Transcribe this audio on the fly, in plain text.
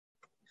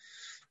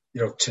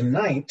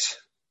Tonight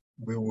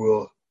we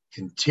will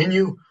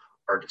continue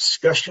our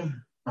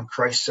discussion on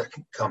Christ's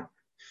second coming.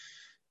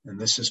 And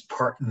this is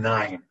part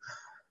 9.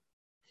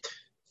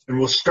 And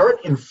we'll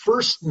start in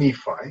 1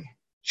 Nephi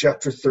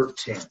chapter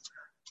 13.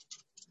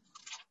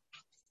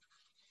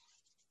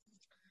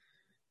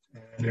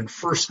 And in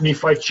 1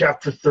 Nephi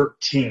chapter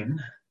 13,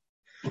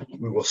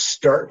 we will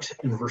start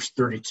in verse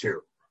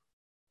 32.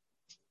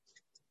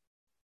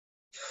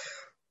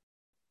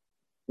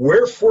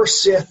 Wherefore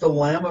saith the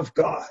Lamb of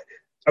God,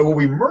 I will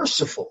be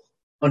merciful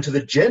unto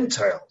the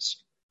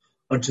Gentiles,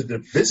 unto the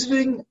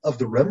visiting of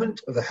the remnant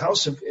of the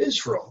house of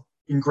Israel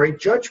in great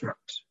judgment.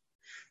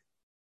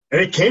 And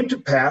it came to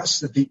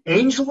pass that the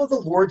angel of the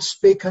Lord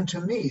spake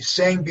unto me,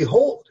 saying,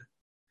 Behold,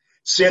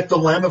 saith the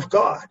Lamb of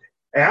God,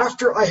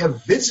 after I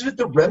have visited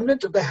the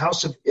remnant of the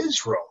house of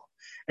Israel,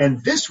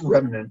 and this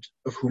remnant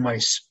of whom I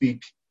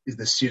speak is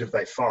the seed of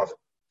thy father.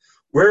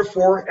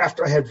 Wherefore,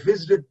 after I had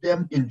visited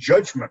them in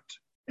judgment,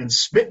 and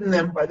smitten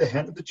them by the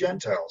hand of the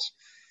Gentiles,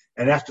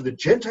 and after the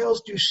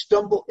Gentiles do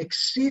stumble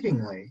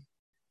exceedingly,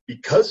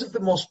 because of the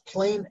most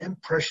plain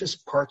and precious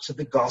parts of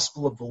the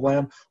gospel of the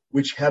Lamb,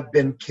 which have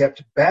been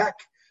kept back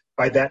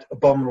by that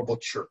abominable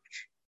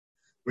church,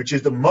 which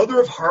is the mother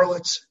of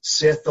harlots,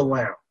 saith the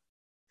Lamb.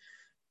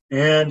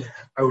 And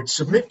I would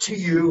submit to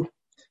you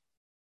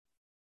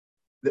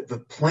that the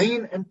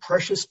plain and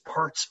precious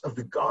parts of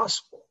the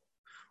gospel,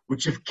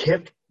 which have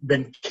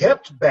been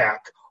kept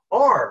back,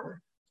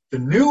 are the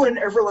new and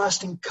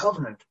everlasting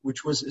covenant,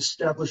 which was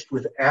established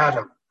with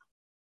Adam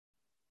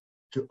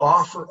to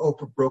offer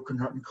up a broken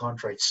heart and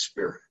contrite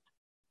spirit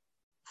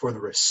for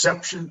the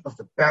reception of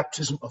the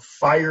baptism of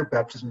fire,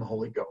 baptism of the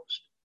Holy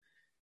Ghost.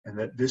 And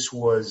that this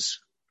was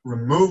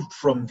removed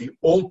from the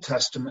Old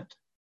Testament,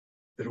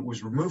 that it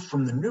was removed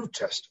from the New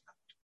Testament.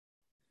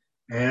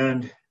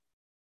 And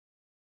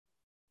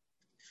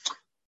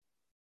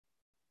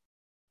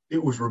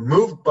it was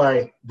removed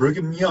by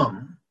Brigham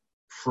Young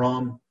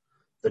from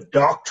the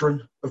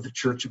doctrine of the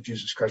Church of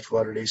Jesus Christ of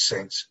Latter-day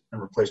Saints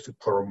and replaced with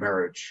plural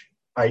marriage,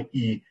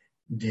 i.e.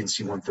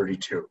 D&C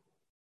 132.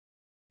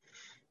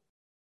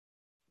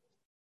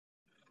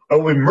 I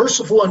will be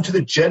merciful unto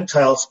the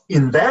Gentiles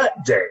in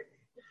that day.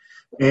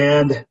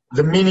 And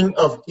the meaning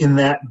of in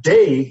that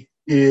day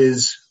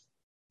is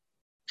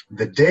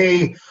the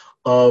day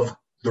of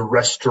the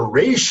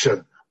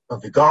restoration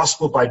of the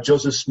gospel by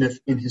Joseph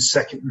Smith in his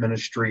second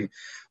ministry.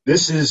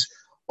 This is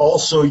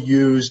also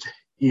used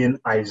in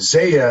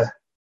Isaiah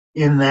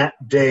in that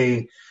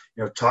day,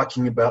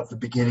 talking about the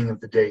beginning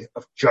of the day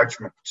of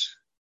judgment.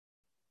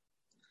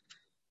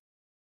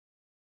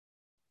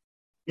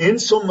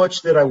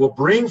 Insomuch that I will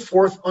bring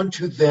forth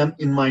unto them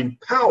in mine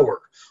power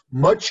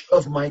much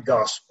of my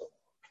gospel.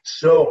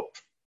 So,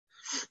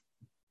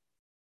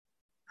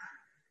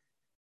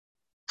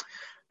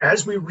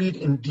 as we read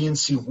in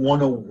D&C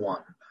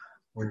 101,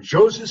 when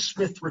Joseph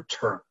Smith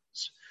returns,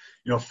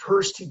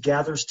 first he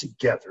gathers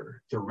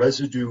together the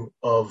residue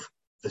of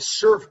the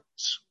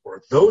servants,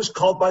 or those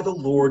called by the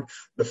Lord,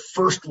 the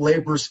first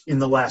laborers in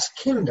the last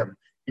kingdom,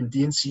 in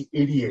D&C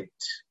 88.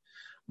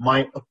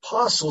 My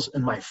apostles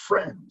and my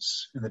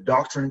friends in the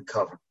Doctrine and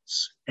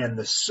Covenants, and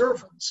the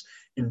servants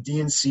in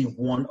D&C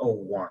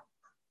 101.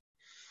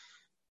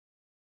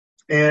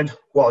 And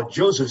while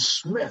Joseph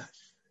Smith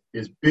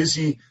is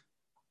busy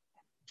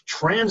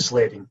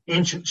translating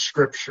ancient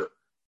scripture,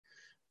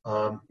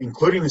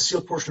 including the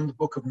sealed portion of the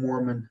Book of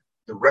Mormon,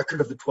 the record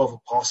of the 12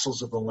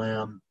 apostles of the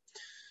Lamb,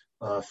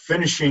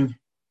 finishing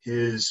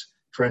his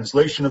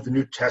translation of the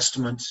New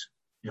Testament,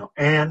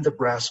 and the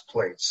brass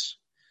plates,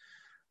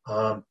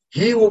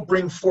 he will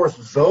bring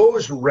forth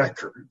those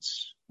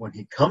records when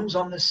he comes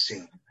on the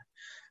scene.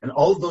 And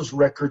all of those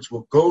records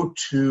will go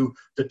to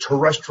the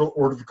terrestrial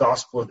order of the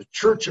gospel of the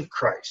Church of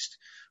Christ,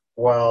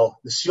 while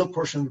the sealed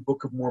portion of the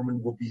Book of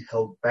Mormon will be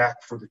held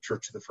back for the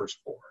Church of the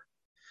Firstborn.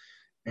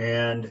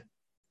 And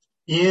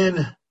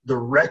in the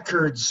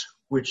records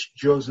which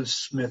Joseph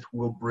Smith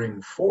will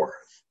bring forth,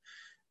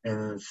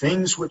 and the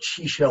things which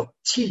he shall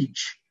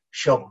teach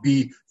shall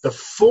be the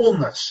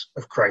fullness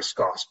of Christ's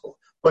gospel.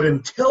 But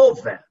until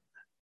then,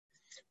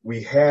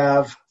 we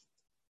have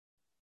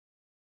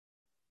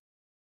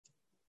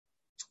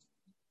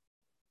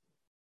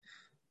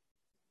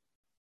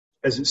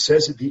as it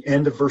says at the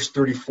end of verse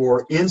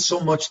 34,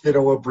 insomuch that I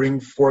will bring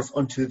forth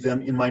unto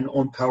them in mine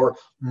own power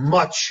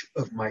much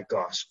of my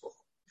gospel.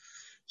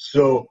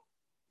 So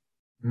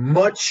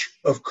much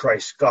of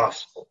Christ's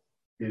gospel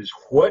is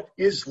what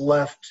is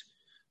left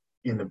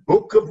in the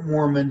Book of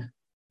Mormon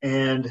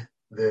and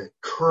the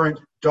current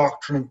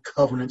Doctrine and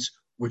Covenants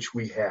which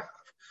we have,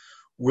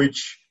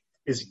 which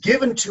is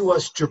given to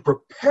us to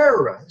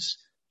prepare us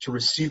to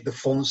receive the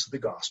fullness of the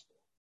gospel,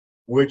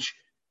 which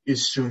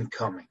is soon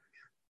coming.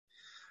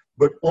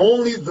 But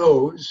only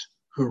those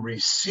who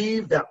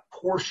receive that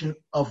portion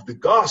of the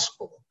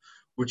gospel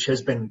which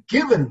has been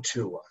given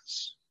to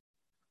us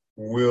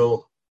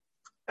will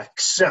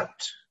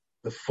accept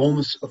the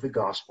fullness of the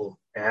gospel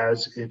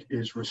as it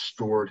is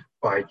restored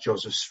by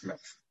Joseph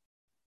Smith.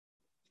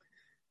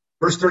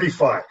 Verse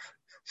 35,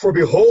 For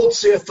behold,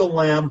 saith the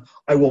Lamb,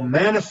 I will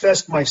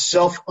manifest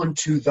myself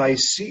unto thy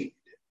seed,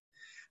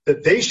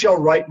 that they shall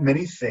write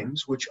many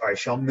things which I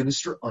shall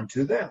minister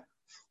unto them,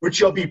 which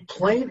shall be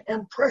plain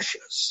and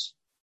precious.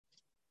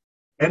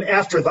 And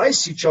after thy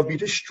seed shall be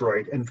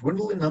destroyed, and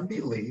dwindle in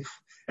unbelief,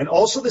 and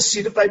also the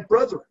seed of thy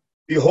brethren.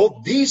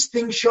 Behold, these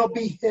things shall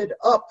be hid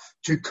up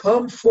to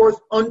come forth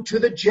unto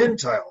the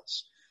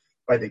Gentiles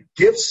by the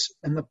gifts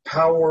and the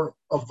power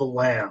of the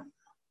Lamb.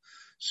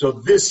 So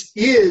this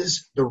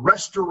is the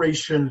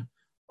restoration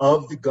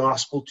of the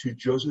gospel to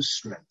Joseph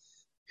Smith,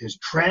 his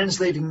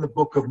translating the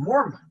Book of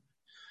Mormon.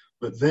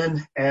 But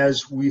then,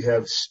 as we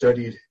have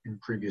studied in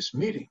previous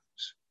meetings,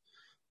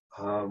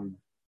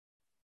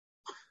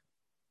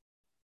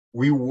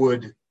 we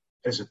would,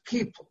 as a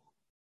people,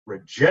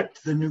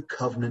 reject the new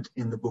covenant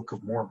in the Book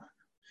of Mormon,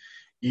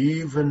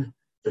 even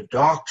the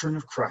doctrine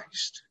of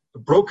Christ, the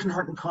broken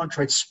heart and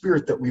contrite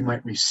spirit, that we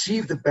might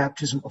receive the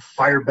baptism of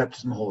fire,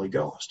 baptism of the Holy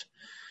Ghost.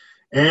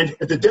 And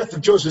at the death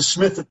of Joseph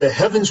Smith, that the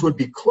heavens would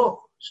be closed,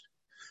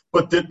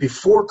 but that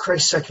before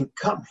Christ's second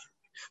coming,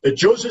 that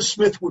Joseph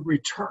Smith would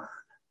return.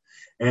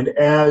 And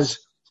as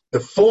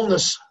the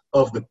fullness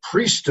of the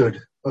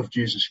priesthood of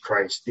Jesus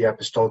Christ, the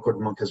apostolic order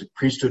of Melchizedek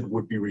priesthood,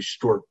 would be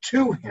restored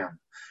to him,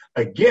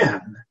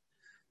 again,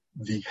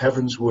 the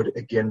heavens would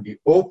again be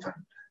opened,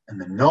 and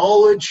the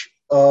knowledge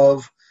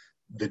of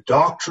the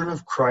doctrine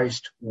of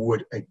Christ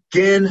would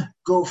again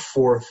go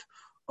forth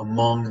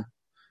among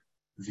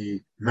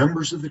the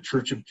members of the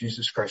Church of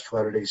Jesus Christ of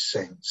Latter-day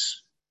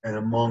Saints, and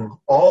among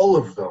all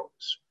of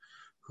those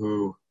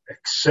who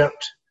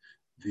accept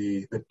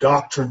the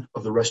doctrine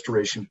of the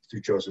restoration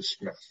through Joseph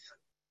Smith.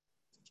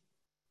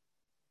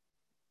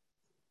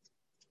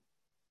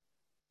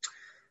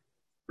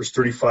 Verse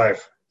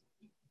 35,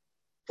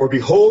 For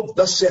behold,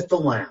 thus saith the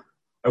Lamb,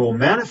 I will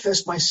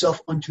manifest myself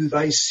unto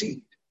thy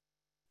seed,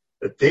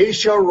 that they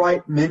shall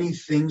write many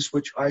things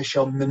which I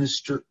shall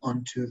minister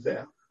unto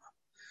them.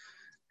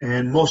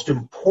 And most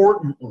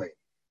importantly,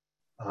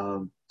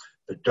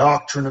 the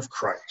doctrine of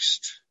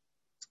Christ,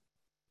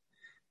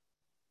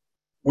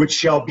 which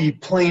shall be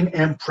plain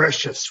and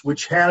precious,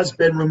 which has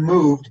been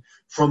removed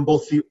from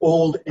both the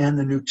Old and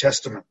the New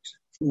Testament.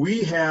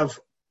 We have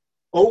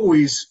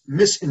always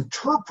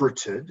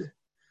misinterpreted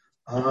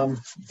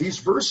these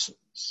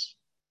verses.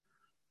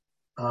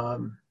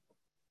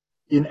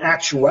 In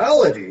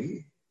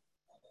actuality,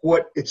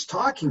 what it's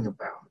talking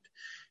about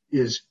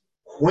is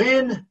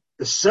when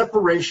the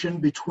separation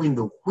between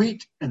the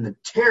wheat and the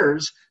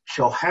tares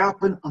shall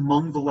happen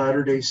among the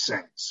Latter-day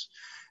Saints.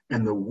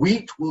 And the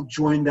wheat will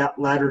join that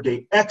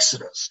latter-day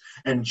Exodus.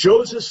 And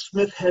Joseph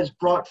Smith has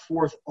brought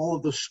forth all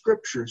of the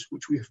scriptures,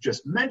 which we have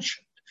just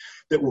mentioned,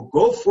 that will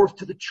go forth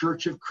to the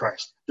Church of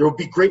Christ. There will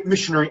be great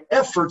missionary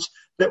efforts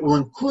that will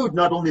include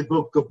not only the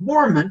Book of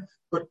Mormon,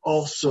 but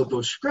also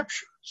those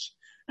scriptures.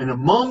 And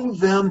among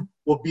them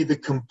will be the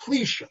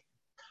completion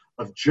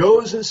of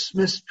Joseph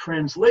Smith's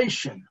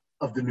translation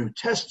of the New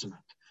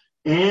Testament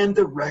and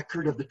the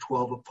record of the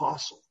 12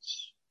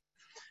 apostles.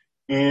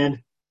 And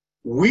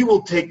we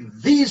will take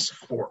these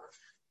forth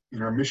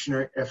in our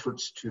missionary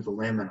efforts to the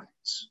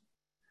Lamanites,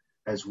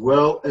 as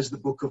well as the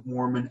Book of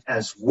Mormon,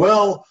 as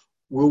well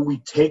will we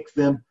take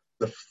them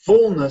the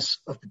fullness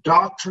of the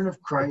doctrine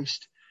of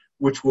Christ,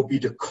 which will be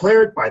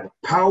declared by the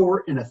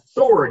power and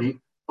authority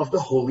of the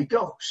Holy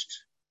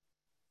Ghost.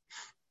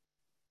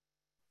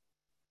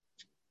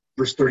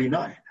 Verse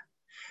 39,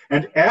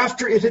 And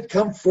after it had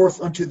come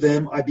forth unto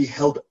them, I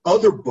beheld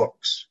other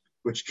books,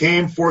 which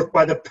came forth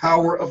by the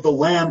power of the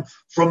Lamb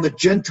from the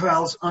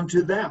Gentiles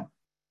unto them,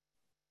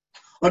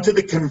 unto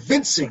the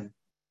convincing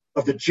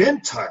of the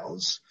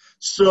Gentiles.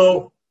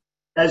 So,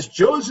 as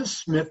Joseph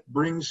Smith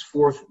brings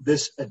forth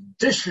this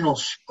additional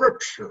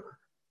scripture,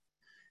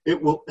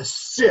 it will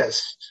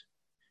assist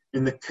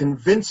in the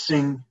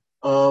convincing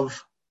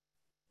of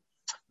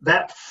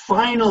that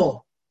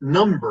final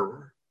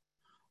number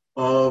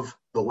of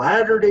the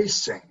Latter-day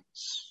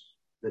Saints,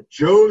 that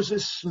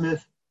Joseph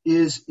Smith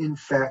is in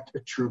fact a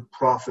true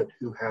prophet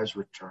who has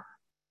returned.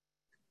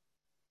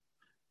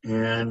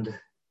 And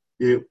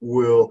it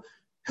will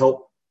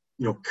help,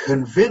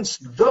 convince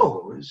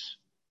those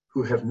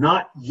who have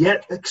not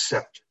yet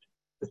accepted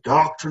the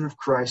doctrine of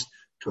Christ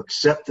to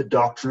accept the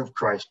doctrine of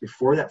Christ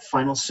before that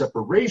final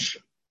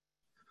separation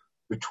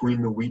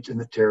between the wheat and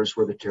the tares,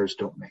 where the tares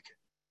don't make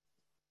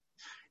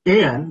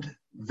it. And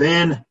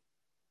then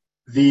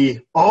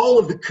all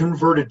of the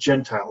converted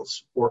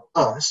Gentiles, or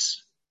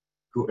us,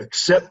 who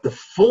accept the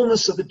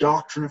fullness of the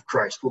doctrine of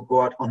Christ, will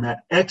go out on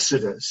that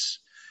exodus,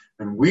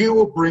 and we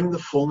will bring the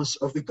fullness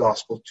of the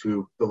gospel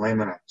to the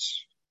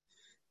Lamanites.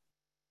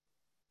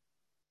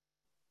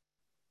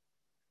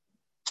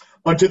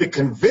 Unto the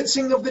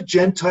convincing of the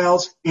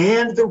Gentiles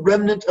and the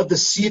remnant of the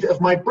seed of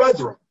my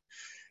brethren,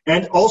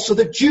 and also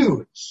the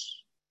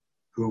Jews,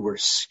 who were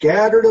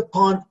scattered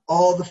upon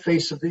all the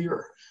face of the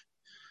earth.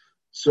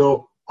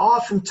 So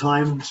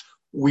oftentimes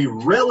we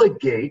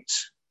relegate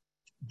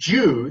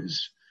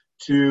Jews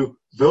to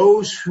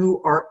those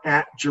who are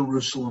at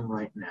Jerusalem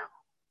right now.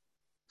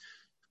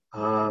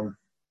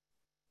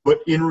 But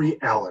in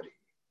reality,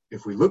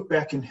 if we look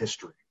back in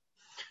history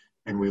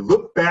and we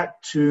look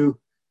back to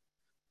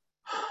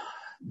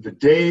the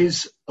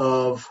days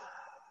of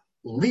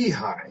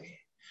Lehi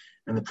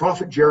and the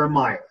prophet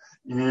Jeremiah,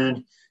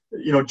 and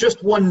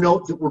just one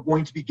note that we're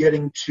going to be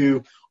getting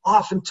to,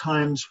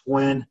 oftentimes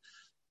when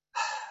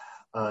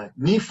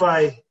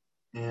Nephi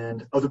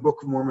and other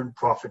Book of Mormon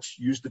prophets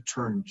use the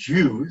term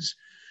Jews,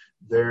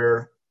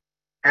 they're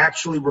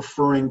actually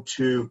referring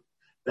to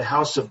the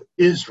house of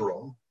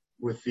Israel,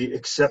 with the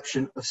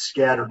exception of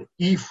scattered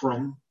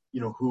Ephraim,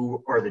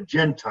 who are the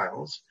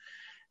Gentiles,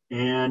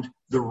 and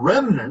the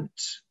remnant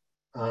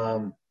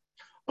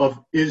of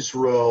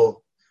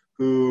Israel,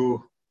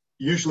 who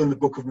usually in the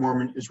Book of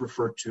Mormon is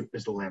referred to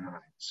as the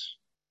Lamanites.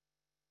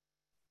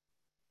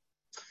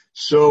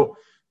 So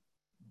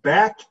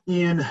back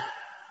in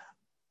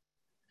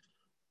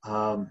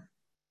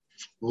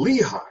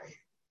Lehi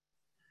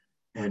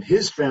and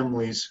his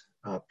family's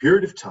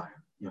period of time,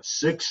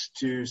 6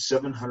 to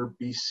 700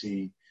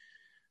 BC,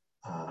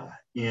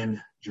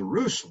 in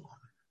Jerusalem,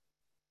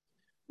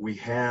 we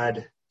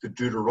had the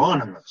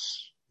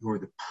Deuteronomists, who were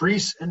the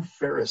priests and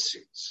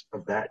Pharisees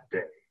of that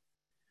day,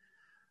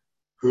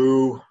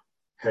 who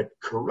had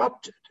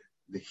corrupted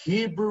the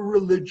Hebrew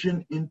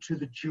religion into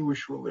the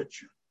Jewish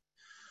religion,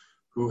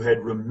 who had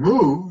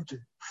removed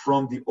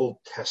from the Old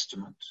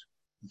Testament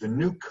the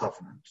New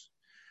Covenant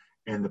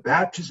and the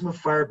baptism of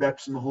fire,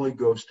 baptism of the Holy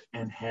Ghost,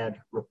 and had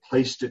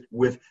replaced it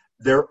with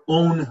their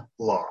own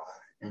law.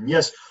 And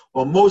yes,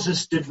 while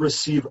Moses did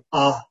receive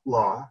a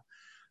law,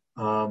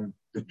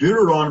 the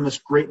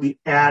Deuteronomists greatly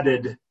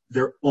added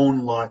their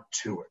own law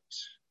to it.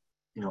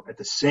 At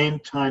the same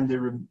time they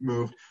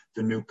removed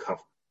the New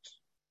Covenant.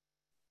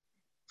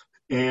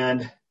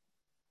 And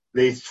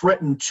they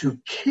threatened to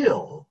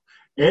kill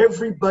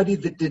everybody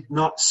that did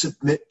not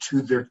submit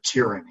to their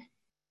tyranny.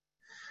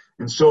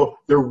 And so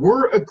there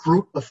were a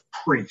group of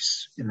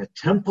priests in the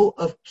temple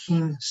of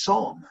King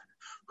Solomon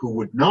who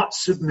would not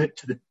submit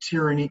to the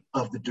tyranny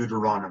of the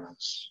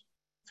Deuteronomists.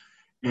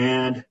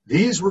 And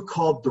these were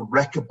called the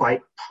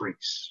Rechabite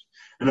priests.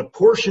 And a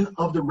portion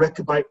of the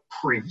Rechabite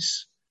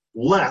priests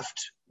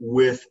left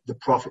with the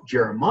prophet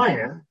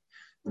Jeremiah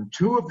and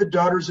 2 of the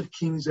daughters of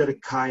King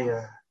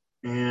Zedekiah,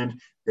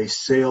 and they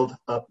sailed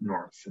up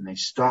north. And they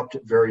stopped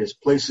at various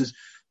places,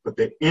 but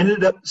they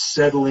ended up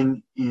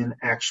settling in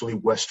actually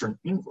Western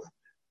England.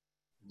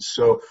 And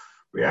so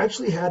we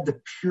actually had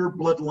the pure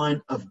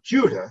bloodline of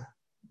Judah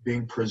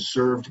being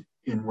preserved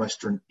in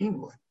Western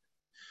England,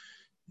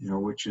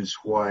 which is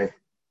why,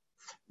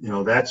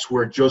 that's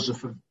where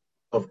Joseph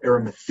of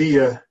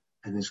Arimathea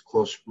and his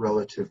close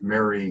relative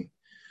Mary,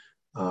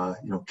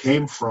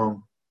 came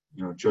from.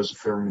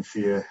 Joseph of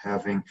Arimathea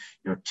having,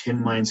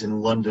 tin mines in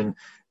London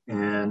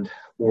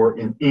or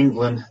in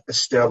England,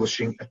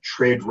 establishing a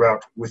trade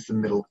route with the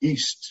Middle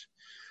East.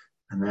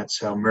 And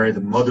that's how Mary, the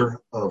mother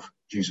of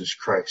Jesus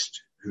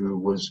Christ, who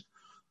was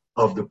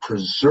of the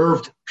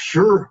preserved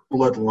pure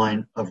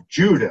bloodline of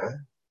Judah,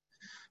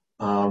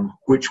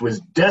 which was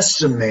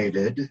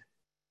decimated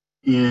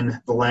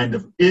in the land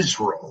of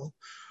Israel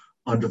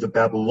under the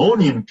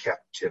Babylonian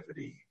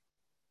captivity.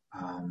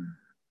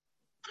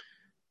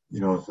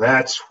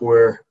 That's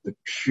where the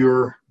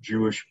pure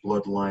Jewish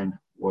bloodline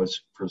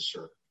was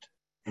preserved.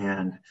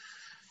 And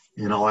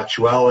in all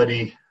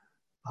actuality,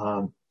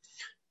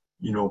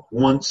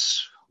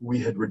 once we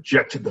had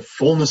rejected the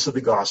fullness of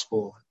the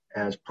gospel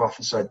as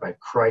prophesied by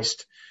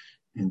Christ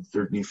in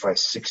 3 Nephi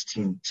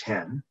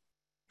 16:10,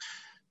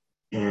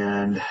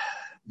 and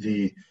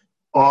the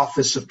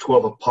office of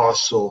 12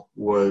 apostle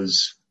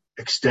was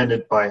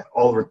extended by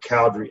Oliver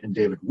Cowdery and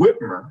David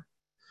Whitmer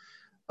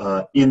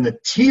in the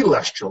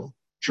Telestial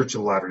Church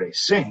of Latter-day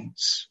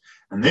Saints,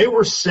 and they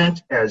were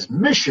sent as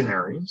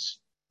missionaries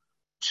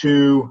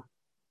to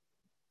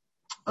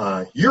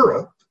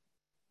Europe,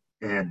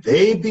 and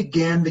they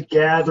began the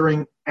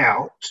gathering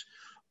out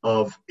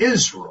of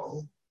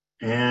Israel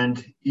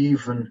and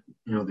even,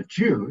 the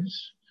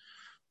Jews,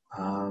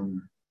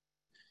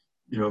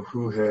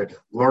 who had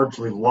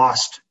largely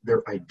lost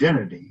their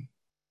identity,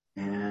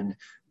 and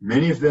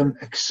many of them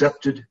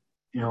accepted,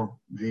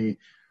 the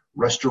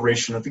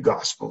restoration of the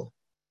gospel,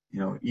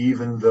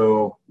 even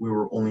though we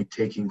were only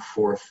taking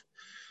forth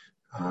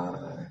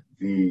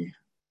the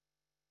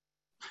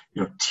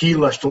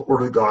telestial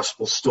order of the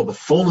gospel. Still, the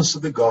fullness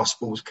of the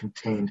gospel was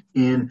contained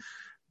in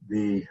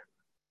the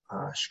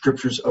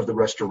scriptures of the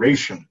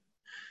restoration.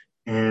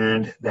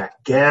 And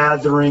that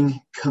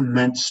gathering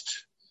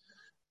commenced,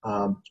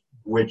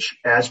 which,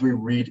 as we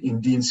read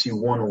in D&C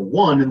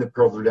 101 in the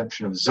Pearl of the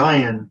Redemption of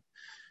Zion,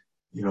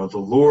 the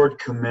Lord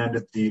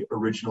commanded the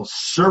original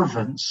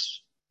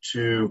servants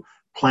to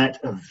plant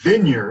a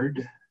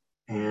vineyard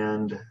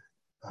and,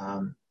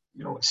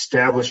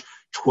 establish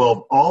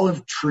 12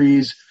 olive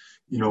trees,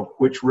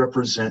 which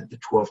represent the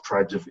 12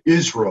 tribes of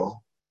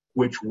Israel,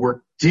 which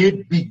work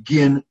did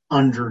begin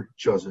under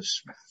Joseph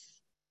Smith.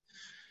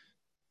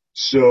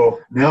 So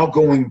now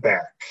going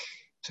back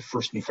to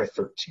 1 Nephi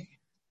 13.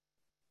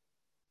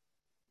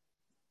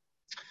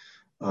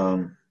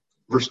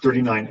 Verse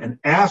 39, and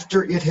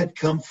after it had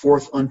come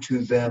forth unto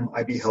them,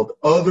 I beheld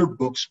other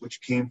books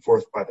which came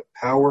forth by the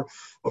power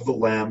of the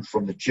Lamb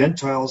from the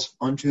Gentiles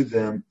unto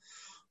them,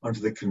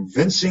 unto the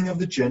convincing of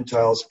the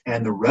Gentiles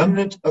and the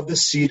remnant of the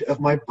seed of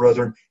my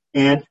brethren,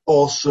 and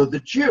also the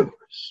Jews.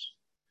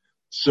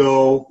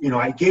 So,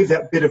 I gave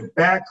that bit of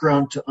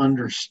background to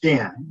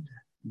understand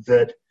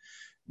that,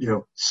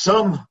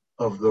 some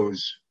of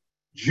those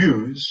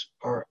Jews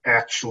are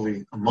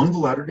actually among the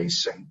Latter-day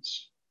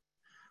Saints.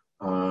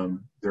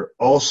 They're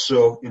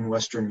also in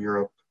Western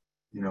Europe,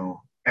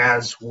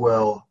 as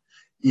well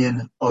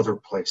in other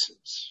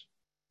places,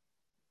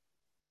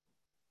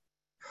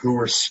 who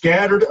were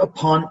scattered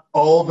upon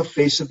all the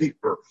face of the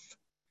earth,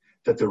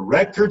 that the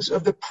records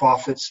of the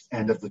prophets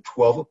and of the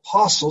 12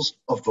 apostles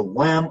of the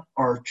Lamb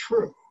are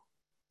true.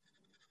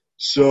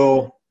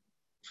 So,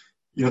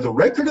 the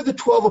record of the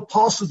 12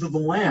 apostles of the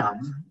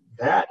Lamb,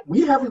 that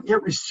we haven't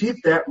yet received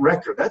that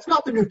record. That's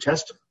not the New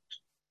Testament.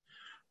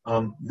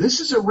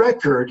 This is a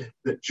record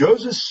that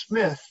Joseph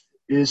Smith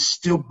is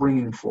still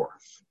bringing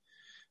forth.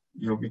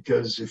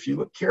 Because if you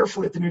look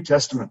carefully at the New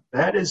Testament,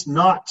 that is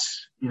not,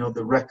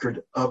 the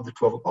record of the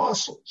 12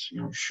 apostles.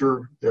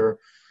 Sure, there,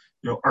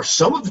 are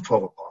some of the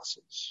 12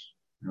 apostles,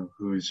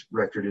 whose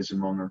record is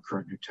among our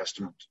current New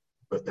Testament,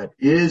 but that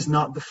is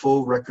not the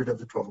full record of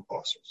the 12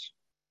 apostles.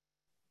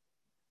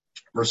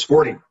 Verse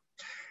 40,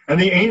 and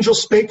the angel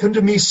spake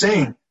unto me,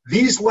 saying,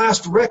 these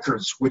last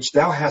records which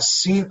thou hast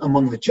seen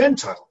among the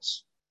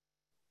Gentiles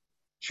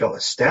shall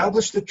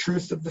establish the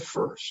truth of the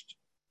first,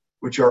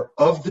 which are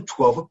of the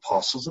 12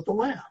 apostles of the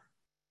Lamb,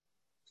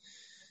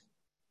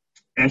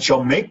 and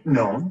shall make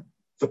known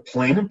the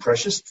plain and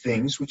precious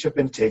things which have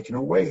been taken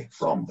away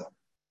from them,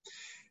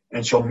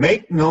 and shall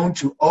make known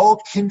to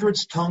all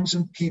kindreds, tongues,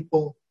 and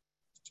people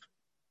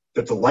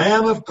that the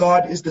Lamb of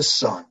God is the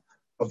Son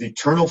of the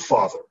eternal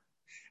Father,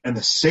 and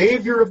the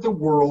Savior of the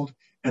world,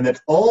 and that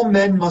all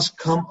men must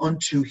come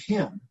unto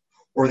him,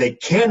 or they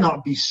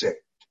cannot be saved.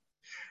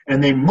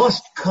 And they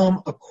must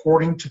come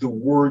according to the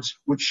words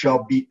which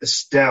shall be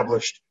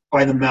established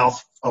by the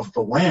mouth of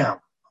the Lamb.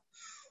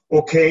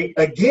 Okay,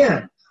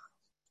 again,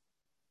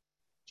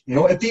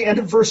 at the end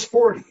of verse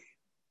 40,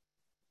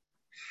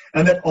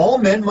 and that all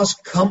men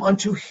must come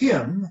unto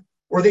him,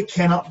 or they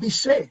cannot be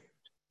saved.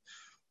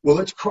 Well,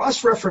 let's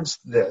cross-reference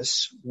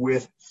this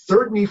with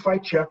 3 Nephi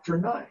chapter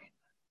 9.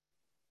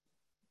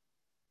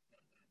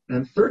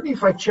 In 3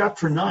 Nephi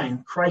chapter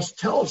 9, Christ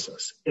tells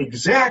us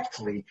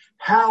exactly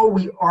how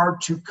we are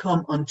to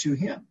come unto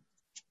him.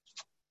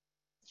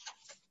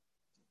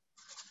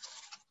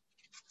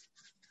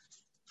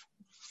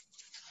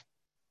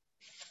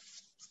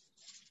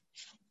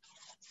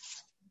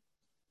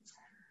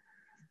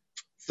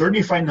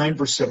 Nephi 9,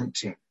 verse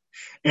 17.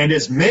 And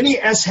as many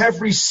as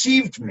have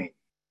received me,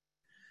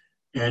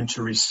 and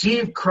to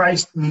receive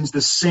Christ means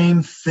the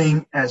same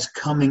thing as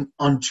coming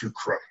unto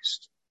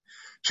Christ.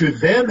 To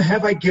them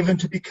have I given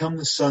to become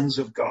the sons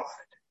of God.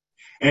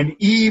 And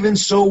even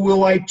so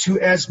will I to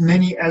as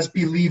many as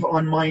believe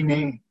on my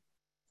name.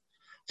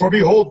 For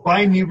behold,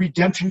 by me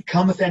redemption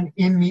cometh, and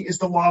in me is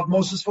the law of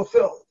Moses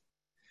fulfilled.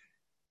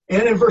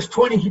 And in verse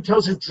 20, he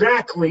tells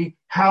exactly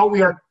how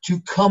we are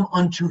to come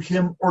unto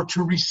him, or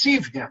to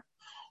receive him,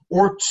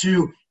 or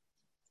to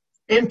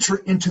enter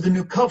into the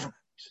new covenant.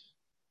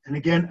 And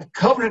again, a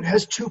covenant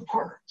has two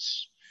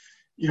parts.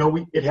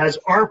 It has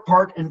our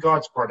part and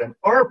God's part. And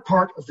our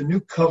part of the new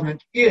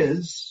covenant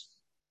is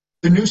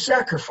the new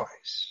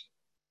sacrifice.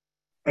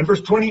 And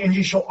verse 20, and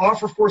ye shall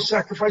offer for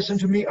sacrifice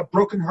unto me a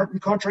broken heart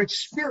and contrite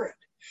spirit.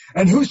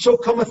 And whoso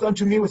cometh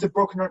unto me with a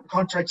broken heart and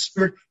contrite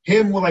spirit,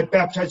 him will I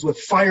baptize with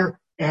fire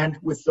and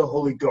with the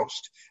Holy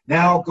Ghost.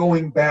 Now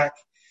going back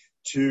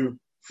to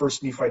 1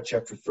 Nephi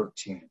chapter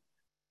 13.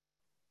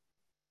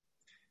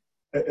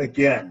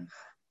 Again,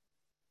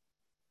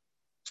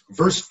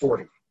 verse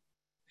 40.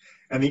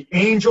 And the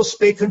angel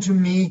spake unto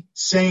me,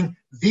 saying,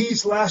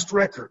 these last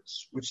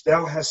records which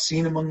thou hast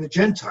seen among the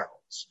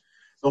Gentiles,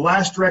 the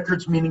last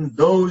records meaning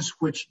those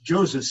which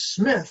Joseph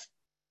Smith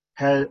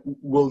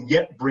will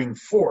yet bring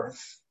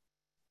forth,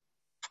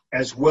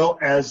 as well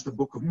as the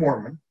Book of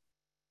Mormon,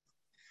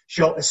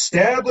 shall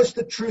establish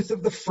the truth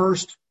of the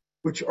first,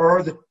 which are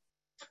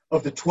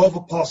of the 12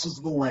 apostles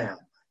of the Lamb,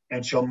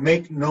 and shall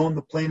make known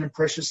the plain and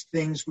precious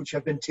things which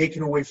have been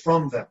taken away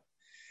from them,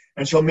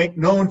 and shall make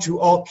known to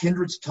all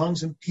kindreds,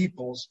 tongues, and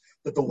peoples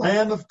that the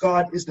Lamb of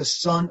God is the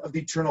Son of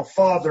the eternal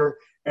Father,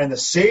 and the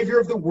Savior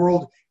of the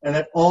world, and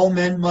that all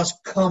men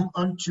must come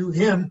unto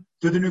him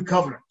through the new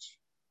covenant,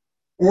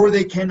 or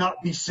they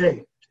cannot be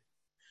saved.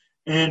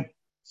 And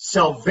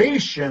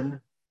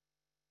salvation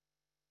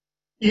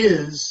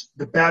is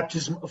the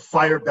baptism of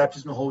fire,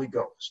 baptism of the Holy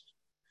Ghost.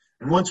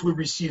 And once we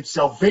receive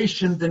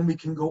salvation, then we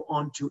can go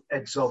on to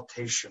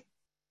exaltation.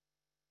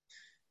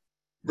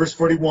 Verse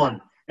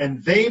 41,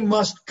 and they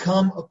must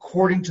come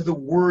according to the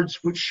words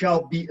which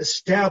shall be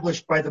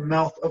established by the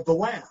mouth of the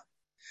Lamb.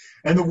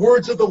 And the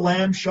words of the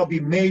Lamb shall be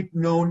made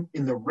known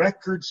in the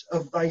records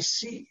of thy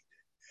seed,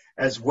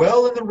 as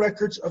well in the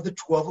records of the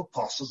 12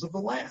 apostles of the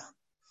Lamb,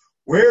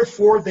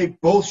 Wherefore they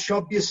both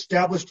shall be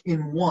established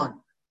in one.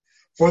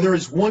 For there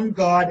is one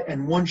God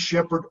and one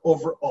shepherd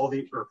over all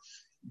the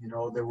earth. You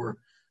know, there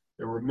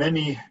were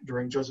many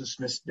during Joseph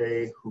Smith's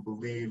day who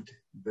believed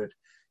that,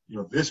 you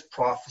know, this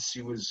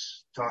prophecy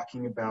was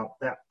talking about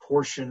that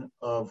portion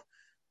of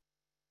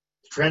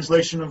the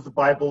translation of the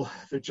Bible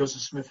that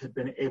Joseph Smith had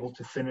been able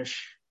to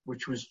finish,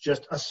 which was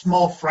just a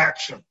small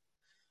fraction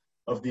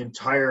of the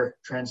entire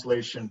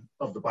translation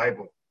of the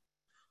Bible.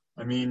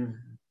 I mean,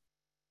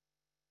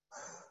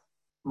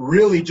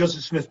 really,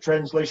 Joseph Smith's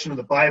translation of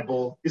the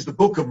Bible is the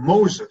book of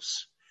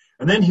Moses.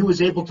 And then he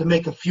was able to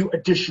make a few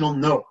additional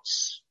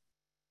notes.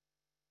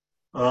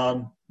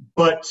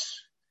 But,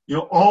 you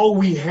know, all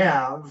we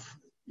have,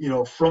 you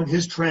know, from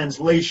his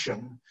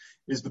translation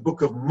is the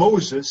book of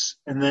Moses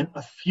and then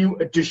a few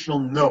additional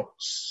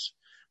notes,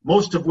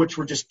 most of which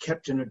were just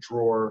kept in a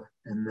drawer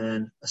and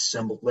then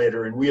assembled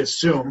later. And we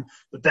assume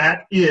that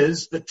that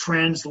is the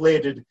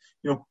translated,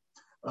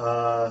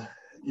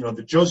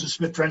 the Joseph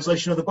Smith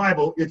translation of the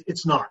Bible.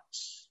 It's not.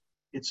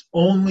 It's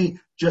only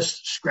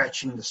just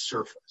scratching the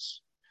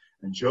surface.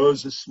 And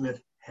Joseph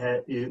Smith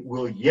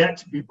will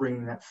yet be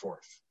bringing that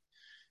forth.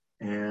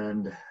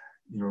 And,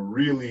 you know,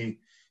 really,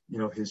 you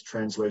know, his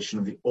translation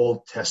of the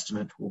Old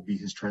Testament will be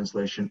his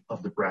translation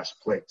of the brass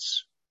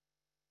plates.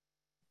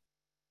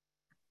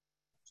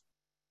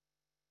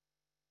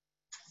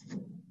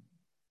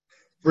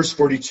 Verse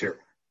 42.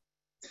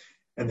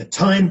 And the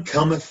time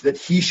cometh that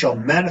he shall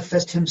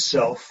manifest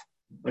himself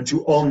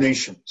unto all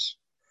nations,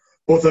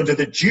 both unto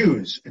the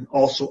Jews and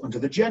also unto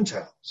the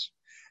Gentiles.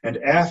 And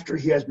after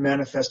he has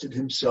manifested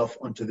himself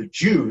unto the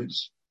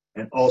Jews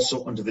and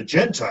also unto the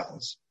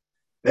Gentiles,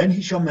 then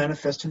he shall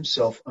manifest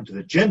himself unto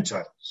the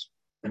Gentiles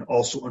and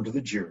also unto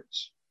the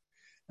Jews.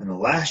 And the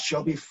last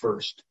shall be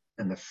first,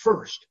 and the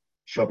first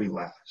shall be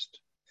last.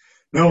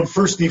 Now in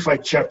 1 Nephi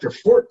chapter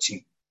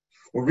 14,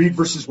 we'll read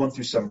verses 1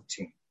 through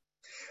 17.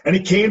 And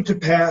it came to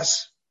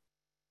pass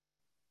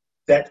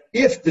that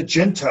if the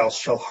Gentiles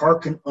shall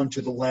hearken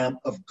unto the Lamb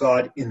of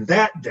God in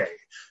that day.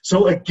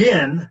 So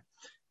again,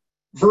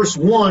 verse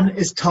 1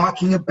 is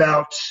talking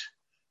about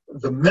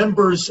the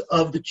members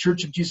of the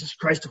Church of Jesus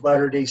Christ of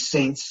Latter-day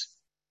Saints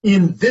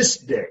in this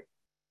day,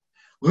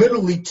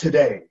 literally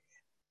today.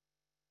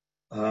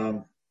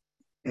 And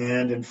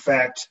in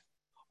fact,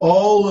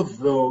 all of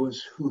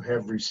those who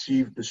have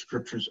received the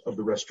scriptures of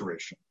the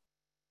restoration.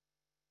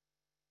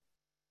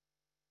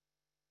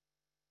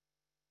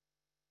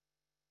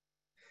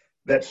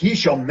 That he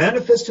shall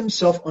manifest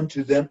himself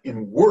unto them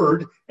in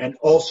word and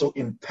also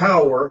in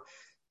power,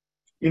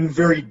 in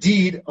very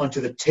deed, unto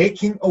the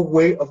taking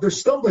away of their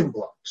stumbling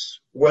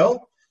blocks.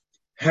 Well,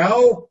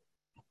 how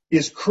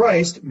is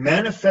Christ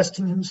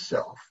manifesting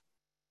himself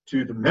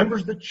to the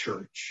members of the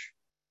church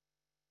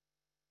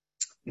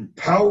in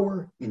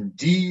power, in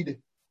deed,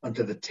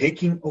 unto the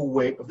taking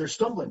away of their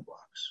stumbling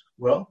blocks?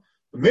 Well,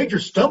 the major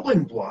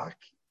stumbling block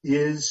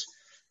is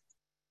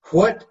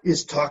what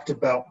is talked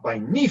about by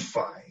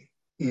Nephi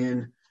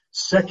in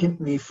 2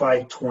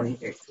 Nephi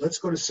 28. Let's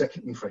go to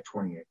 2 Nephi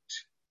 28.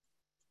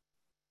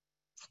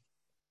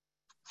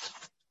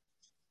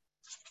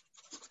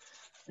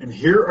 And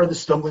here are the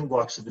stumbling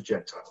blocks of the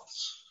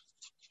Gentiles.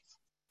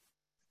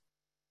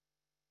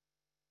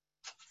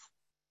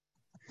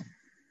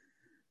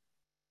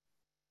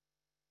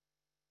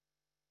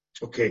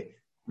 Okay,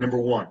 number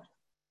 1.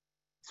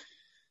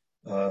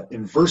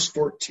 In verse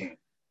 14,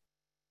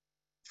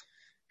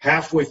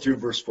 halfway through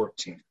verse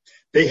 14,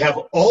 they have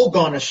all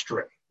gone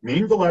astray,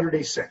 meaning the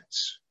Latter-day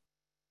Saints,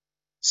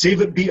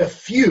 save it be a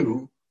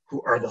few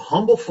who are the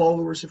humble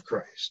followers of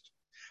Christ.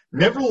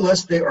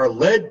 Nevertheless, they are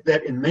led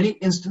that in many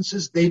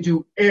instances they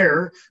do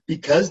err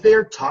because they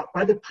are taught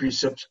by the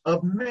precepts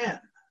of men.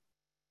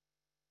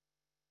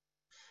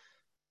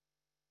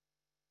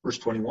 Verse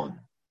 21.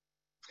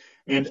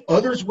 And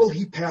others will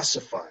he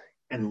pacify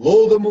and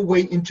lull them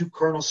away into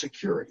carnal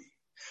security,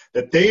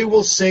 that they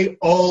will say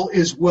all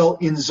is well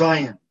in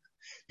Zion.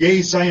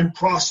 Yea, Zion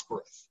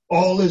prospereth,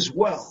 all is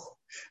well.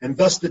 And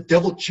thus the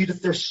devil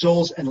cheateth their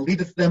souls and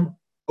leadeth them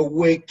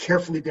away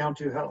carefully down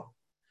to hell.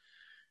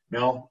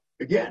 Now,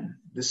 again,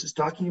 this is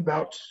talking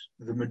about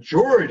the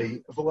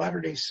majority of the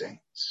Latter-day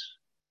Saints,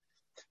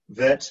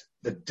 that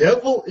the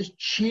devil is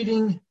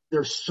cheating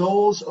their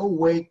souls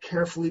away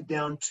carefully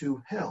down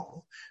to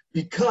hell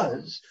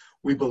because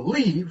we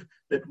believe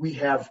that we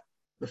have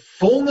the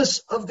fullness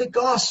of the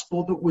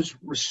gospel that was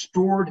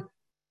restored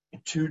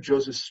to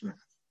Joseph Smith.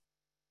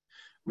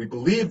 We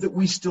believe that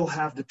we still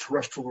have the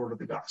terrestrial order of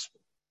the gospel.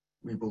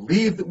 We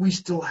believe that we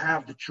still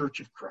have the Church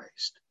of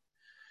Christ.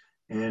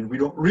 And we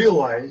don't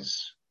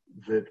realize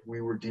that we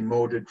were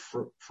demoted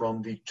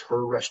from the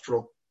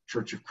terrestrial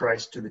Church of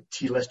Christ to the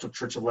telestial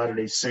Church of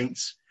Latter-day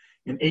Saints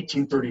in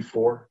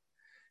 1834.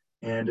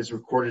 And as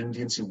recorded in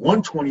D&C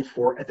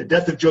 124, at the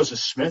death of Joseph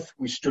Smith,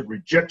 we stood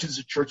rejected as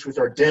a church with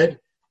our dead,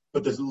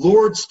 but the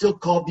Lord still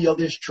called the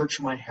LDS Church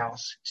my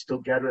house, still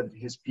gathered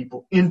his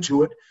people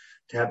into it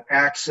to have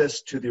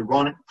access to the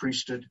Aaronic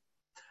priesthood,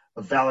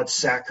 a valid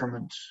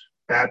sacrament,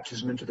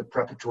 baptism into the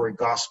preparatory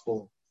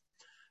gospel,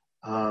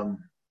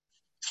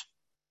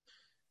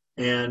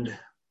 and,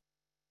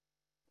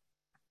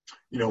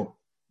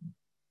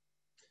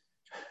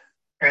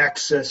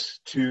 access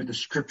to the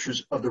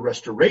scriptures of the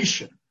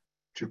restoration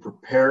to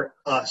prepare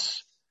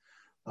us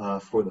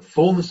for the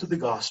fullness of the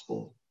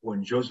gospel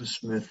when Joseph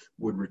Smith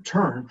would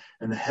return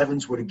and the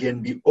heavens would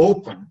again be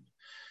open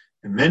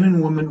and men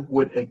and women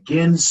would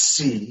again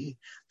see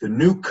the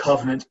new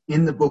covenant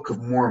in the Book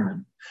of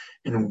Mormon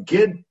and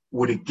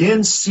would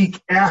again seek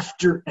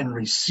after and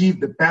receive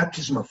the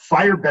baptism of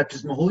fire,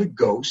 baptism of the Holy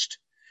Ghost,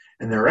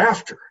 and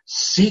thereafter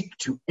seek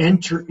to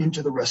enter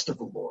into the rest of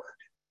the Lord.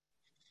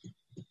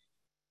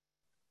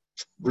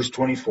 Verse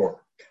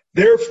 24.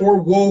 Therefore,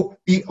 woe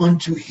be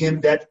unto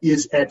him that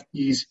is at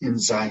ease in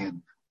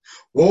Zion.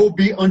 Woe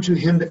be unto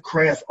him that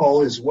crieth,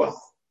 all is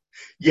well.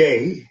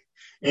 Yea,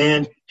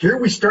 and here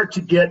we start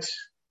to get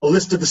a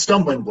list of the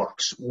stumbling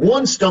blocks.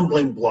 One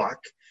stumbling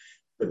block,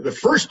 the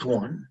first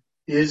one,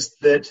 is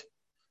that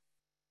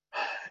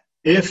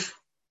if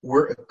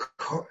we're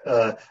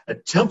a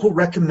temple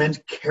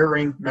recommend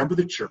carrying member of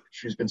the church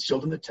who's been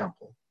sealed in the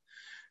temple,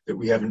 that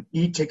we have an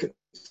e-ticket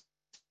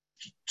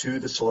to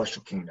the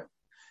celestial kingdom.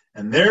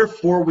 And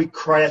therefore we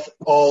crieth,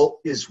 all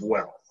is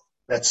well.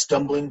 That's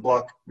stumbling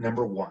block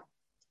number one.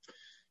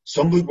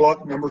 Stumbling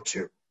block number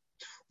two.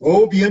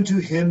 Woe be unto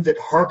him that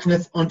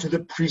hearkeneth unto the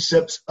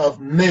precepts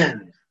of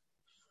men.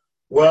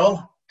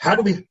 Well, how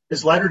do we,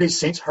 as Latter-day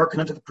Saints, hearken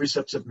unto the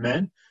precepts of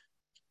men?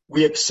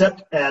 We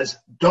accept as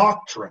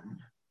doctrine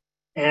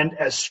and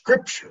as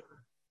scripture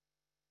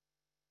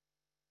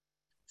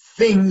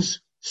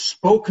things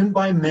spoken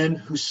by men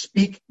who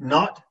speak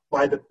not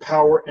by the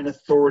power and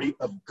authority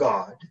of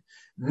God,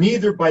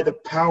 neither by the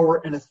power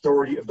and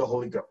authority of the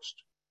Holy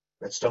Ghost.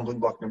 That's stumbling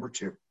block number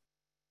two.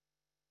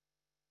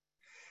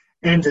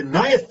 And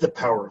denieth the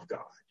power of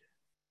God.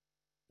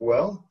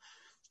 Well,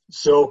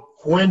 so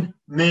when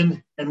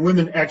men and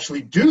women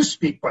actually do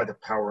speak by the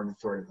power and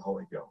authority of the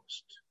Holy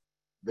Ghost,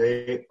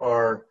 they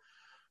are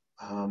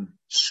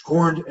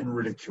scorned and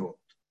ridiculed.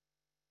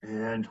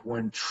 And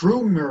when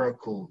true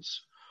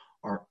miracles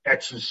are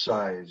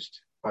exercised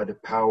by the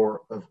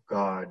power of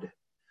God,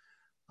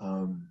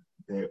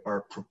 they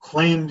are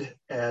proclaimed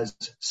as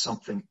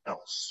something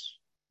else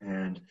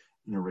and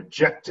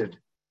rejected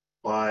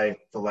by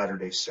the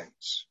Latter-day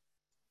Saints.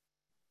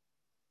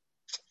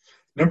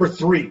 Number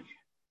three,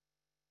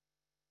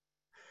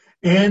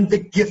 and the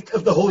gift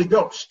of the Holy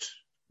Ghost.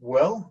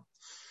 Well,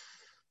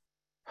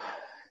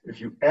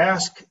 if you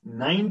ask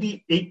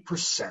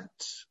 98%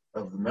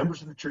 of the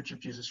members of the Church of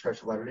Jesus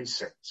Christ of Latter-day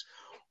Saints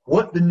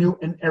what the new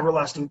and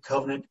everlasting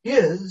covenant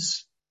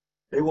is,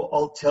 they will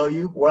all tell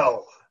you,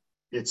 well,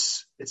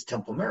 it's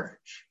temple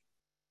marriage.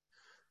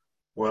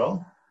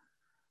 Well,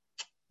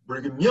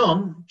 Brigham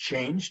Young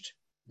changed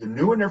the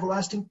new and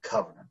everlasting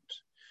covenant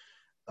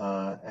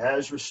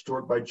as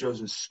restored by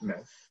Joseph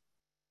Smith,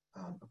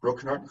 a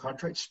broken heart and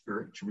contrite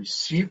spirit, to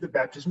receive the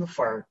baptism of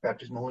fire,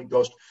 baptism of the Holy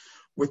Ghost,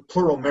 with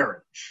plural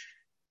marriage.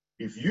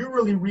 If you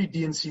really read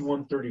D&C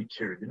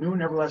 132, the new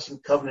and everlasting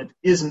covenant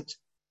isn't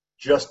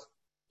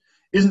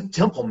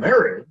temple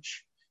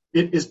marriage,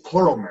 it is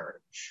plural marriage.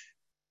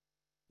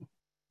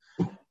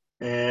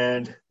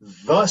 And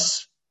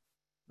thus,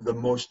 the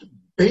most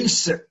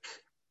basic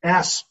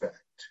aspect,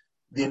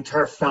 the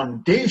entire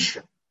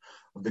foundation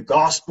of the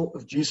gospel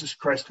of Jesus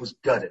Christ was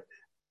gutted.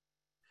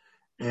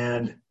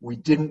 And we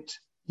didn't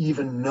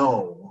even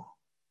know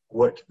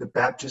what the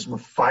baptism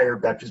of fire,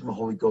 baptism of the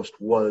Holy Ghost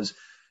was,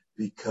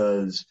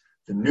 because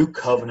the new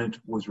covenant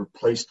was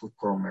replaced with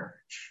plural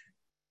marriage.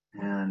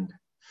 And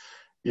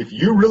if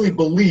you really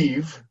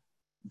believe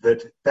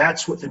that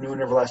that's what the new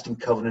and everlasting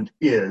covenant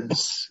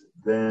is,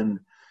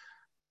 then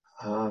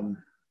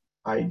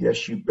I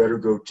guess you better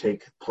go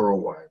take plural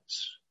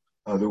wives.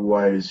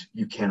 Otherwise,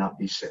 you cannot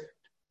be saved.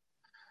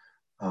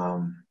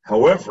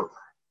 However,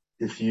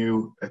 if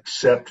you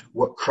accept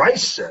what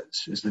Christ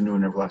says is the new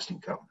and everlasting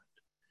covenant,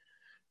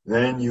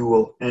 then you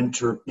will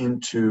enter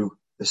into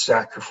the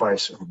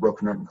sacrifice of a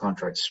broken heart and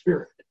contrite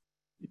spirit.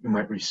 You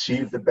might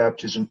receive the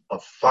baptism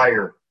of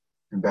fire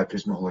and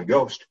baptism of the Holy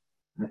Ghost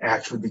and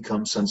actually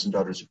become sons and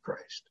daughters of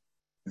Christ.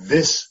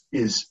 This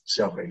is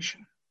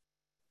salvation.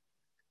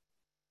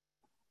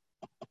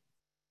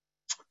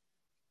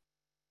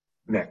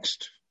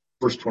 Next,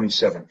 verse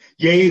 27.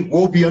 Yea,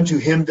 woe be unto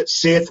him that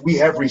saith, we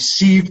have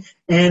received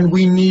and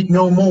we need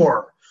no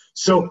more.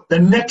 So the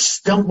next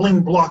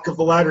stumbling block of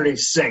the Latter-day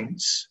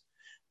Saints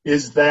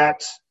is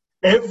that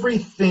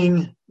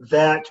everything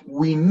that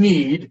we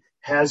need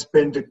has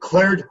been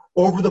declared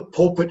over the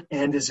pulpit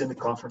and is in the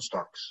conference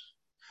talks.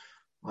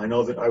 I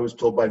know that I was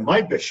told by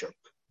my bishop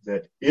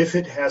that if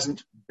it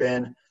hasn't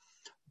been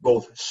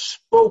both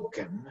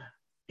spoken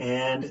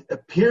and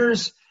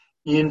appears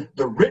in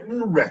the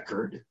written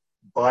record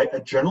by a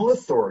general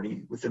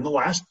authority within the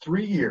last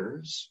 3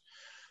 years,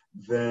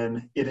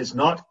 then it is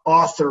not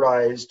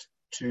authorized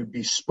to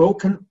be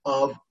spoken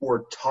of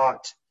or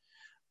taught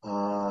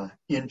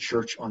in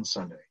church on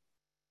Sunday,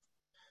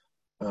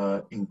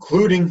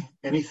 including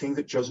anything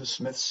that Joseph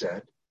Smith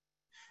said,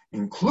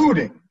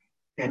 including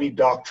any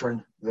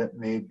doctrine that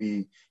may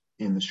be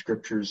in the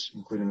scriptures,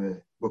 including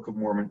the Book of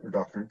Mormon or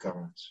Doctrine and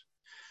Covenants,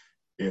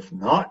 if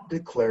not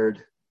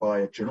declared by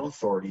a general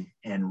authority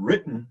and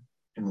written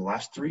in the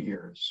last 3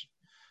 years,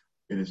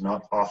 it is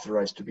not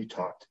authorized to be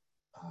taught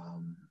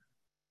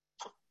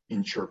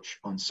in church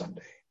on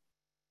Sunday.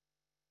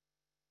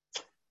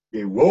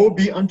 Yea, woe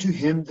be unto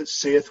him that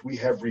saith, we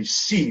have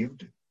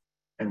received,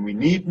 and we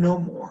need no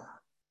more.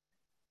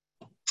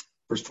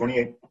 Verse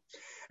 28.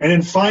 And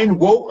in fine,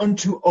 woe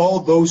unto all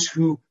those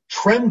who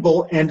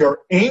tremble and are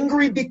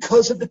angry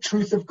because of the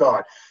truth of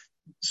God.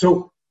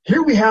 So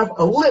here we have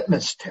a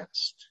litmus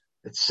test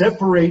that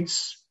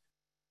separates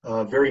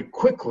very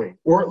quickly,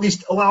 or at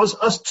least allows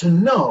us to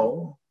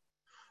know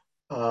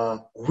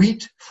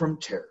wheat from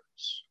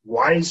tares,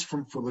 wise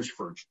from foolish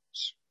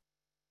virgins.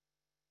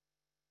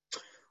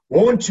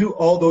 Woe unto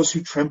all those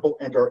who tremble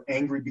and are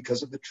angry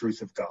because of the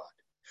truth of God.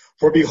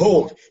 For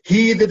behold,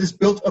 he that is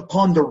built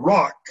upon the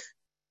rock,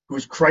 who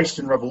is Christ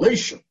in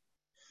Revelation,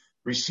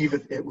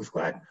 receiveth it with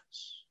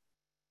gladness.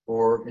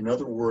 Or, in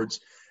other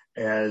words,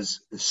 as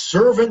the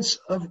servants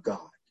of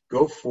God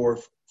go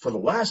forth for the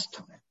last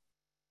time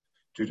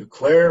to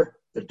declare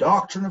the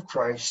doctrine of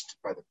Christ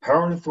by the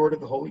power and authority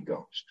of the Holy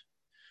Ghost,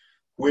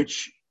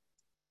 which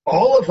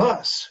all of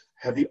us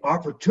have the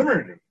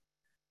opportunity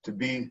to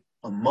be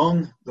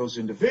among those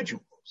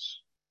individuals,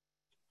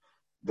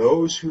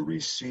 those who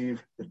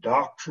receive the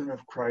doctrine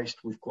of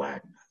Christ with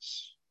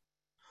gladness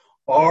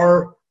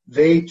are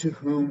they to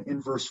whom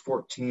in verse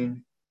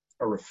 14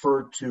 are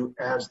referred to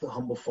as the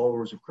humble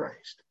followers of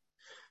Christ.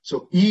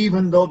 So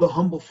even though the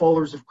humble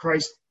followers of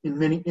Christ in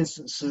many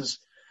instances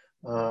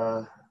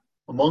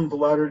among the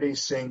Latter-day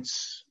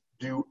Saints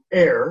do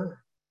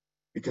err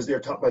because they are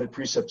taught by the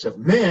precepts of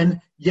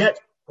men, yet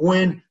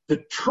when the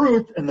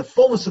truth and the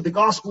fullness of the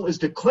gospel is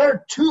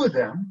declared to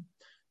them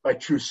by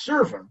true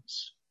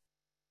servants,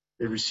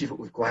 they receive it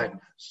with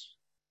gladness.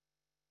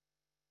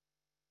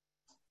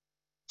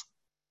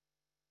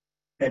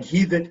 And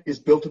he that is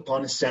built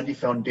upon a sandy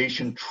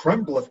foundation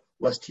trembleth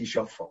lest he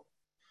shall fall.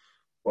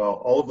 While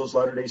all of those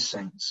Latter-day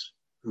Saints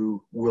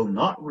who will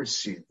not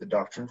receive the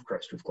doctrine of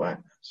Christ with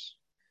gladness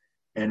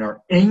and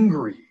are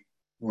angry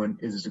when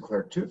it is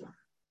declared to them,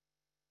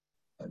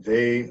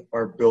 they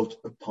are built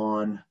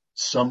upon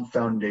some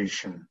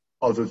foundation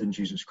other than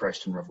Jesus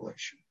Christ in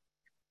Revelation.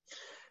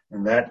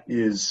 And that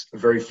is a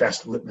very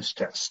fast litmus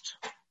test.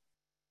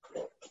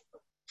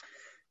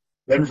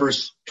 Then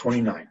verse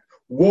 29.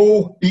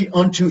 Woe be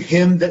unto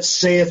him that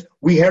saith,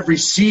 we have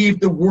received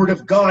the word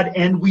of God,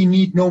 and we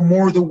need no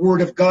more the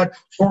word of God,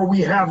 for we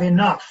have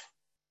enough.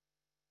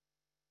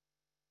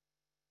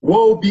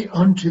 Woe be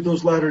unto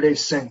those Latter-day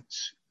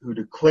Saints who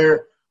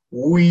declare,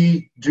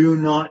 we do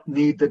not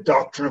need the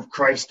doctrine of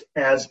Christ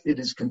as it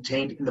is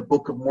contained in the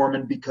Book of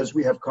Mormon because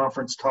we have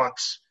conference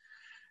talks,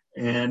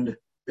 and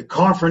the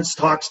conference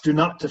talks do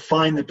not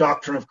define the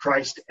doctrine of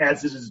Christ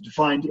as it is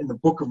defined in the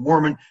Book of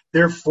Mormon.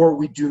 Therefore,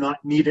 we do not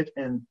need it,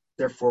 and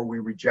therefore we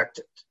reject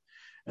it.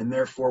 And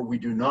therefore we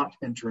do not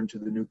enter into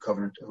the new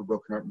covenant of a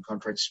broken heart and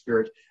contrite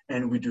spirit,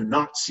 and we do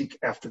not seek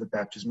after the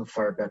baptism of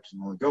fire, baptism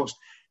of the Holy Ghost,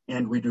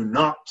 and we do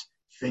not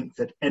think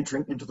that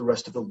entering into the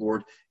rest of the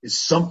Lord is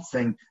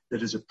something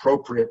that is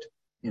appropriate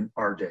in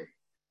our day.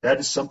 That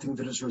is something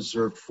that is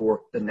reserved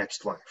for the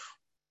next life.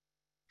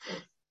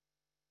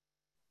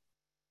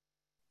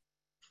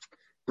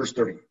 Verse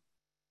 30.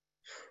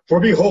 For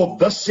behold,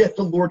 thus saith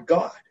the Lord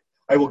God,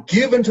 I will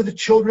give unto the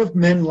children of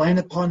men line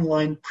upon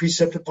line,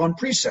 precept upon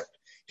precept,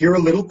 here a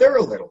little, there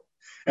a little.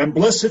 And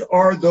blessed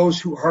are those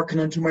who hearken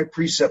unto my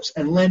precepts,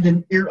 and lend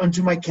an ear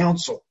unto my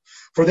counsel.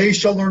 For they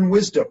shall learn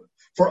wisdom.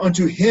 For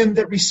unto him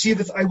that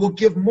receiveth I will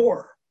give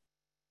more.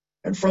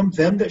 And from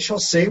them that shall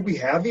say, we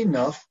have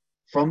enough,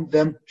 from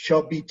them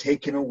shall be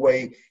taken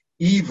away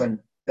even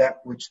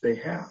that which they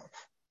have.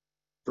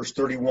 Verse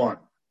 31.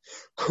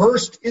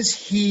 Cursed is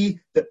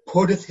he that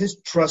putteth his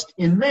trust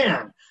in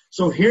man.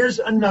 So here's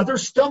another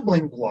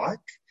stumbling block,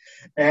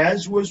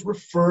 as was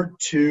referred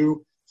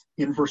to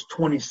in verse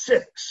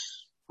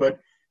 26. But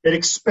it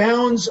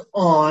expounds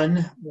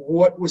on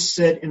what was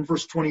said in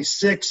verse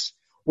 26.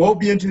 Woe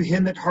be unto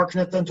him that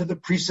hearkeneth unto the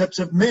precepts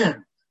of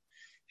men.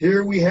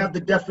 Here we have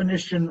the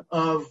definition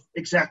of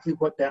exactly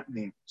what that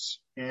means.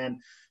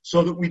 And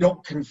so that we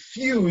don't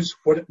confuse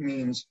what it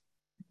means,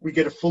 we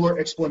get a fuller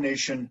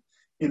explanation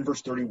in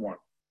verse 31.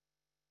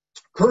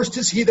 Cursed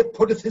is he that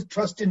putteth his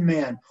trust in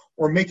man,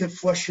 or maketh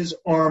flesh his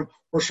arm,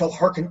 or shall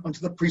hearken unto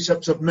the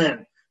precepts of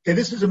men. Okay,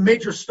 this is a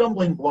major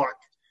stumbling block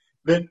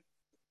that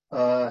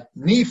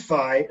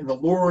Nephi and the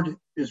Lord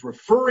is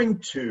referring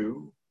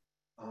to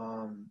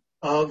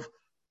of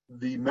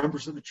the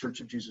members of the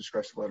Church of Jesus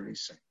Christ of Latter-day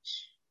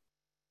Saints.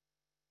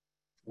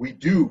 We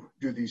do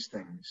these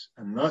things,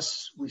 and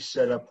thus we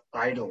set up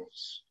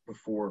idols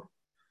before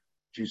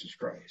Jesus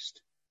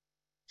Christ.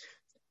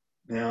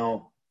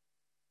 Now,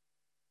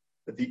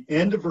 at the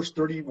end of verse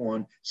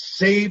 31,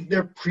 save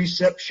their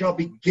precepts shall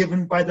be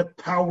given by the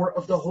power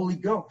of the Holy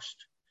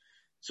Ghost.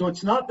 So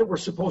it's not that we're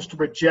supposed to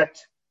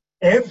reject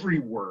every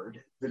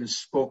word that is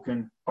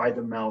spoken by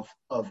the mouth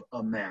of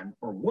a man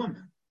or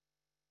woman.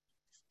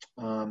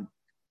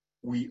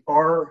 we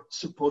are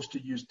supposed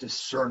to use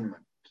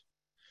discernment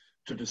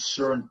to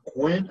discern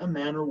when a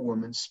man or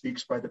woman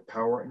speaks by the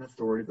power and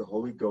authority of the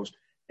Holy Ghost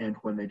and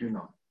when they do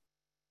not.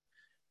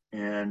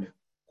 And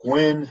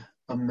when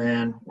a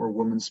man or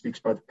woman speaks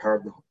by the power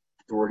of the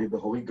authority of the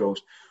Holy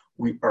Ghost,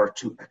 we are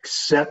to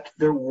accept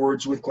their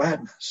words with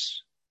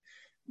gladness.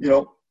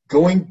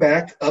 Going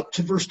back up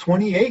to verse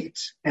 28,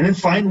 and then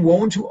find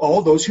woe unto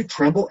all those who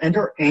tremble and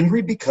are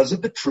angry because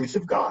of the truth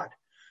of God.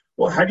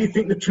 Well, how do you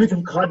think the truth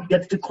of God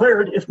gets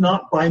declared if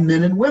not by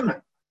men and women?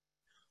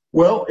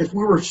 Well, if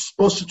we were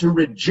supposed to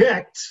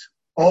reject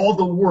all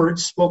the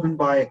words spoken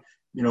by,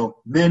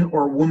 men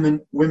or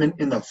women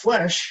in the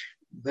flesh,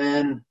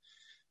 then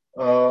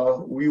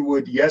we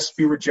would, yes,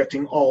 be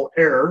rejecting all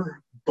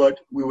error, but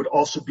we would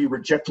also be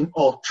rejecting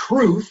all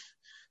truth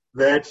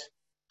that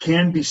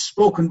can be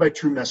spoken by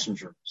true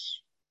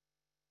messengers.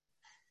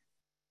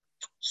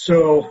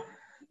 So,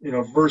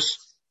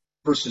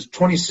 verses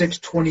 26,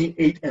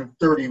 28, and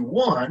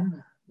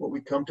 31, what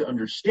we come to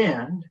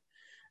understand,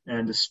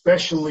 and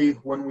especially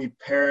when we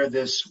pair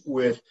this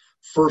with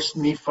 1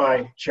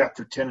 Nephi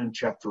chapter 10 and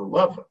chapter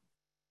 11,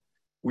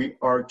 we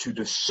are to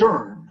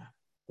discern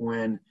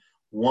when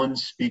one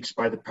speaks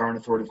by the power and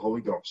authority of the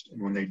Holy Ghost. And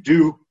when they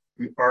do,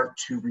 we are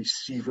to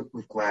receive it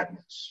with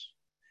gladness.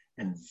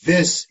 And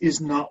this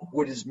is not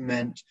what is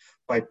meant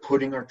by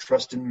putting our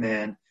trust in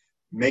man,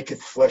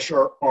 maketh flesh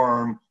our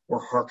arm, or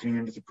hearkening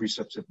unto the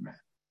precepts of man.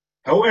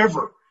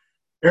 However,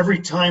 every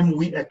time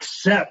we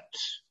accept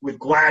with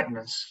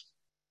gladness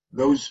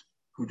those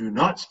who do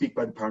not speak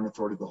by the power and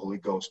authority of the Holy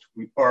Ghost,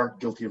 we are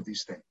guilty of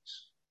these things.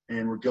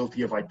 And we're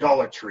guilty of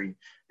idolatry.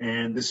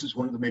 And this is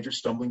one of the major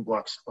stumbling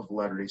blocks of the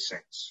Latter-day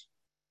Saints.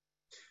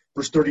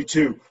 Verse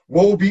 32,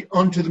 woe be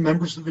unto the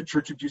members of the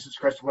Church of Jesus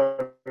Christ of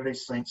Latter-day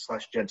Saints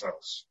 /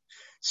 Gentiles,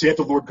 saith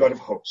the Lord God of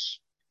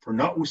hosts. For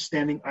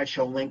notwithstanding I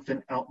shall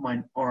lengthen out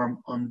mine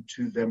arm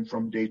unto them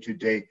from day to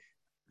day,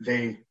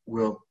 they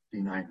will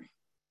deny me.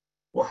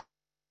 Well,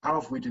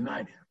 how have we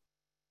denied him?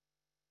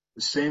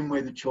 The same way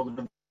the children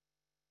of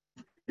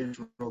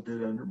Israel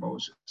did under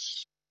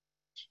Moses.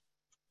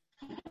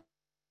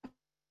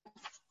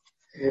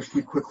 If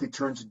we quickly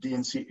turn to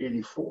D&C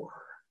 84,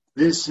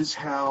 this is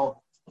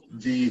how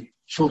the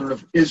children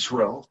of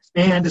Israel,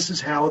 and this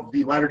is how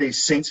the Latter-day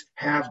Saints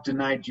have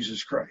denied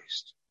Jesus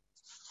Christ.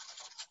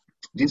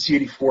 D&C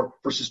 84,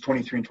 verses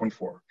 23 and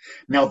 24.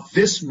 Now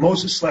this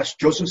Moses /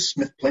 Joseph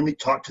Smith plainly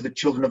taught to the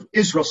children of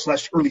Israel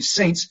 / early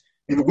saints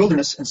in the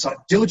wilderness, and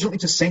sought diligently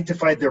to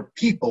sanctify their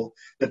people,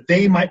 that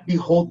they might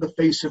behold the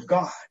face of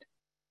God.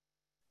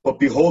 But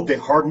behold, they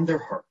hardened their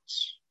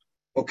hearts.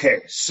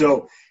 Okay,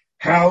 so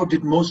how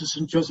did Moses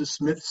and Joseph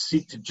Smith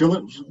seek to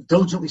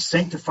diligently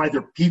sanctify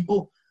their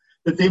people,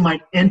 that they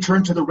might enter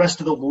into the rest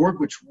of the Lord,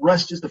 which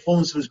rest is the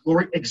fullness of his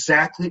glory,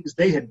 exactly as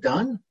they had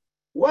done?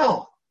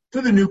 Well,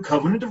 through the new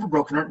covenant of a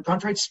broken heart and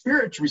contrite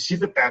spirit, to receive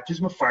the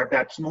baptism of fire,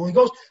 baptism of the Holy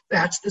Ghost.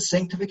 That's the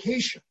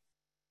sanctification.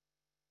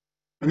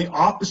 And the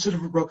opposite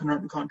of a broken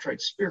heart and contrite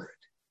spirit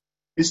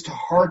is to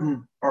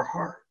harden our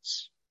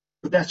hearts.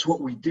 But that's what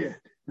we did.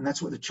 And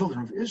that's what the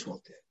children of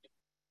Israel did.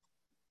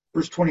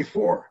 Verse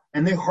 24,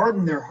 and they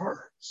hardened their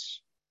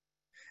hearts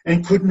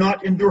and could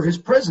not endure his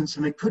presence.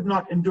 And they could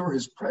not endure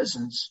his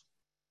presence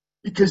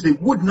because they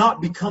would not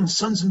become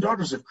sons and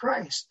daughters of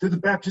Christ through the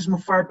baptism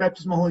of fire,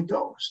 baptism of the Holy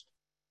Ghost.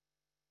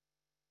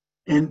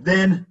 And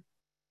then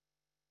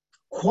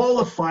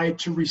qualified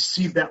to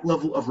receive that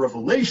level of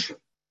revelation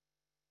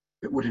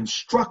that would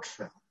instruct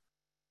them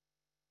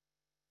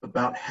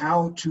about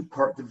how to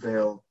part the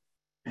veil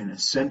and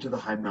ascend to the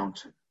high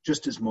mountain,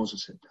 just as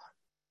Moses had done.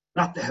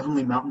 Not the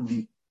heavenly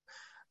mountain,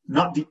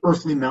 not the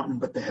earthly mountain,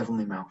 but the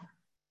heavenly mountain.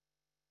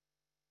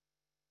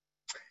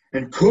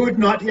 And could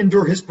not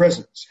endure his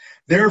presence.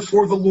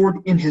 Therefore the Lord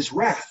in his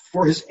wrath,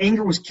 for his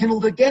anger was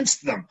kindled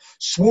against them,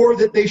 swore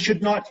that they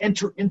should not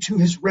enter into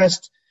his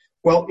rest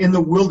while in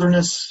the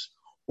wilderness,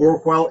 or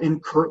while in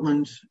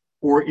Kirtland,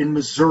 or in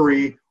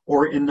Missouri,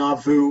 or in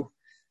Nauvoo,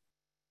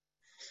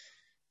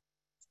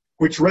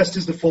 which rest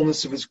is the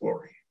fullness of his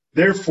glory.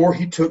 Therefore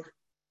he took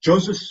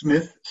Joseph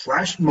Smith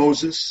 /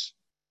 Moses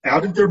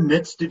out of their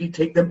midst. Did he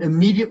take them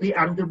immediately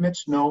out of their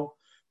midst? No.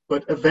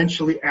 But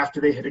eventually,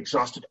 after they had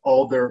exhausted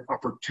all their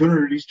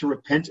opportunities to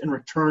repent and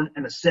return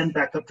and ascend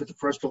back up to the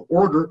terrestrial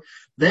order,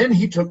 then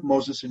he took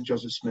Moses and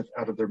Joseph Smith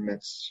out of their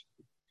midst.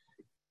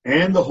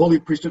 And the holy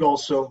priesthood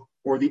also,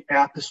 or the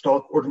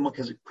apostolic order of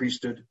Melchizedek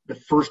priesthood, the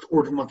first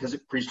order of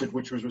Melchizedek priesthood,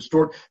 which was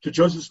restored to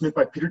Joseph Smith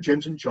by Peter,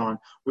 James, and John,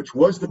 which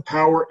was the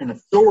power and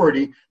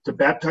authority to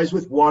baptize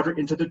with water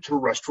into the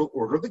terrestrial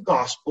order of the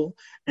gospel,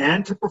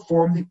 and to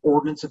perform the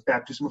ordinance of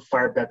baptism of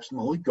fire, baptism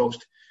of the Holy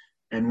Ghost.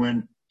 And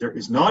when there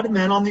is not a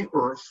man on the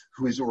earth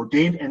who is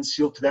ordained and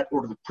sealed to that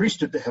order of the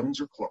priesthood, the heavens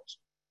are closed.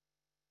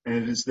 And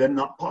it is then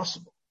not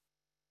possible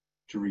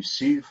to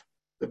receive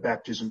the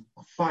baptism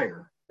of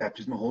fire,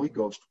 baptism of the Holy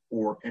Ghost,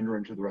 or enter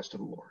into the rest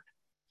of the Lord.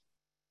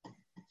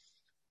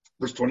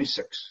 Verse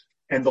 26,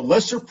 and the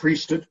lesser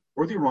priesthood,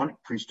 or the Aaronic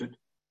priesthood,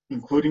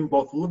 including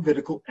both the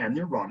Levitical and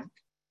the Aaronic,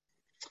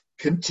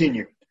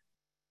 continued,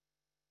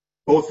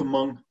 both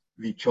among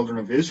the children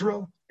of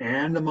Israel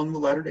and among the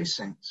Latter-day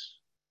Saints.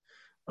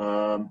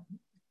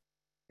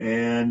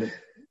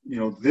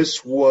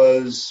 This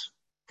was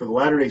for the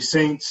Latter-day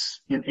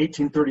Saints in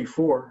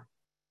 1834.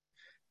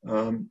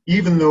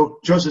 Even though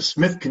Joseph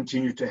Smith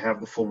continued to have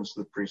the fullness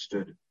of the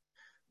priesthood,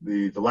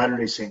 the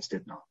Latter-day Saints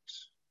did not.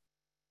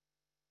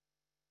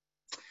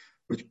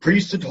 Which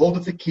priesthood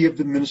holdeth the key of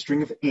the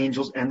ministering of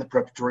angels and the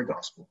preparatory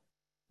gospel.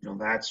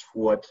 That's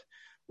what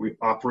we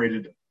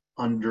operated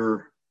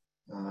under,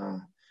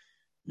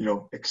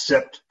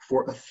 except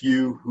for a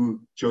few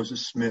who Joseph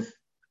Smith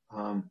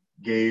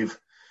gave,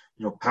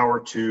 power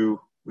to,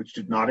 which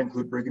did not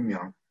include Brigham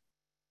Young.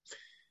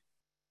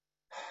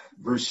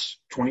 Verse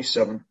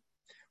 27,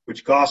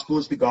 which gospel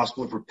is the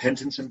gospel of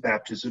repentance and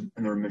baptism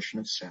and the remission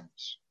of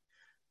sins,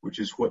 which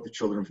is what the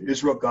children of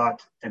Israel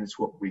got, and it's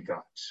what we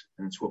got,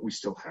 and it's what we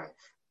still have.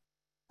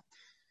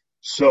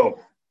 So,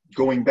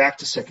 going back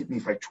to 2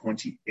 Nephi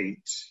 28,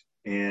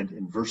 and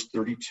in verse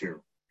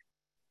 32,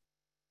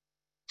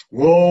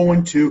 woe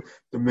unto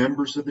the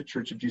members of the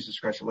Church of Jesus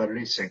Christ of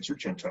Latter-day Saints, or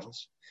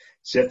Gentiles,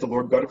 saith the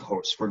Lord God of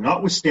hosts, for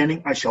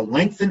notwithstanding I shall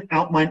lengthen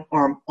out mine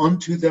arm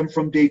unto them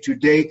from day to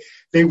day,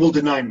 they will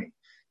deny me.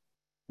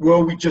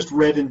 Well, we just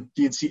read in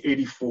D&C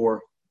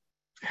 84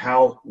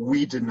 how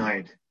we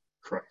denied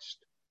Christ.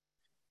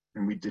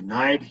 And we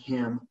denied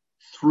him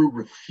through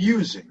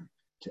refusing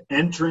to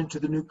enter into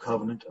the new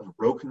covenant of a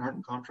broken heart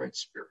and contrite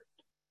spirit,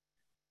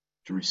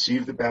 to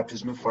receive the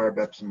baptism of fire,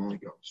 baptism of the Holy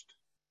Ghost.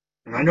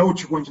 And I know what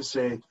you're going to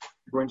say. You're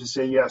going to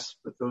say, yes,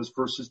 but those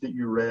verses that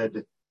you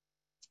read,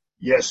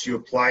 yes, you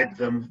applied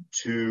them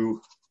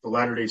to the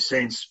Latter-day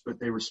Saints, but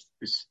they were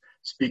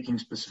speaking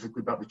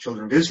specifically about the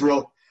children of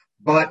Israel.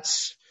 But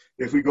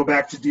if we go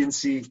back to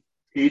D&C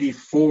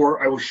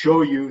 84, I will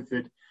show you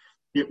that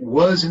it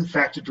was, in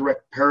fact, a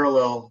direct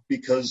parallel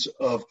because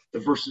of the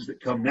verses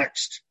that come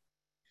next.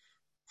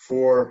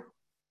 For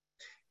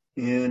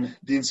in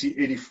D&C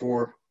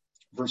 84,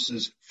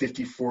 verses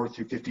 54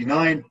 through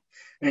 59,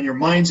 and your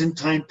minds in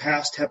time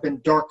past have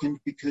been darkened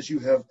because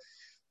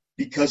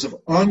of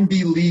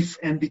unbelief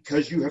and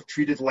because you have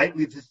treated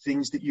lightly the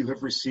things that you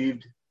have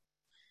received,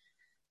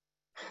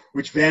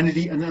 which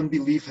vanity and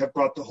unbelief have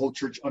brought the whole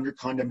church under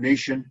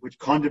condemnation, which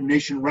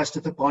condemnation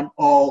resteth upon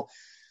all,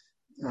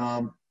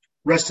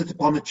 resteth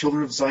upon the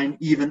children of Zion,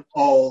 even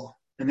all,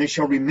 and they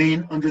shall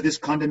remain under this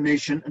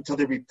condemnation until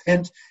they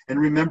repent and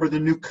remember the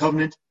new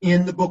covenant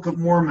in the Book of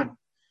Mormon,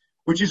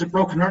 which is a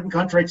broken heart and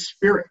contrite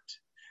spirit.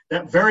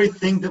 That very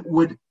thing that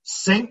would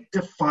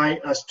sanctify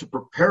us to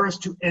prepare us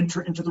to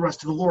enter into the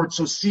rest of the Lord.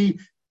 So see,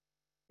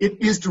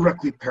 it is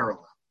directly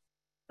parallel.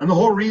 And the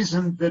whole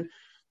reason that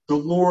the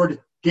Lord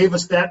gave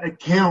us that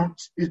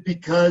account is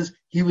because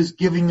he was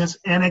giving us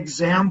an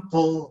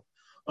example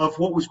of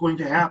what was going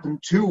to happen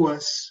to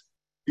us,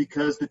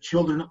 because the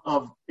children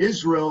of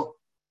Israel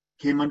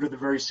came under the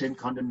very same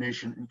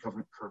condemnation and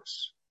covenant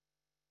curse.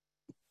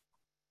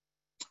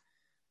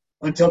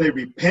 Until they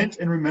repent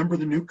and remember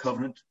the new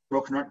covenant,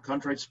 broken heart and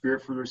contrite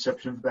spirit, for the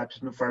reception of the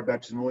baptism of fire,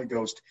 baptism of the Holy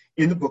Ghost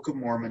in the Book of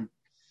Mormon,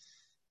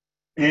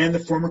 and the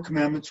former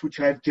commandments which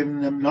I have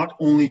given them, not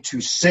only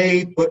to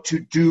say, but to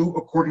do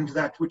according to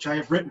that which I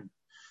have written.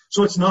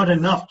 So it's not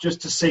enough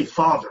just to say,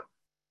 Father,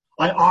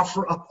 I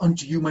offer up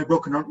unto you my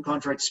broken heart and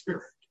contrite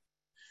spirit.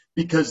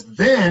 Because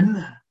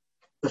then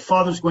the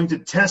Father's going to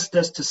test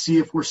us to see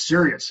if we're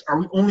serious. Are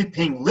we only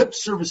paying lip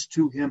service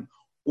to him,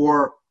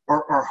 or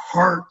are our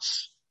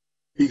hearts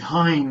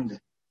behind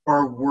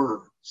our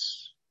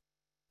words?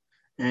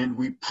 And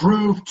we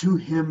prove to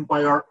him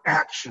by our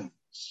actions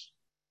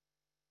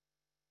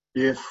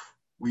if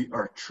we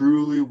are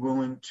truly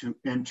willing to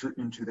enter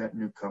into that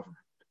new covenant.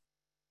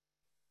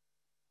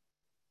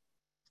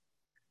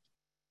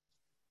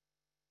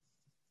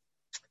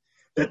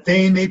 That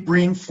they may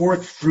bring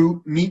forth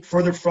fruit meet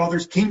for their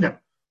Father's kingdom.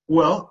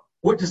 Well,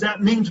 what does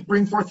that mean, to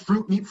bring forth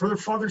fruit meet for their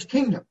Father's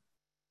kingdom?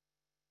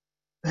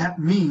 That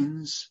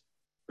means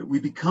that we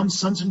become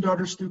sons and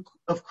daughters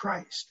of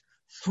Christ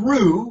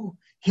through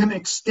him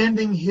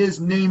extending his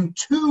name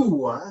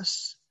to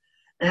us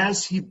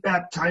as he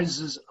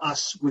baptizes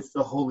us with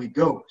the Holy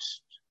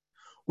Ghost,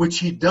 which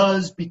he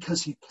does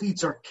because he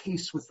pleads our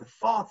case with the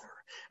Father,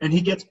 and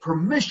he gets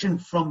permission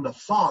from the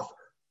Father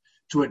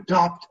to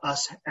adopt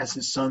us as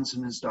his sons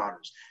and his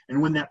daughters.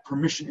 And when that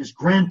permission is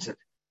granted,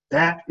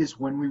 that is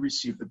when we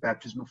receive the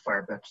baptism of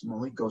fire, baptism of the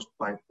Holy Ghost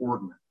by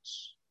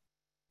ordinance.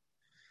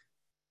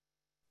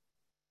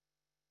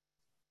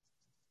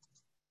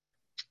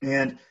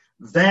 And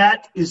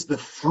that is the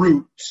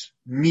fruit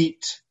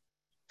meet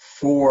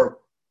for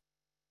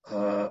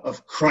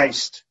of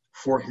Christ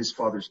for his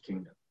Father's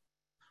kingdom.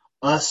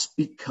 Us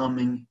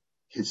becoming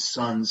his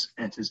sons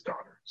and his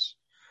daughters.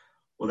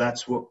 Well,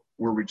 that's what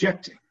we're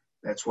rejecting.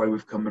 That's why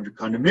we've come under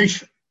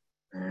condemnation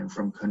and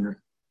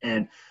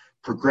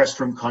progressed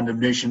from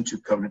condemnation to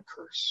covenant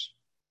curse.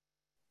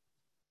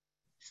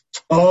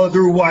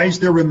 Otherwise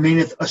there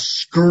remaineth a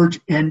scourge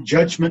and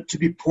judgment to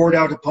be poured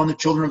out upon the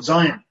children of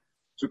Zion.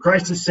 So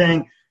Christ is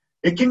saying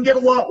it can get a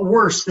lot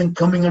worse than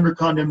coming under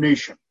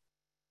condemnation.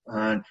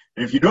 And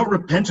if you don't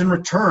repent and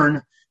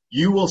return,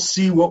 you will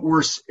see what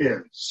worse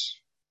is.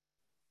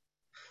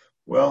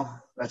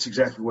 Well, that's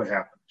exactly what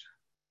happened.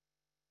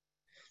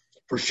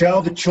 For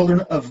shall the children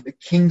of the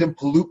kingdom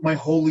pollute my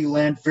holy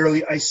land?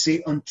 Verily I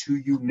say unto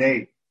you,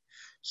 nay.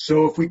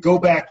 So if we go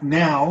back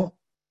now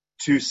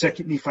to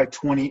 2 Nephi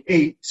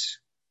 28,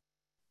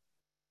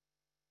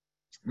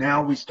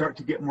 now we start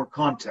to get more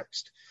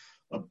context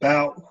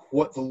about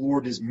what the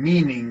Lord is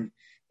meaning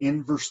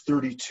in verse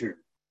 32.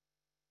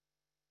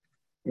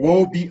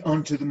 Woe be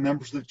unto the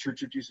members of the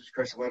Church of Jesus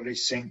Christ of Latter-day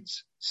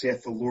Saints,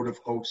 saith the Lord of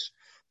hosts,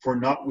 for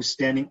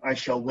notwithstanding I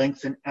shall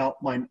lengthen out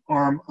mine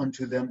arm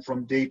unto them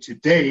from day to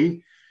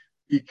day,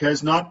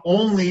 because not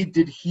only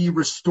did he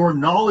restore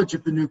knowledge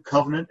of the new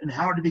covenant and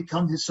how to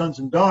become his sons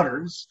and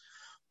daughters,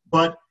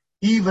 but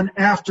even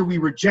after we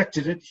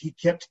rejected it, he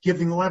kept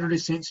giving the Latter-day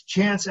Saints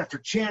chance after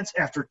chance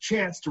after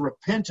chance to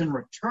repent and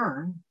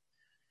return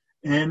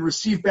and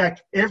receive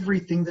back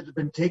everything that had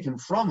been taken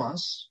from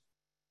us.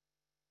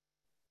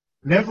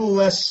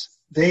 Nevertheless,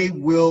 they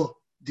will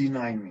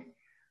deny me.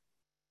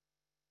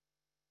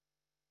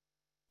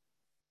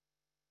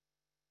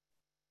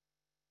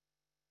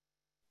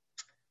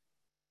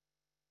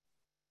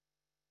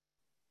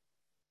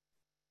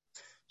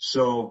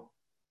 So,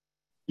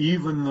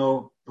 even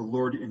though the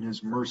Lord in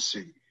his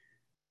mercy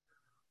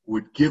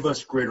would give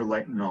us greater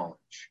light and knowledge,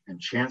 and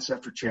chance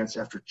after chance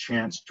after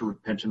chance to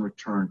repent and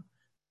return,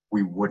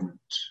 we wouldn't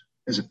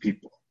as a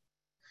people.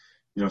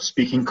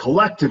 Speaking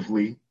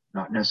collectively,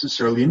 not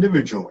necessarily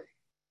individually,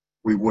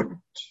 we wouldn't.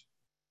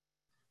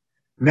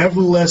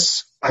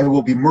 Nevertheless, I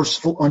will be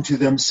merciful unto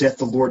them, saith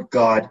the Lord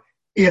God,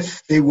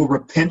 if they will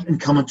repent and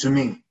come unto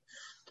me.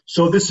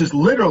 So this is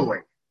literally,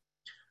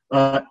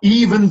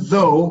 even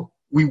though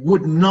we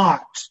would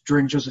not,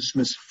 during Joseph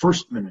Smith's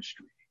first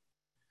ministry,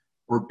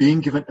 we're being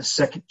given a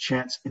second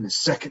chance in his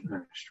second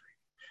ministry.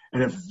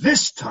 And if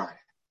this time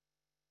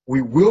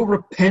we will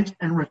repent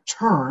and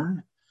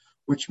return,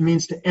 which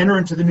means to enter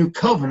into the new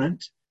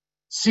covenant,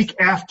 seek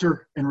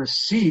after and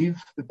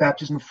receive the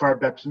baptism of fire,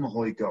 baptism of the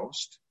Holy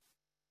Ghost.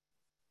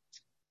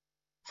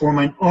 For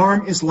mine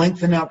arm is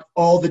lengthened out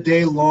all the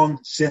day long,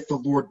 saith the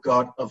Lord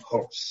God of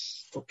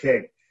hosts.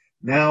 Okay,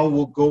 now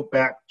we'll go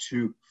back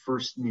to 1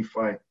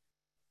 Nephi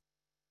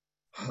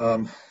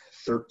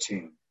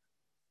 13.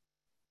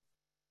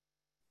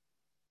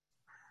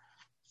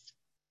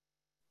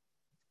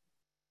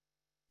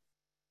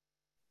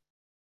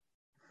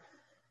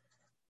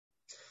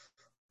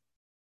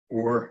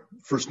 Or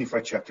 1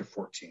 Nephi chapter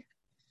 14.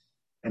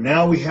 And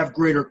now we have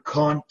greater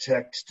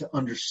context to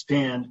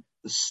understand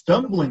the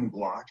stumbling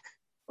block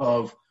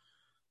of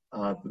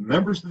the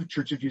members of the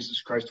Church of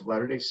Jesus Christ of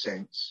Latter-day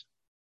Saints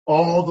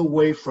all the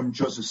way from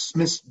Joseph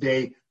Smith's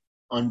day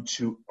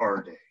unto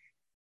our day.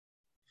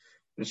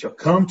 It shall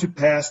come to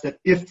pass that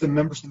if the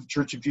members of the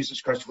Church of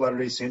Jesus Christ of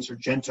Latter-day Saints or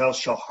Gentiles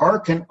shall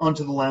hearken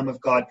unto the Lamb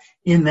of God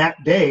in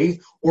that day,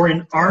 or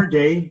in our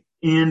day,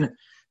 in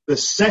the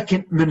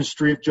second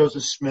ministry of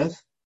Joseph Smith,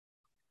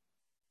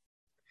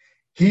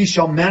 he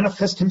shall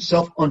manifest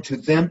himself unto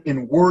them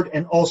in word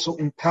and also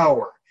in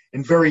power,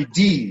 in very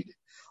deed,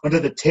 unto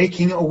the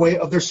taking away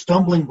of their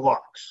stumbling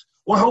blocks.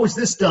 Well, how is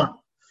this done?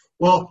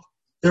 Well,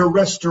 their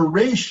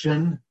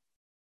restoration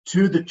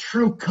to the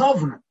true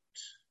covenant,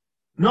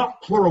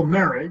 not plural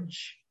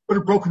marriage, but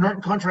a broken heart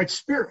and contrite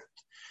spirit.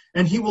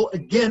 And he will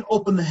again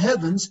open the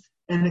heavens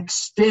and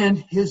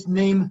extend his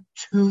name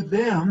to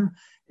them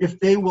if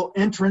they will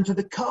enter into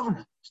the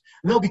covenant.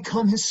 And they'll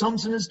become his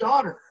sons and his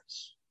daughters.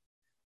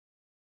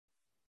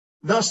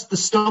 Thus, the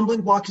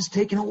stumbling block is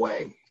taken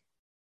away.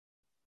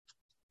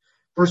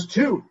 Verse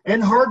 2,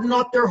 and harden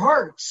not their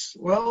hearts.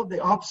 Well,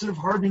 the opposite of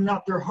hardening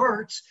not their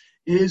hearts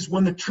is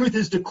when the truth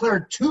is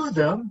declared to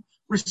them,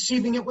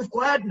 receiving it with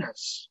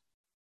gladness,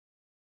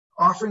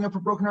 offering up a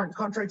broken heart and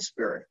contrite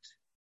spirit.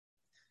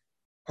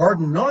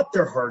 Harden not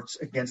their hearts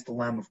against the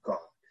Lamb of God,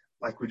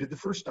 like we did the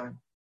first time.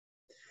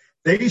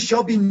 They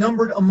shall be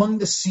numbered among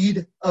the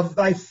seed of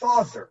thy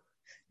father.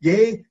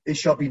 Yea, they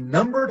shall be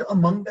numbered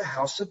among the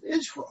house of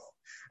Israel.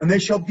 And they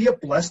shall be a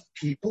blessed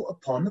people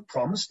upon the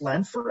promised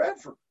land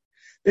forever.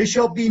 They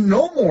shall be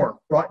no more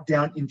brought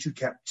down into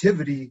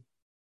captivity,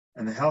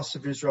 and the house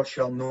of Israel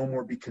shall no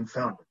more be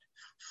confounded.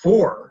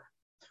 For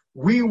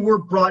we were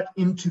brought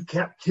into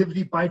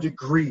captivity by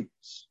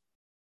degrees,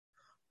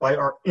 by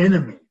our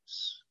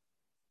enemies,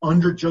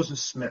 under Joseph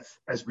Smith,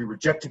 as we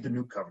rejected the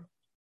new covenant.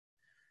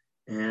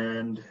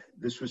 And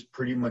this was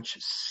pretty much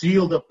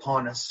sealed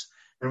upon us,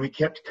 and we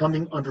kept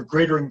coming under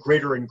greater and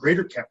greater and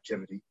greater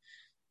captivity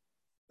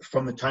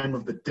from the time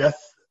of the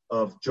death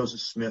of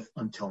Joseph Smith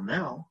until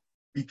now,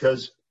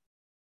 because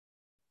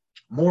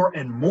more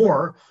and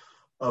more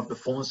of the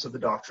fullness of the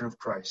doctrine of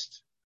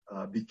Christ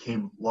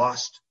became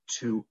lost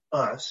to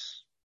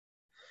us.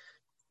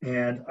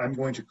 And I'm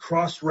going to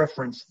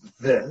cross-reference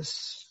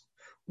this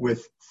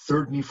with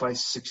 3 Nephi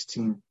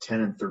 16,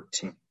 10, and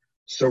 13.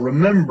 So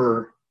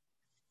remember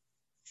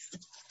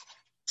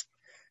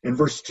in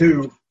verse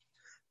 2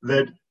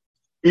 that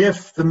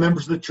if the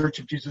members of the Church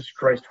of Jesus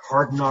Christ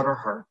harden not our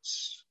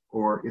hearts,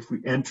 or if we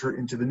enter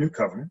into the new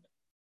covenant,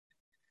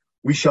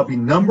 We shall be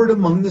numbered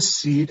among the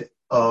seed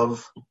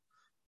of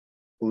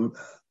the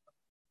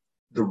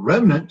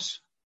remnant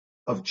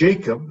of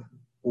Jacob,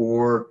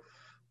 or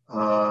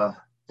the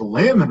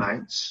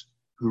Lamanites,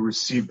 who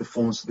received the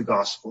fullness of the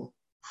gospel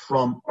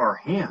from our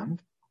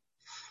hand.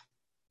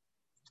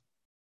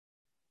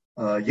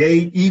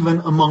 Yea, even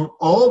among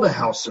all the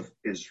house of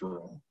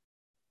Israel.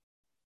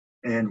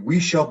 And we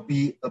shall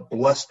be a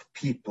blessed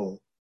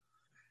people,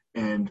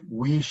 and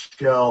we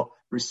shall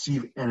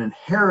receive an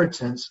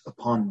inheritance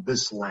upon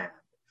this land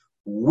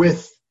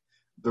with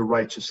the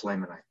righteous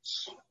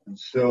Lamanites. And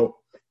so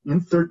in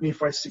 3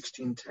 Nephi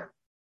 16:10,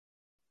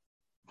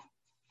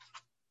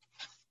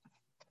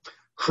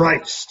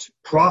 Christ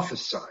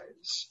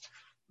prophesies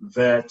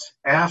that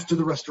after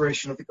the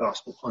restoration of the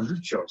gospel under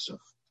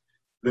Joseph,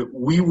 that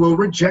we will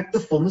reject the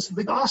fullness of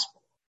the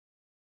gospel,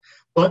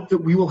 but that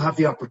we will have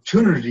the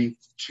opportunity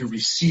to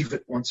receive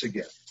it once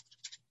again.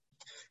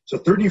 So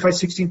 3 Nephi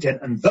 16:10,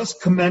 and thus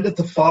commandeth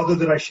the Father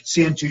that I should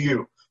say unto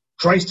you.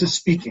 Christ is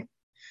speaking.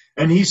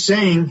 And he's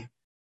saying,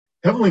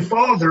 Heavenly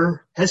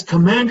Father has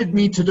commanded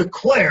me to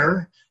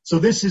declare, so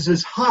this is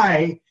as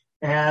high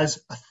as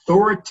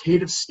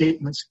authoritative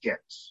statements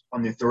get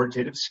on the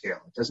authoritative scale.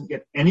 It doesn't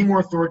get any more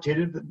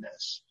authoritative than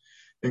this,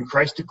 than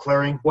Christ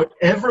declaring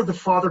whatever the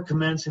Father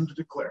commands him to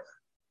declare.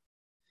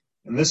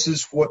 And this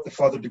is what the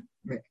Father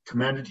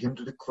commanded him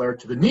to declare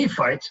to the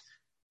Nephites,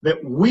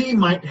 that we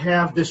might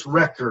have this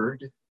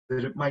record,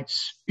 that it might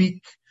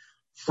speak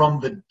from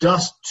the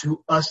dust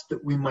to us,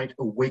 that we might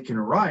awake and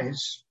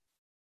arise.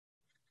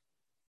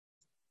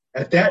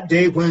 At that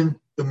day when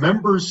the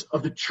members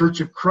of the Church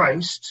of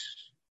Christ,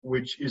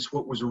 which is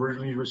what was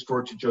originally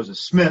restored to Joseph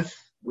Smith,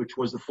 which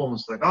was the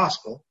fullness of the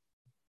gospel,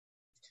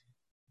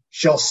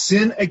 shall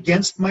sin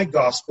against my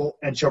gospel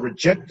and shall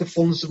reject the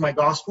fullness of my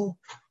gospel.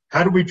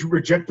 How do we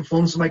reject the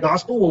fullness of my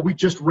gospel? Well, we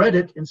just read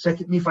it in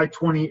 2 Nephi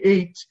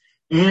 28,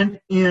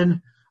 and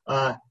in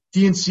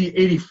D&C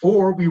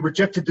 84, we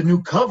rejected the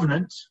new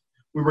covenant.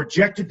 We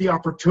rejected the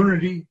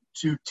opportunity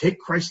to take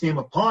Christ's name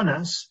upon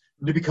us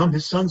and to become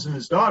his sons and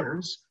his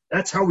daughters.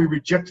 That's how we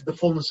rejected the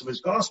fullness of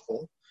his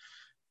gospel.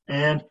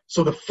 And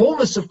so the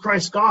fullness of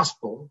Christ's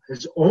gospel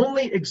has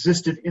only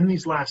existed in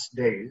these last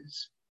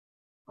days,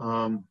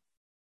 until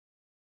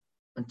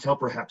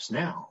perhaps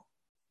now.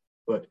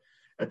 But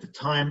at the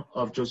time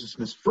of Joseph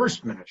Smith's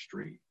first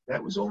ministry,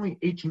 that was only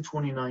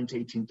 1829 to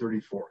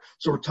 1834.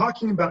 So we're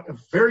talking about a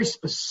very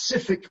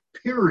specific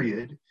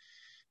period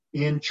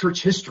in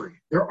church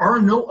history. There are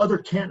no other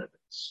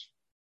candidates.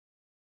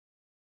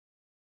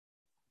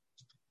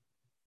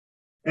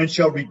 And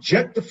shall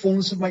reject the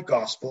fullness of my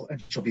gospel,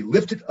 and shall be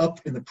lifted up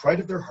in the pride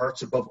of their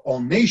hearts above all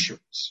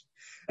nations,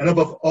 and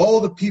above all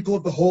the people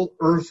of the whole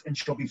earth, and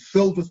shall be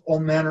filled with all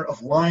manner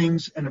of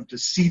lyings, and of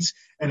deceits,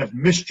 and of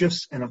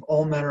mischiefs, and of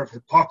all manner of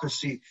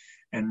hypocrisy,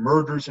 and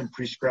murders, and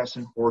priestcrafts,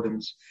 and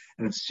whoredoms,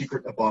 and of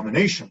secret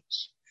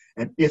abominations.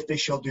 And if they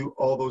shall do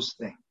all those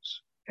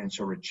things, and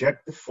shall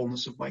reject the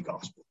fullness of my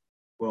gospel,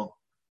 well,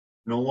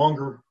 no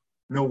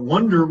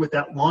wonder with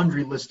that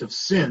laundry list of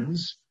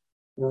sins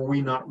were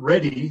we not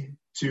ready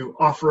to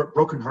offer up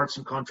broken hearts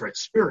and contrite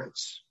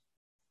spirits.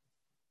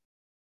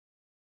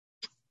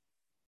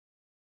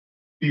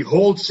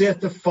 Behold, saith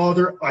the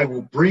Father, I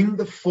will bring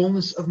the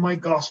fullness of my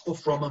gospel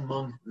from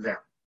among them.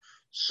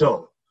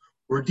 So,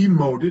 we're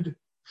demoted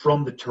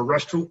from the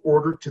terrestrial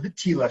order to the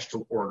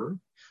telestial order,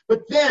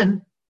 but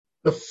then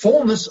the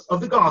fullness of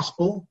the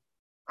gospel,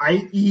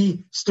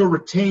 i.e. still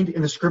retained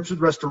in the scriptures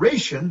of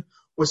restoration,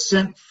 was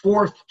sent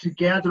forth to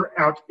gather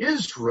out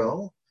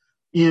Israel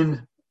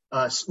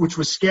which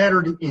was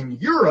scattered in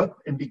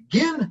Europe, and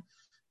begin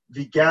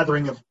the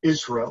gathering of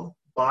Israel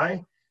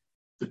by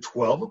the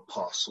 12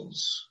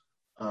 apostles,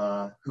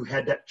 who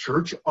had that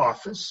church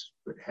office,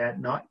 but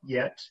had not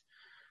yet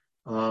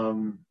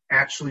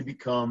actually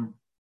become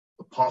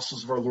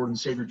apostles of our Lord and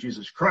Savior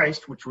Jesus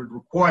Christ, which would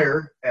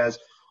require, as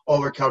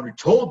Alder Calvary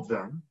told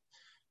them,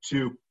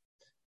 to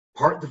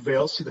part the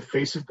veil, see the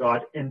face of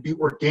God, and be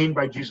ordained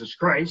by Jesus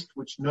Christ,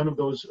 which none of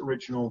those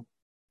original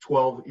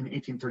 12 in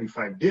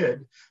 1835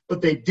 did,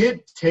 but they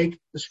did take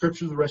the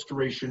scriptures of the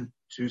restoration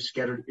to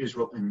scattered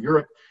Israel in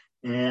Europe,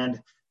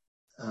 and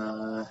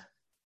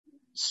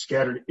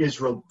scattered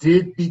Israel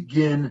did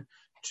begin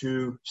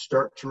to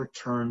start to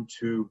return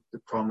to the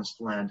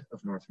promised land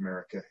of North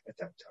America at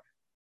that time.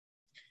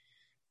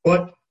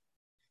 But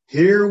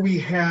here we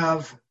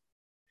have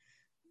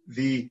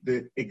the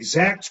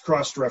exact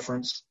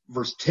cross-reference.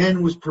 Verse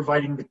 10 was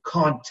providing the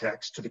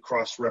context to the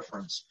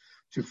cross-reference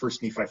to 1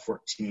 Nephi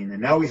 14.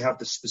 And now we have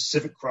the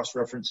specific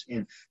cross-reference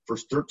in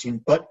verse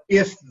 13. But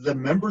if the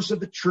members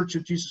of the Church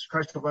of Jesus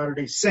Christ of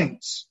Latter-day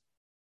Saints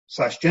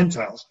 /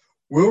 Gentiles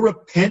will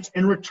repent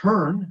and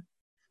return,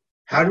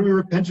 how do we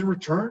repent and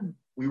return?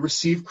 We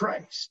receive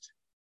Christ.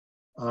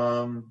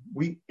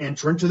 We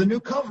enter into the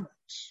new covenant.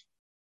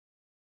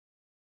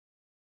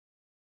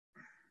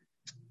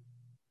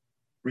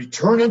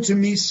 Return unto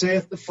me,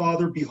 saith the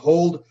Father,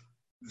 behold,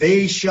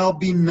 they shall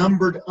be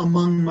numbered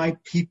among my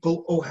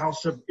people, O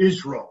house of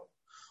Israel.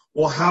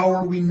 Well, how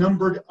are we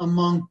numbered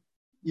among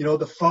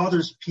the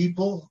Father's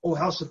people, O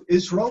house of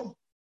Israel?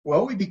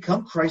 Well, we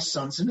become Christ's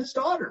sons and his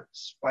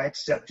daughters by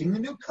accepting the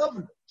new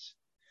covenant.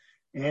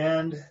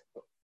 And,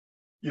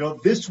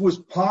 this was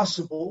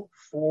possible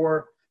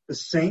for the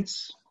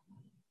saints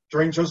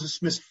during Joseph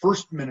Smith's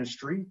first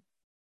ministry.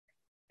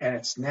 And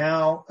it's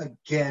now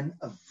again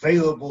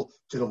available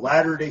to the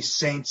Latter-day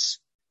Saints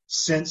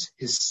since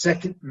his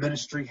second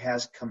ministry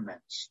has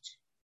commenced.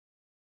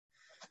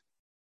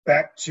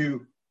 Back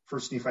to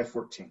 1 Nephi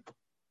 14.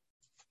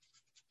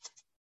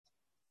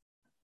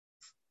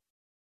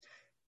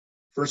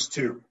 Verse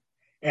 2.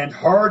 And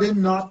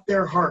harden not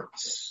their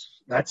hearts.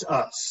 That's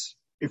us.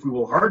 If we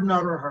will harden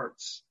not our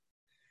hearts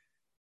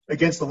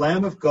against the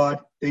Lamb of God,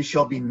 they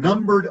shall be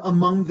numbered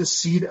among the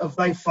seed of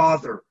thy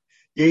father.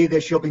 Yea, they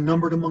shall be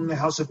numbered among the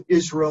house of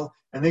Israel,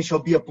 and they shall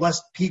be a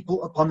blessed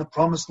people upon the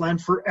promised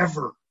land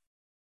forever.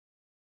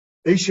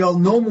 They shall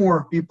no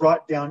more be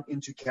brought down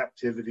into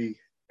captivity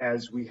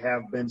as we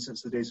have been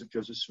since the days of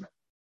Joseph Smith.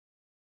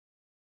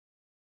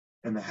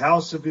 And the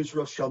house of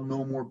Israel shall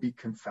no more be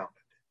confounded.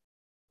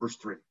 Verse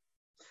 3.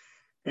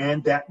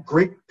 And that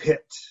great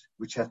pit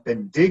which hath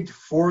been digged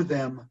for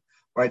them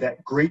by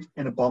that great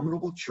and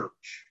abominable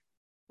church,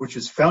 which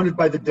is founded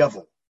by the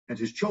devil and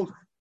his children,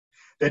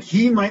 that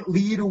he might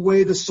lead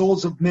away the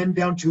souls of men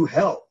down to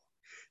hell.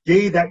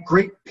 Yea, that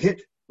great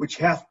pit which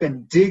hath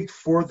been digged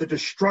for the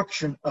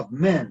destruction of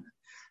men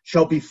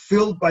shall be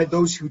filled by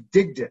those who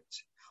digged it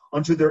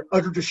unto their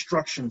utter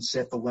destruction,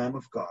 saith the Lamb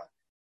of God.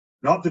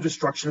 Not the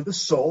destruction of the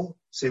soul,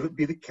 save it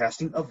be the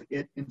casting of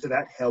it into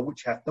that hell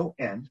which hath no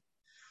end.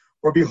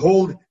 For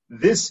behold,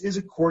 this is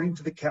according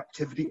to the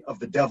captivity of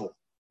the devil,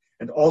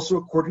 and also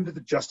according to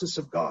the justice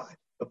of God,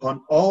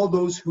 upon all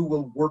those who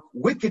will work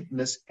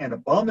wickedness and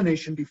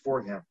abomination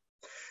before him.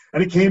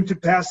 And it came to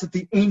pass that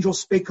the angel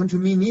spake unto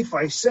me,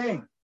 Nephi,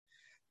 saying,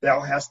 Thou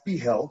hast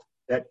beheld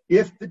that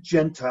if the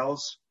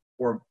Gentiles,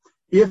 or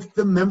if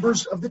the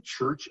members of the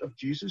church of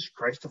Jesus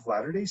Christ of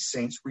Latter-day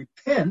Saints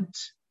repent,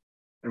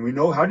 and we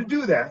know how to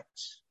do that,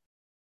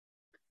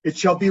 it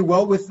shall be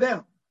well with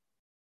them.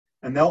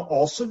 And thou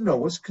also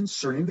knowest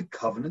concerning the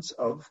covenants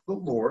of the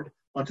Lord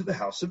unto the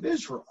house of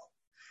Israel.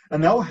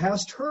 And thou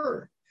hast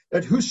heard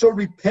that whoso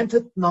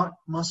repenteth not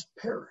must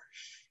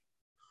perish.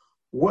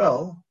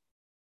 Well,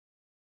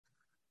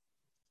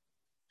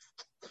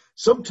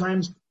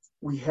 sometimes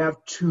we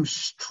have too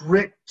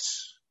strict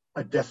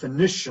a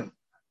definition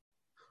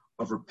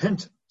of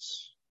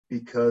repentance,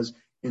 because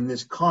in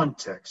this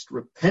context,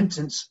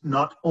 repentance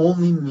not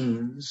only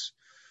means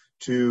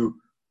to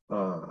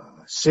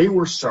say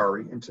we're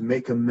sorry and to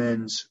make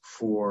amends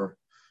for,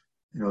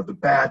 the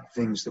bad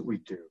things that we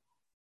do,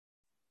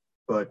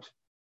 but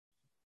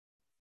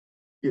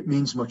it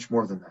means much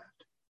more than that.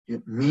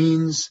 It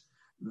means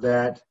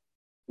that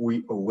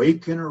we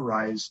awaken or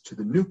rise to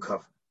the new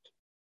covenant,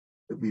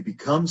 that we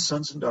become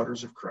sons and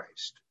daughters of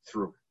Christ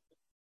through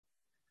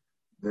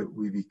it, that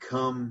we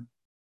become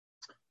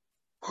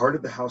part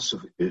of the house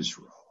of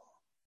Israel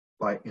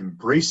by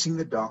embracing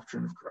the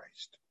doctrine of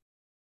Christ.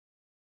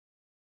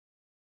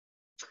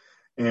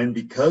 And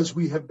because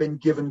we have been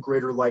given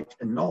greater light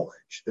and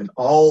knowledge than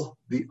all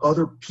the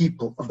other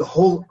people of the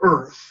whole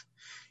earth,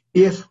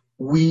 if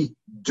we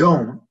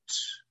don't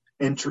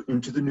enter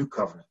into the new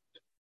covenant,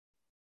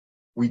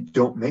 we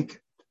don't make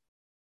it.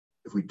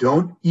 If we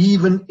don't,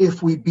 even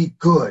if we be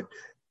good,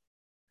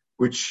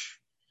 which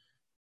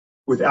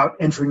without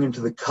entering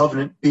into the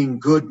covenant, being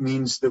good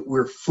means that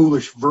we're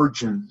foolish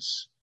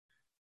virgins.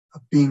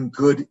 Being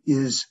good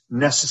is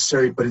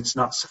necessary, but it's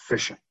not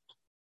sufficient.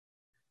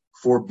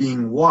 For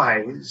being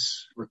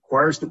wise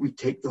requires that we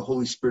take the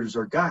Holy Spirit as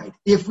our guide.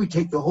 If we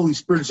take the Holy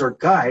Spirit as our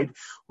guide,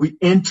 we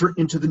enter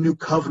into the new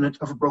covenant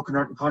of a broken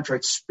heart and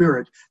contrite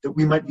spirit, that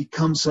we might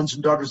become sons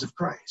and daughters of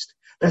Christ.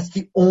 That's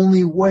the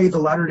only way the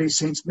Latter-day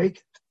Saints make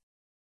it.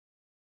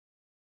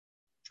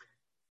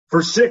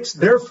 Verse 6,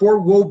 therefore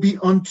woe be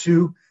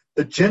unto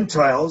the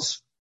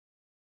Gentiles,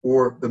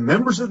 or the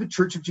members of the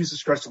Church of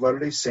Jesus Christ of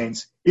Latter-day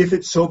Saints, if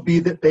it so be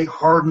that they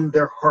harden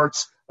their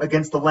hearts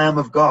against the Lamb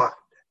of God,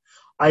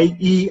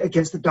 i.e.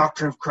 against the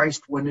doctrine of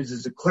Christ when it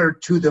is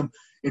declared to them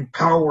in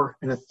power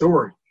and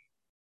authority.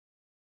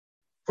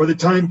 For the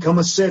time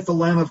cometh, saith the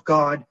Lamb of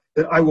God,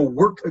 that I will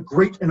work a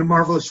great and a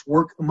marvelous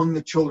work among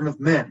the children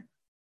of men.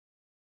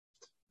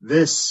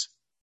 This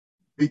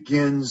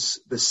begins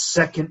the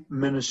second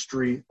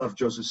ministry of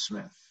Joseph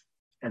Smith,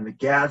 and the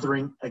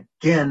gathering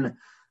again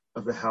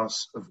of the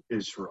house of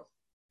Israel,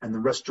 and the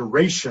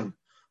restoration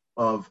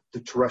of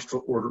the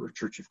terrestrial order of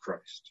Church of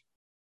Christ.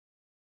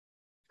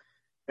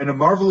 And a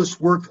marvelous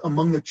work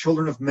among the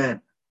children of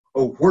men,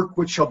 a work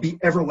which shall be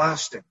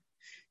everlasting,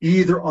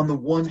 either on the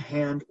one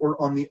hand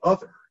or on the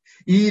other,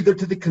 either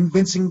to the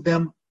convincing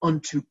them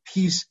unto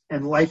peace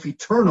and life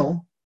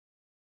eternal,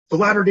 the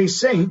Latter-day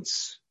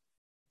Saints.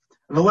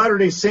 And the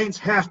Latter-day Saints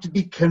have to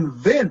be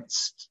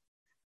convinced,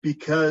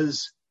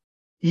 because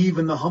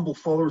even the humble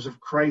followers of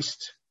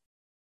Christ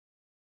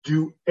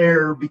do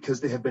err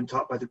because they have been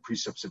taught by the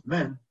precepts of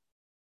men,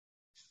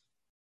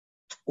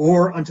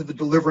 or unto the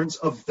deliverance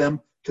of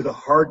them to the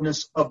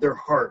hardness of their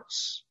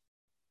hearts,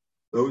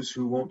 those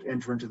who won't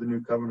enter into the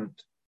new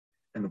covenant,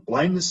 and the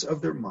blindness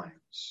of their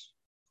minds,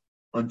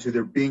 unto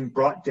their being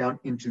brought down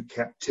into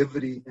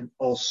captivity and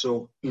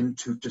also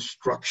into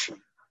destruction.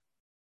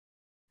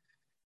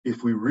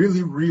 If we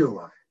really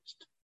realized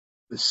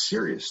the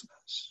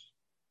seriousness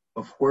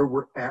of where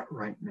we're at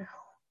right now,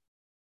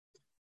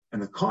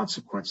 and the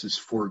consequences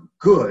for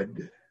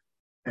good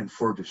and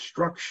for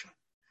destruction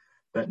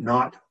that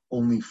not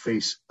only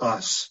face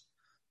us,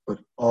 but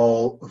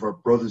all of our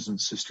brothers and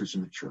sisters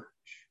in the church.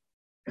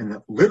 And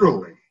that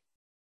literally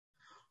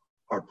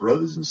our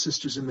brothers and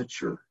sisters in the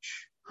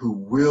church who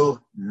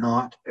will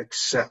not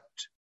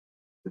accept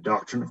the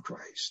doctrine of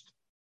Christ,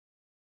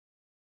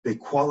 they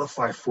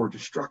qualify for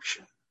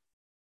destruction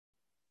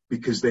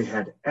because they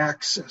had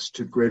access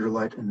to greater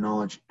light and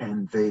knowledge,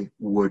 and they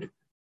would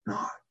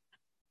not.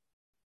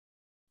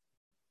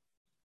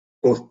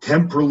 Both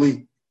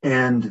temporally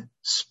and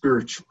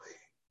spiritually,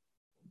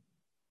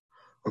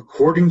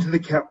 according to the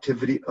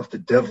captivity of the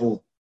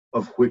devil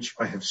of which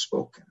I have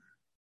spoken.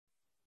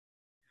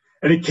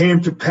 And it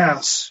came to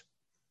pass,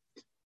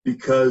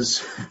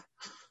 because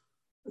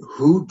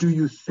whose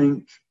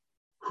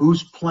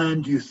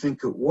plan do you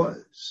think it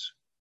was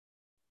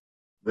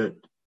that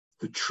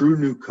the true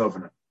new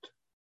covenant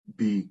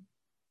be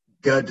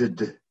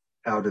gutted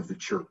out of the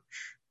church?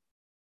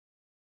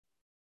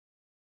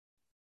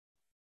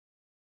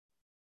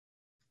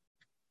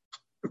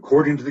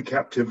 According to the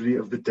captivity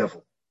of the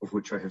devil of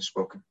which I have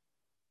spoken.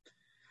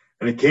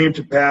 And it came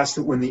to pass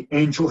that when the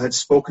angel had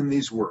spoken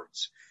these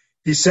words,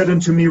 he said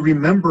unto me,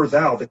 remember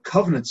thou the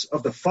covenants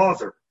of the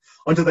Father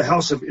unto the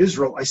house of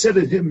Israel. I said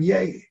unto him,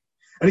 yea.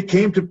 And it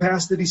came to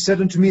pass that he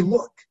said unto me,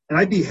 look, and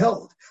I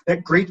beheld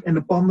that great and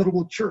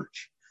abominable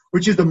church,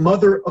 which is the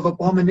mother of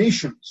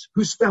abominations,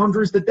 whose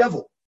founder is the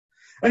devil.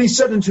 And he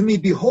said unto me,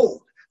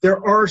 behold,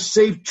 there are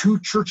save two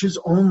churches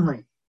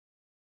only.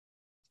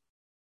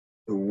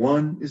 The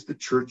one is the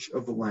church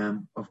of the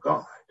Lamb of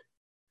God.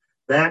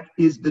 That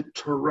is the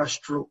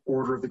terrestrial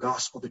order of the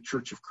gospel, the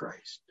church of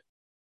Christ.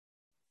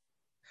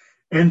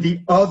 And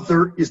the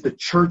other is the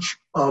church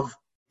of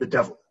the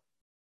devil.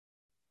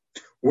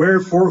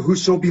 Wherefore,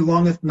 whoso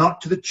belongeth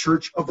not to the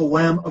church of the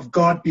Lamb of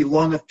God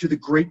belongeth to the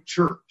great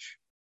church.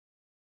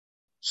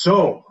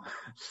 So,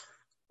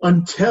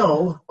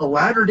 until a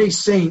Latter-day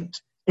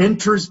Saint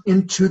enters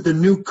into the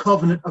new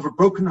covenant of a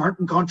broken heart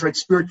and contrite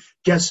spirit,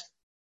 guess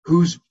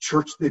whose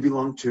church they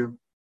belong to?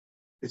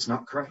 It's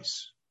not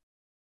Christ.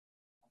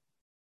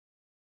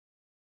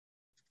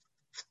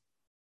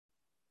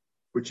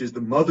 Which is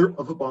the mother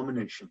of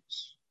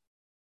abominations.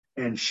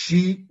 And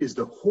she is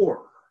the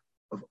whore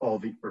of all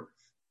the earth.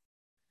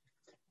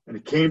 And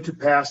it came to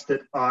pass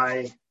that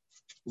I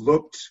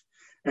looked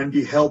and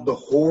beheld the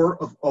whore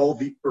of all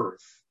the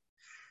earth.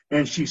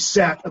 And she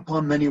sat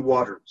upon many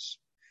waters.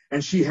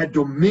 And she had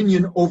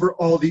dominion over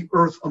all the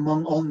earth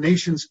among all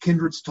nations,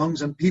 kindreds,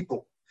 tongues, and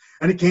people.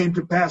 And it came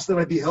to pass that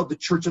I beheld the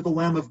church of the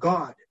Lamb of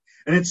God,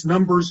 and its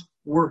numbers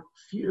were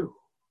few.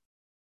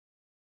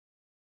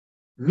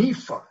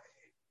 Nephi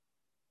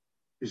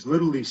is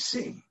literally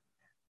seeing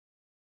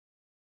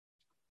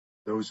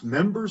those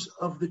members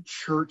of the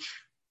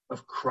church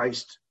of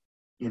Christ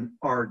in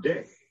our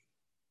day.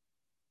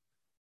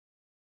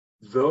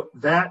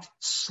 That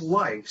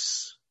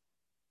slice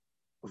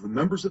of the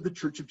members of the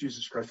Church of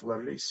Jesus Christ of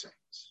Latter-day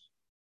Saints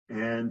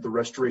and the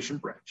Restoration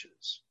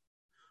branches,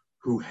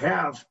 who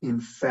have, in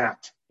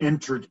fact,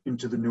 entered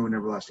into the new and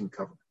everlasting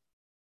covenant.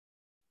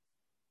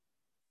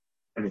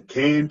 And it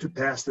came to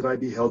pass that I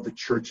beheld the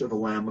church of the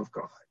Lamb of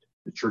God,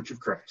 the church of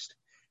Christ,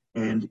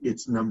 and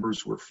its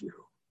numbers were few.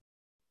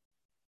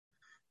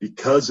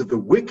 Because of the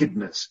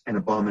wickedness and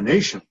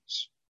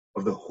abominations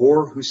of the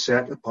whore who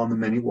sat upon the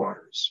many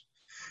waters.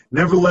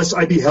 Nevertheless,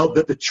 I beheld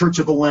that the church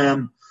of the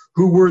Lamb,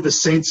 who were the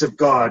saints of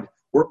God,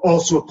 were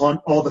also upon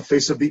all the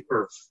face of the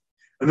earth.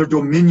 And their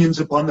dominions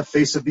upon the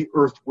face of the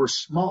earth were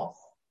small,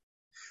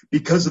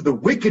 because of the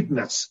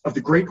wickedness of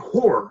the great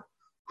whore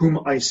whom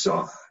I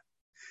saw.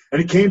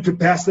 And it came to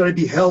pass that I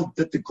beheld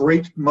that the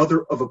great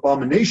mother of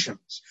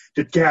abominations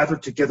did gather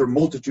together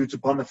multitudes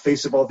upon the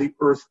face of all the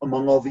earth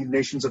among all the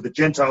nations of the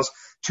Gentiles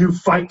to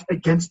fight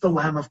against the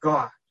Lamb of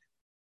God.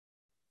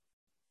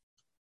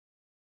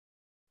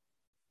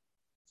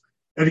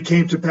 And it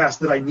came to pass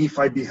that I,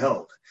 Nephi,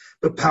 beheld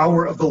the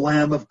power of the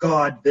Lamb of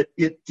God, that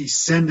it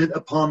descended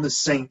upon the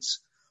saints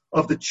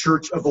of the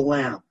church of the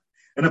Lamb,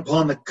 and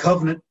upon the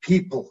covenant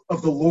people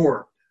of the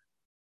Lord,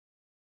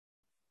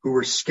 who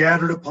were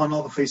scattered upon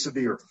all the face of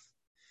the earth.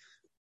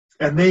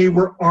 And they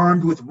were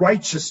armed with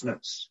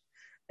righteousness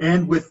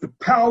and with the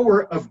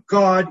power of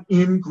God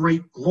in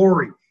great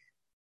glory.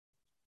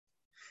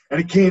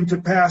 And it came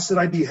to pass that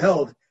I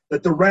beheld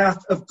that the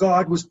wrath of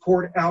God was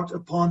poured out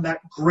upon that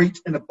great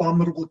and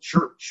abominable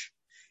church,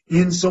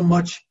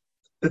 insomuch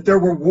that there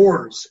were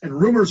wars and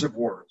rumors of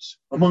wars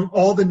among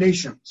all the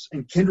nations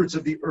and kindreds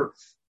of the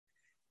earth.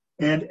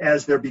 And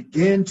as there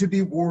began to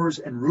be wars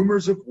and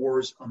rumors of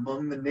wars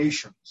among the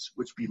nations,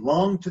 which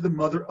belong to the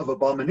mother of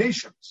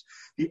abominations,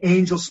 the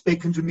angel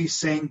spake unto me,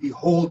 saying,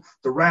 behold,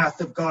 the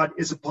wrath of God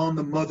is upon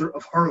the mother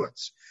of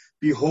harlots,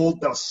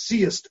 Behold, thou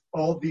seest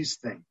all these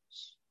things.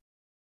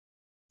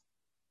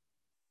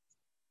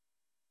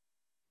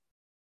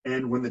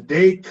 And when the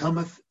day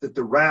cometh that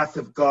the wrath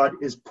of God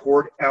is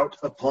poured out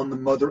upon the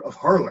mother of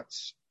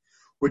harlots,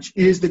 which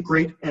is the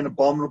great and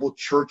abominable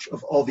church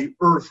of all the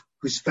earth,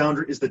 whose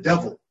founder is the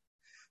devil,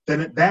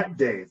 then at that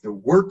day the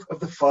work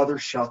of the Father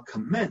shall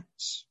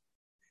commence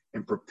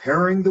in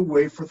preparing the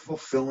way for the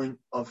fulfilling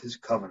of his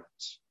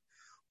covenants,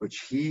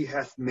 which he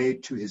hath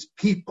made to his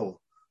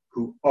people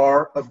who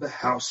are of the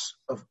house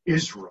of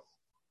Israel.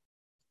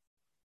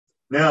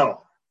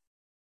 Now,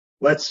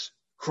 let's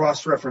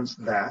cross-reference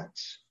that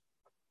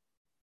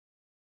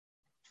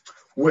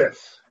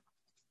with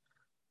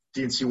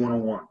D&C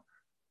 101.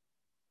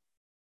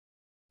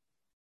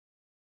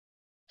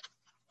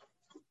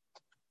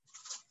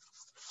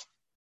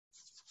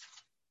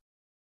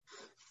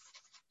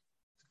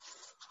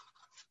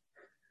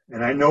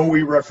 And I know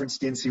we reference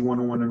D&C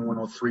 101 and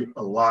 103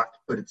 a lot,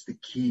 but it's the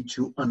key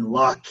to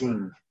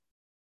unlocking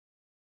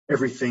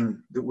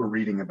everything that we're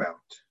reading about.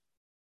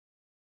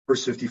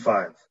 Verse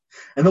 55.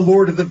 And the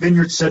Lord of the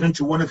vineyard said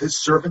unto one of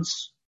his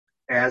servants,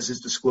 as is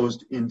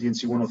disclosed in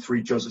D&C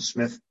 103, Joseph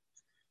Smith,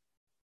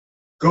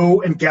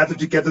 go and gather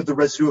together the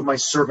residue of my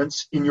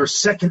servants in your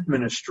second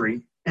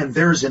ministry, and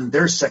theirs in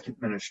their second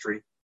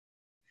ministry,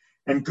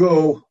 and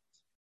go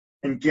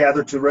and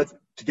gather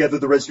together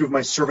the residue of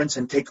my servants,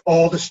 and take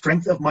all the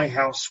strength of my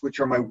house, which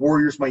are my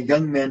warriors, my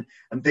young men,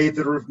 and they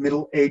that are of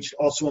middle age,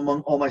 also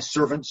among all my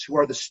servants, who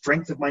are the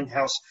strength of mine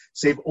house,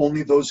 save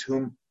only those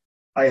whom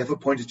I have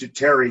appointed to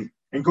tarry.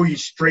 And go ye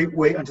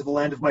straightway unto the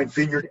land of my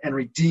vineyard, and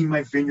redeem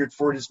my vineyard,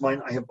 for it is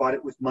mine, I have bought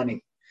it with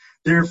money.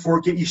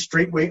 Therefore get ye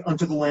straightway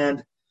unto the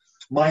land,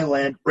 my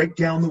land, break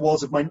down the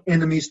walls of mine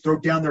enemies, throw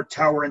down their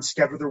tower, and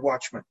scatter their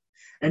watchmen.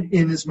 And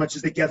inasmuch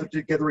as they gather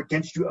together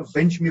against you,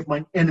 avenge me of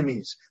mine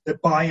enemies,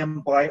 that by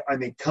and by I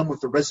may come with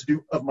the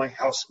residue of my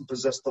house and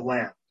possess the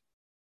land.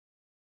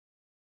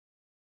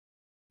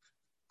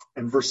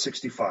 And verse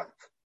 65.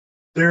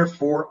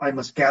 Therefore I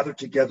must gather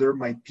together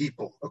my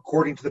people,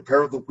 according to the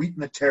pair of the wheat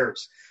and the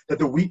tares, that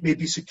the wheat may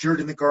be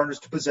secured in the garners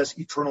to possess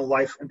eternal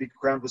life and be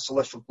crowned with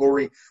celestial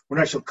glory, when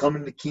I shall come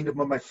in the kingdom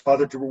of my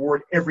Father to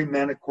reward every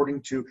man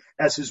according to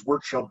as his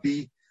work shall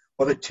be.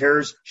 While the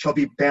tares shall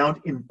be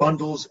bound in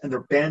bundles, and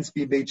their bands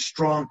be made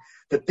strong,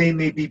 that they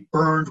may be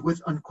burned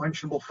with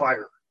unquenchable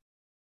fire.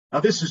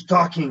 Now this is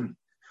talking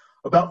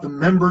about the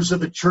members of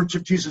the Church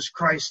of Jesus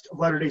Christ of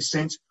Latter-day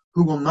Saints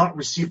who will not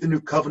receive the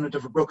new covenant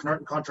of a broken heart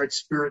and contrite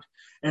spirit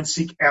and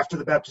seek after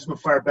the baptism of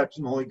fire,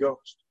 baptism of the Holy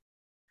Ghost.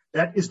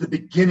 That is the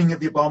beginning of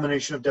the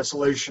abomination of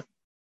desolation.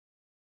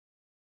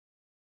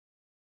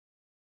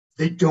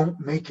 They don't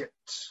make it.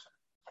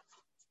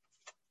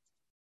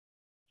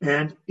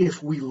 And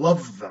if we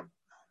love them,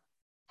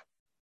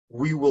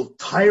 we will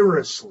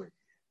tirelessly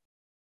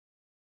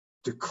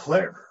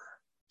declare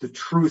the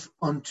truth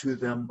unto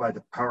them by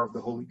the power of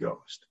the Holy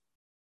Ghost,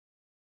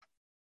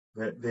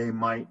 that they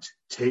might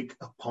take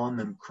upon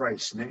them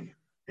Christ's name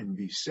and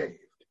be saved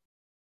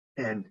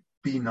and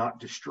be not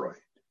destroyed.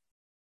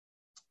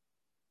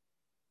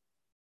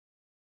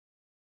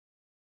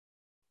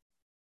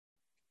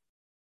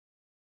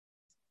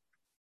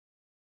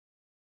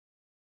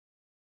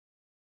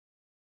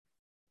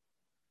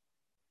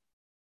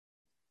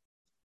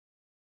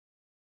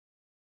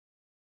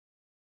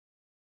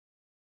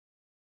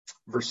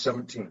 Verse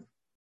 17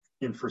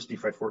 in 1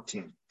 Nephi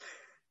 14.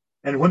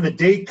 And when the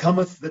day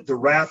cometh that the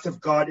wrath of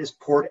God is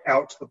poured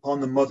out upon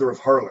the mother of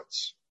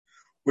harlots,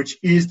 which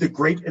is the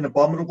great and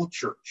abominable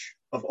church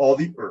of all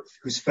the earth,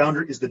 whose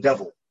founder is the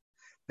devil,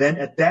 then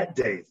at that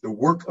day the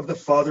work of the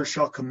Father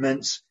shall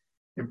commence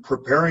in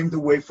preparing the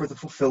way for the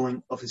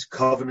fulfilling of his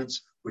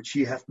covenants, which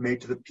he hath made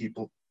to the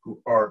people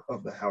who are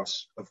of the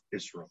house of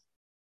Israel.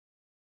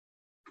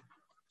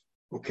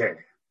 Okay,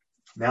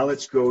 now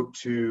let's go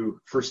to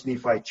 1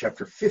 Nephi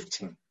chapter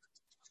 15,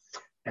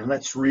 and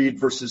let's read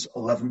verses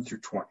 11 through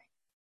 20.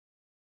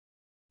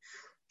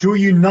 Do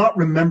you not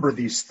remember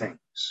these things,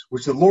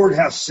 which the Lord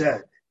hath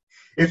said?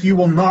 If you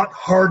will not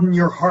harden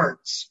your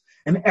hearts,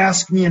 and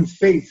ask me in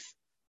faith,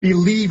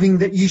 believing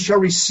that ye shall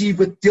receive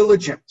with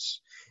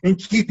diligence, in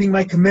keeping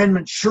my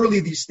commandments, surely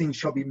these things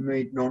shall be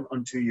made known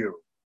unto you.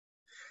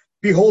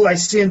 Behold, I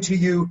say unto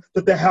you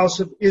that the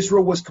house of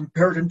Israel was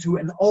compared unto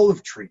an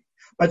olive tree,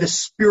 by the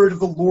Spirit of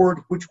the Lord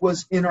which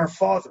was in our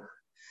father.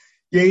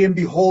 Yea, and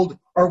behold,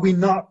 are we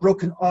not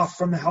broken off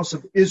from the house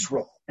of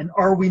Israel? And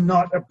are we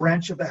not a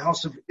branch of the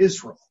house of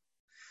Israel?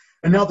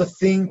 And now the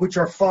thing which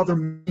our father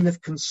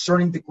meaneth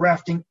concerning the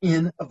grafting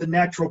in of the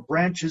natural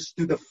branches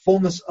through the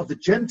fullness of the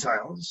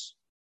Gentiles.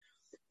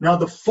 Now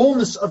the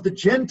fullness of the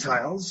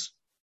Gentiles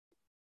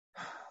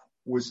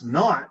was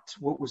not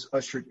what was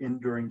ushered in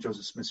during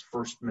Joseph Smith's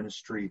first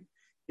ministry.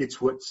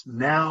 It's what's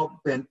now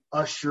been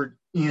ushered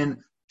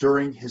in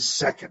during his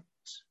second.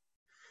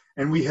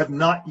 And we have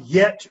not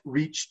yet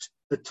reached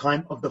the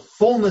time of the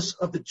fullness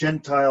of the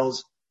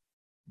Gentiles,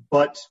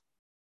 but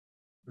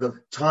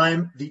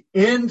the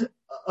end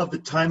of the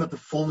time of the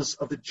fullness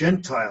of the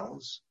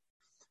Gentiles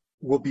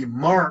will be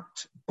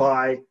marked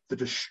by the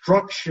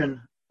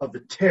destruction of the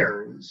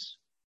tares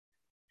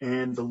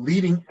and the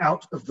leading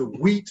out of the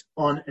wheat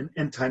on an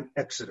end time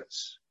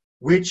exodus,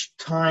 which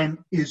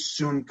time is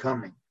soon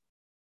coming.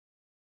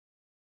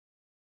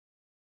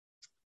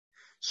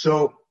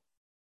 So,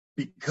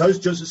 because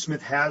Joseph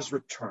Smith has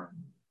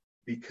returned,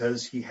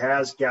 because he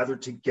has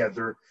gathered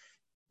together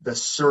the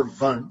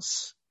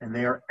servants, and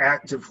they are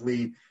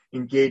actively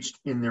engaged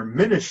in their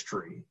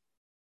ministry,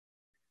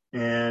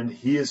 and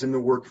he is in the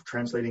work of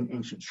translating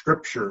ancient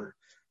scripture,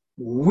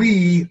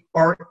 we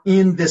are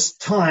in this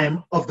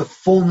time of the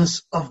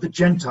fullness of the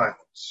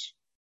Gentiles.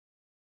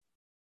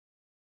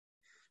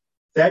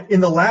 That in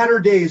the latter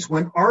days,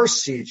 when our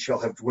seed shall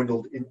have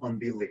dwindled in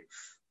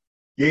unbelief,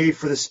 yea,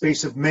 for the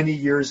space of many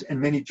years and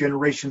many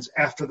generations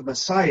after the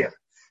Messiah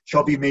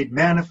shall be made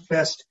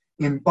manifest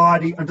in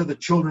body unto the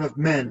children of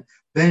men,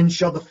 then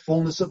shall the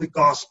fullness of the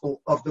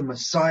gospel of the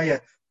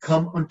Messiah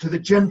come unto the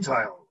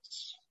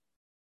Gentiles,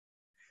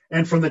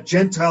 and from the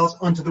Gentiles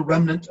unto the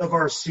remnant of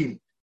our seed.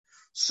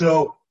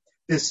 So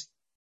this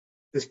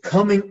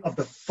coming of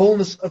the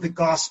fullness of the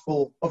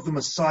gospel of the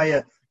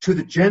Messiah to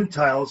the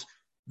Gentiles,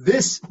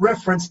 this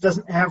reference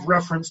doesn't have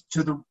reference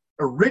to the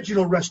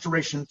original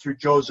restoration through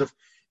Joseph.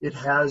 It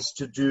has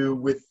to do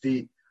with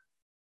the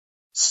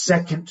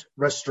second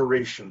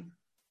restoration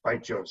by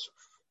Joseph.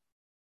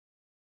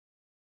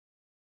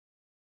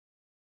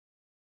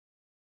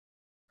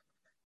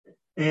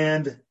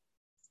 And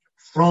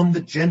from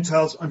the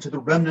Gentiles unto the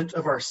remnant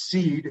of our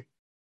seed,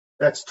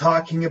 that's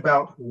talking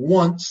about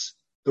once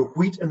the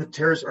wheat and the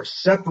tares are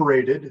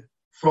separated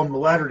from the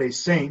Latter-day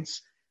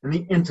Saints and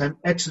the end-time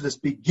Exodus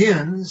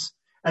begins,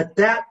 at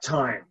that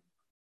time,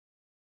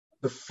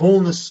 the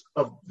fullness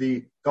of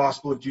the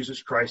gospel of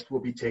Jesus Christ will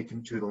be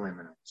taken to the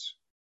Lamanites.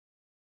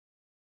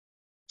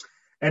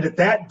 And at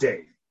that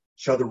day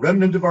shall the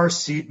remnant of our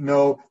seed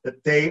know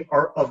that they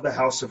are of the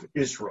house of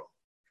Israel,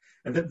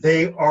 and that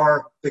they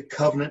are the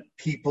covenant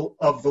people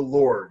of the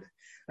Lord.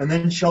 And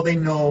then shall they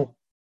know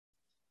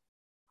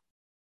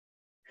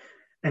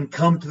and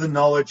come to the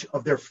knowledge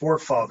of their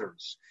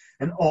forefathers,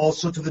 and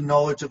also to the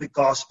knowledge of the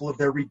gospel of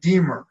their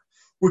Redeemer,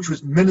 which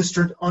was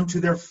ministered unto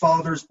their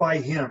fathers by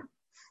him.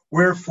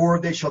 Wherefore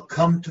they shall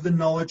come to the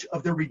knowledge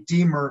of their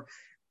Redeemer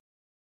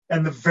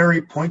and the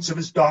very points of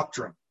his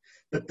doctrine,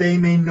 that they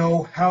may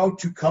know how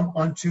to come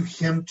unto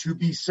him to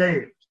be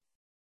saved.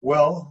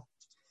 Well,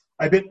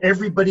 I bet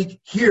everybody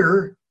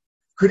here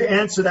could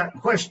answer that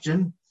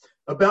question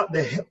about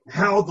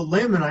how the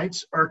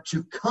Lamanites are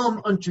to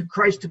come unto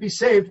Christ to be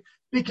saved,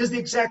 because the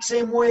exact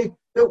same way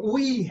that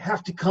we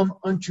have to come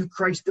unto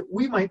Christ that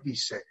we might be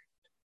saved.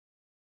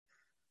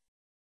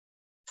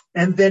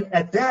 And then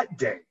at that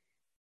day,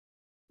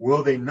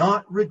 will they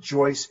not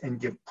rejoice and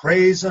give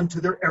praise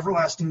unto their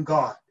everlasting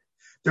God,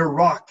 their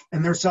rock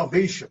and their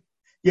salvation?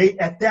 Yea,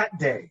 at that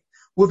day,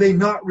 will they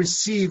not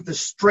receive the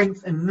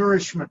strength and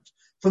nourishment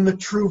from the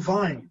true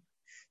vine?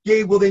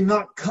 Yea, will they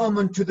not come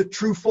unto the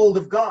true fold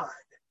of God?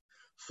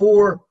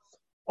 For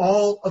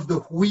all of the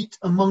wheat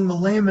among the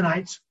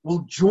Lamanites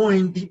will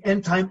join the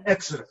end-time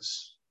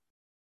Exodus,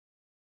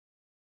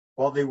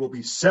 while they will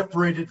be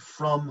separated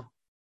from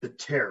the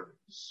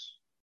tares.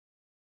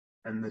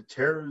 And the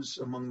tares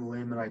among the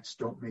Lamanites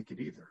don't make it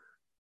either.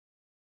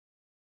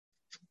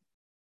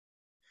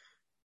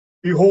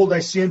 Behold,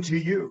 I say unto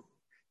you,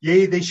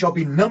 yea, they shall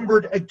be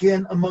numbered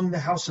again among the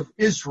house of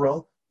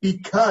Israel,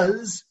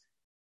 because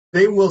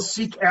they will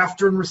seek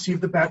after and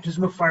receive the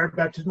baptism of fire,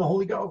 baptism of the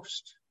Holy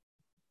Ghost.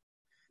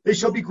 They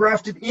shall be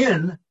grafted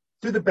in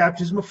through the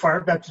baptism of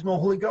fire, baptism of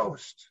the Holy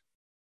Ghost,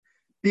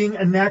 being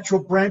a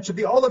natural branch of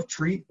the olive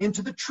tree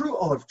into the true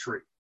olive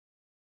tree.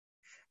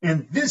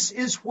 And this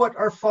is what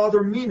our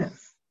Father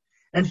meaneth.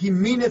 And he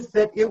meaneth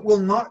that it will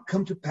not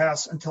come to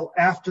pass until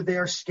after they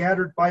are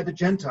scattered by the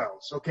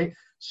Gentiles. Okay,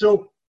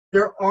 so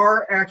there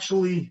are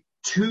actually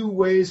two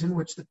ways in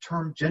which the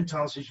term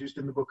Gentiles is used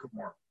in the Book of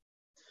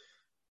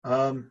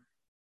Mormon.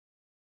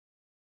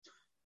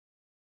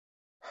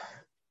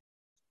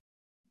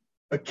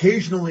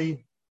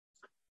 Occasionally,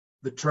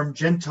 the term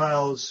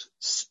Gentiles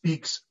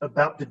speaks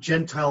about the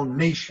Gentile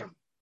nation.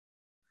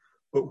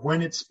 But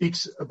when it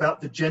speaks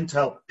about the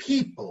Gentile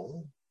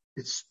people,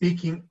 it's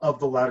speaking of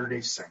the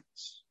Latter-day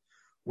Saints.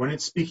 When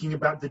it's speaking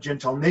about the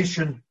Gentile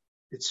nation,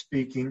 it's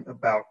speaking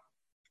about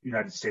the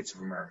United States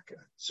of America.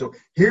 So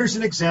here's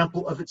an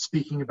example of it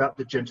speaking about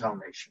the Gentile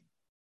nation.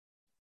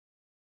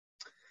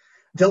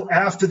 Until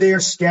after they are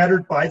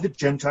scattered by the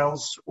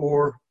Gentiles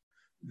or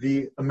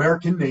the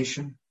American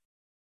nation,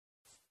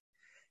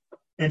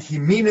 and he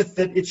meaneth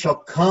that it shall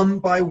come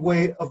by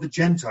way of the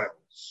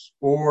Gentiles,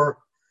 or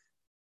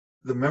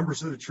the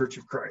members of the Church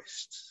of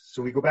Christ.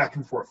 So we go back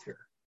and forth here.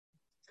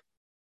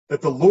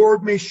 That the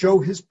Lord may show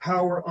his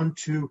power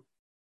unto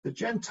the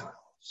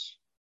Gentiles,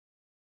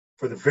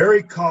 for the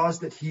very cause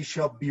that he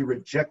shall be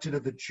rejected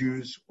of the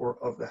Jews or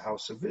of the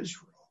house of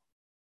Israel.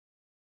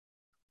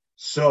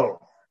 So,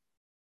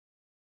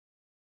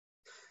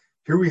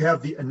 here we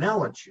have the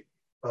analogy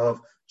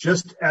of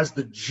just as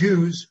the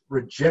Jews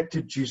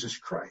rejected Jesus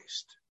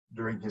Christ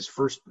during his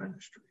first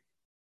ministry,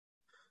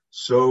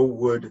 so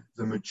would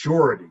the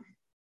majority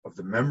of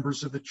the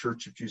members of the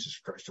Church of Jesus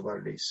Christ of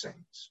Latter-day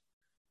Saints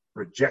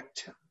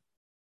reject him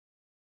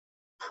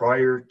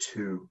prior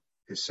to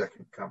his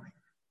second coming.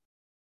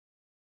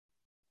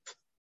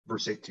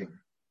 Verse 18.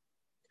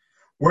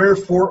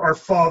 Wherefore our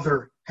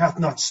Father hath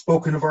not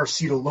spoken of our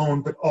seed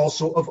alone, but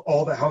also of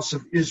all the house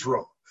of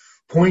Israel,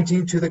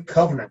 pointing to the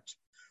covenant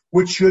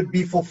which should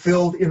be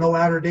fulfilled in the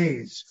latter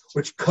days,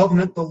 which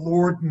covenant the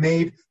Lord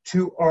made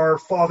to our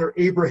father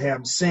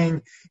Abraham,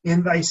 saying,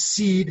 in thy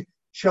seed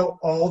shall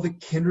all the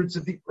kindreds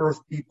of the earth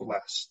be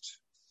blessed.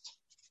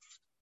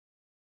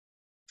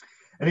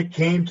 And it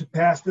came to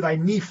pass that I,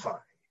 Nephi,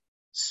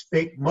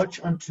 spake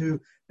much unto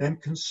them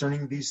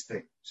concerning these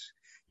things.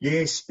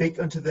 Yea, spake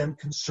unto them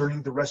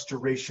concerning the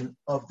restoration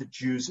of the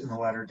Jews in the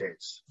latter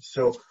days.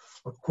 So,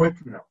 a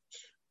quick note.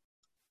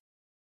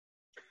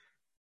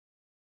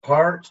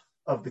 Part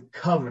of the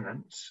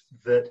covenant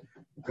that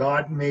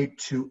God made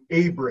to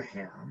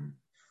Abraham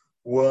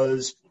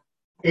was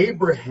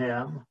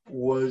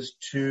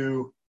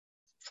to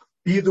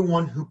be the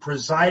one who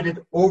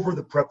presided over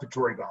the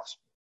preparatory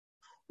gospel,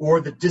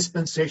 or the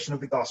dispensation of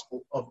the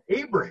gospel of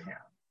Abraham.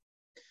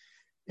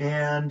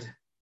 And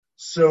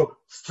so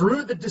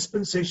through the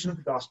dispensation of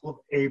the gospel of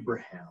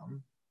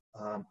Abraham,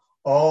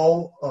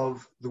 all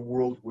of the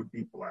world would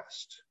be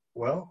blessed.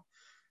 Well,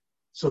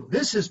 so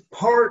this is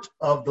part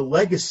of the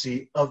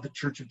legacy of the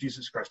Church of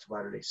Jesus Christ of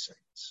Latter-day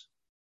Saints.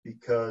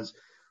 Because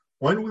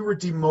when we were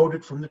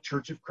demoted from the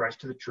Church of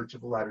Christ to the Church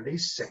of the Latter-day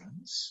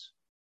Saints,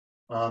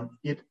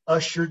 it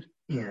ushered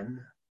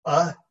in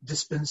a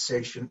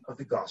dispensation of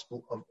the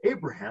gospel of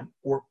Abraham,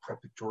 or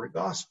preparatory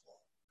gospel,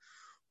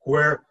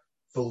 where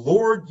the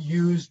Lord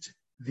used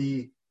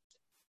the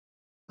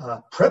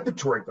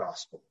preparatory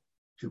gospel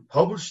to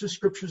publish the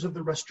scriptures of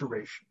the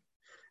restoration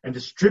and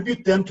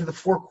distribute them to the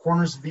four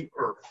corners of the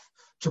earth,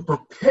 to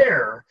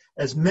prepare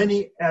as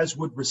many as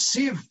would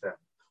receive them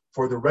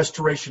for the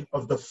restoration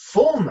of the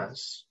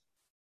fullness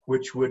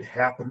which would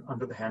happen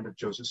under the hand of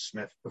Joseph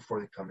Smith before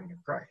the coming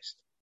of Christ.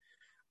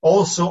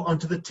 Also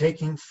unto the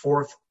taking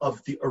forth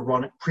of the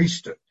Aaronic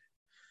priesthood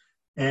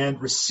and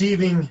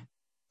receiving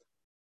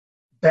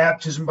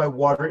baptism by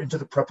water into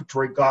the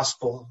preparatory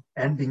gospel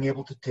and being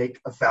able to take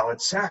a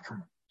valid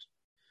sacrament.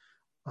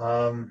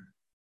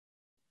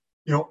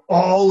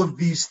 All of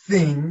these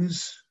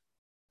things,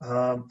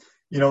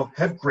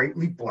 have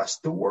greatly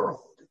blessed the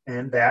world.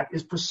 And that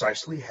is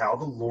precisely how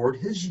the Lord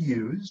has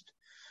used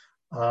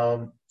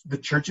the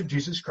Church of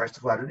Jesus Christ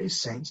of Latter-day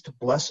Saints to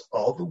bless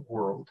all the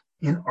world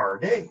in our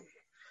day.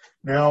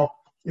 Now,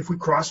 if we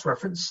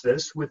cross-reference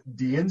this with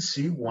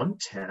D&C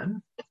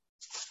 110,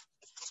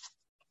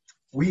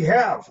 we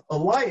have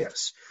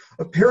Elias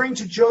appearing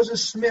to Joseph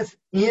Smith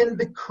in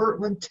the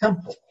Kirtland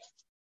Temple.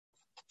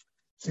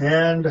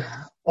 And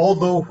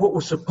although what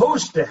was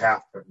supposed to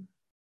happen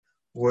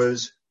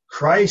was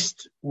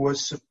Christ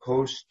was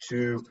supposed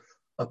to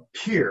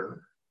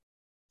appear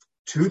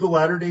to the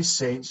Latter-day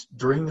Saints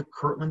during the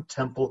Kirtland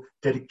Temple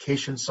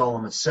dedication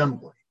solemn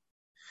assembly.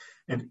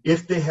 And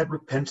if they had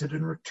repented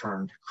and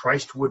returned,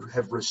 Christ would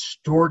have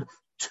restored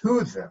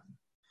to them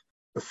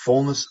the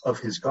fullness of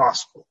his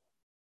gospel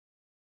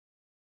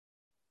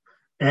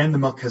and the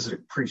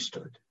Melchizedek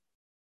priesthood.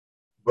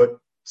 But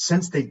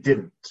since they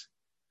didn't,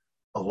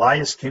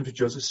 Elias came to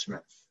Joseph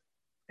Smith,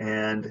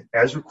 and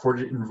as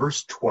recorded in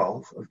verse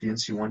 12 of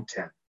D&C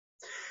 110,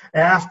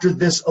 after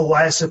this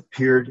Elias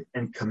appeared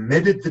and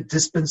committed the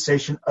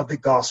dispensation of the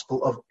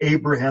gospel of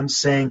Abraham,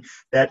 saying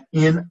that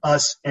in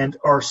us and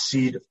our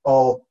seed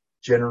all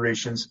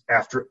generations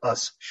after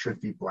us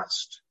should be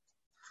blessed.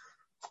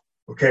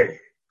 Okay,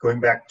 going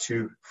back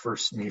to 1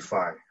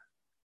 Nephi,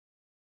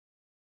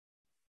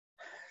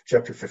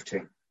 chapter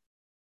 15.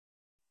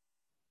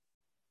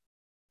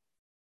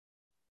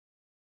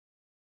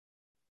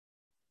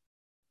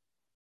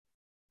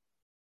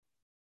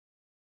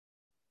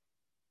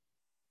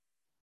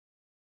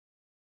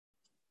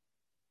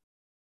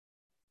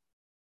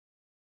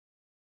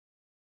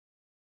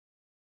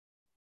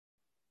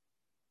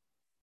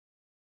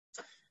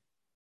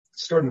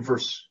 Start in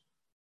verse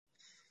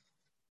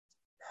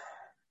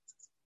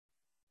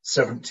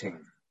 17.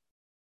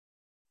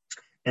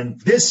 And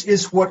this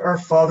is what our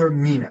Father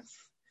meaneth.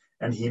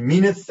 And he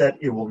meaneth that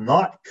it will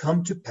not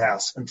come to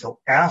pass until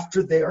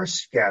after they are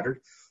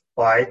scattered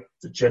by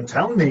the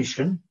Gentile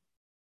nation,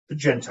 the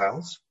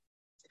Gentiles.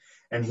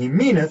 And he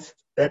meaneth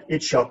that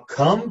it shall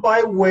come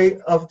by way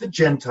of the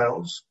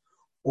Gentiles,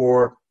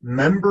 or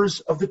members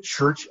of the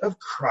Church of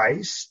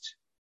Christ,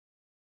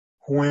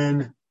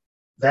 when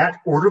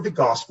that order of the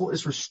gospel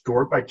is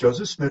restored by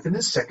Joseph Smith in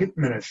his second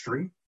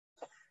ministry,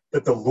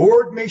 that the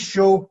Lord may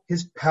show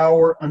his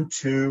power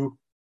unto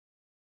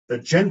the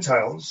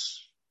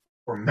Gentiles,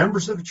 or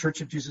members of the Church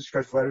of Jesus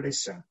Christ of Latter-day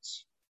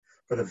Saints,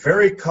 for the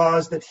very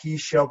cause that he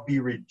shall be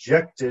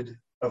rejected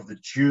of the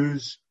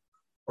Jews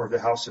or the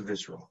house of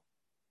Israel.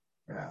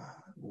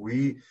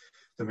 The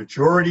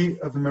majority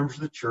of the members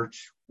of the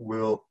church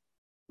will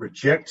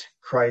reject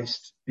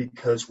Christ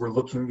because we're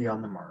looking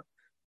beyond the mark.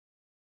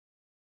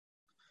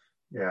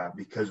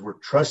 Because we're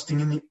trusting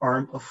in the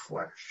arm of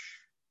flesh.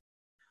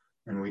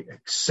 and we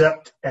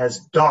accept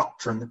as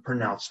doctrine the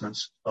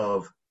pronouncements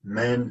of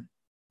men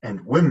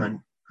and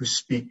women who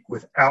speak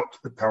without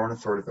the power and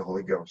authority of the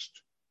Holy Ghost.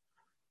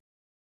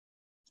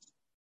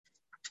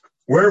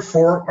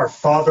 Wherefore our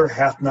Father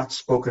hath not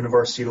spoken of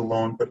our seed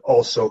alone, but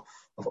also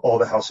of all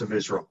the house of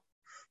Israel,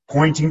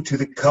 pointing to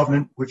the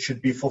covenant which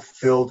should be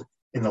fulfilled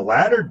in the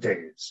latter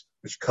days,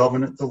 which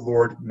covenant the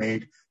Lord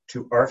made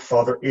to our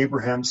father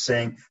Abraham,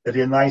 saying that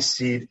in thy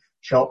seed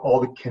shall all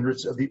the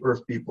kindreds of the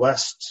earth be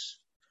blessed,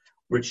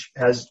 which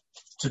has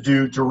to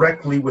do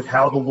directly with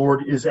how the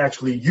Lord is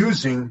actually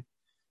using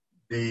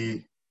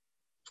the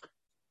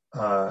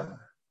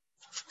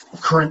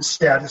current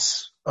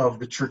status of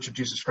the Church of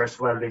Jesus Christ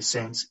of Latter-day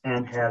Saints,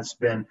 and has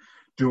been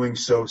doing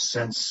so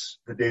since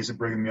the days of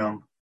Brigham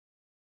Young.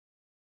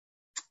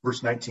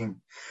 Verse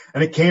 19,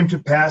 and it came to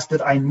pass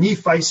that I,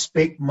 Nephi,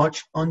 spake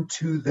much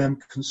unto them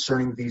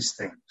concerning these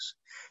things.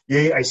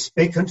 Yea, I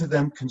spake unto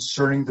them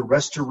concerning the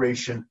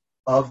restoration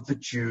of the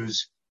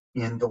Jews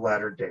in the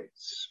latter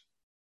days.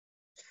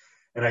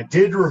 And I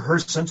did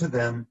rehearse unto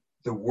them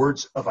the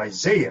words of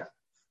Isaiah,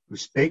 who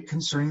spake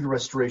concerning the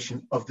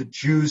restoration of the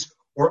Jews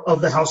or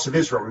of the house of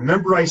Israel.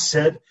 Remember I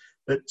said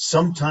that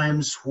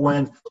sometimes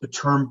when the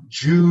term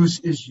Jews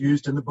is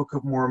used in the Book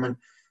of Mormon,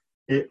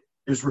 it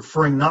is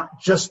referring not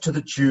just to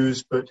the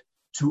Jews, but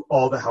to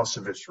all the house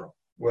of Israel.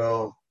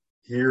 Well,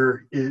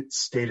 here it's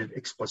stated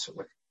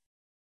explicitly.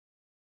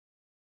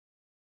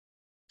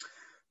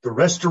 The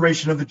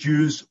restoration of the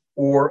Jews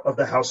or of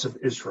the house of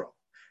Israel.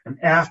 And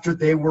after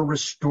they were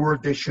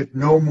restored, they should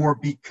no more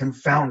be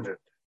confounded.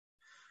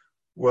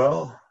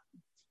 Well,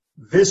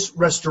 this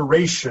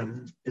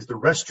restoration is the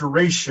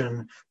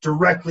restoration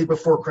directly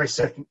before Christ's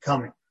second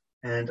coming.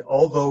 And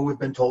although we've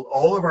been told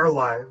all of our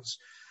lives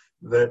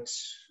that,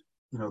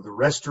 the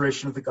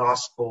restoration of the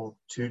gospel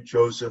to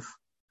Joseph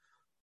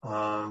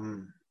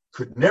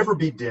could never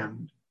be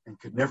dimmed and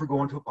could never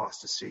go into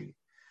apostasy,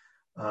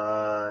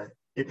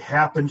 it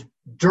happened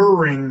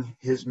during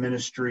his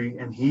ministry,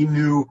 and he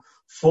knew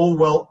full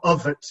well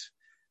of it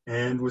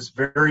and was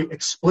very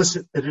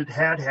explicit that it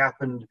had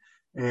happened.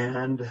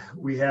 And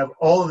we have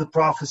all of the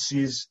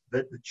prophecies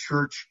that the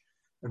church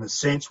and the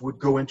saints would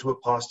go into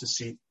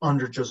apostasy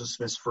under Joseph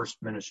Smith's first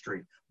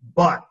ministry,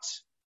 but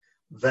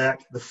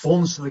that the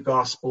fullness of the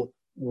gospel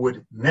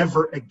would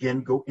never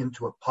again go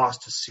into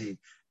apostasy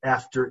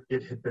after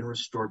it had been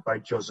restored by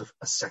Joseph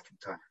a second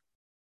time.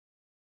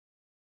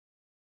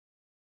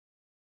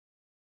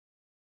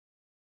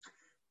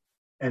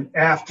 And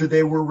after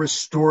they were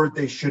restored,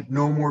 they should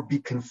no more be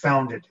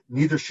confounded,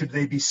 neither should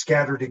they be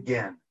scattered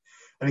again.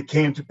 And it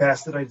came to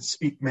pass that I did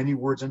speak many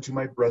words unto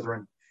my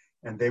brethren,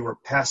 and they were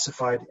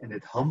pacified and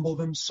did humble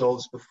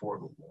themselves before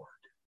the Lord.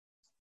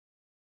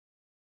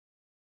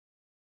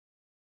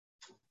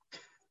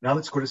 Now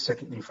let's go to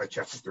 2 Nephi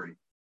chapter 30.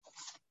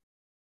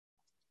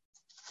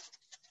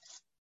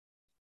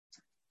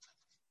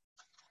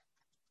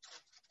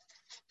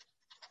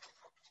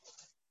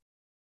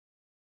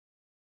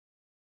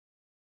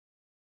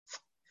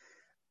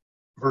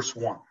 Verse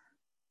 1.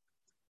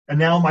 And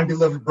now, my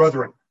beloved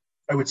brethren,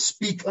 I would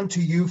speak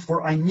unto you,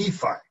 for I,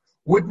 Nephi,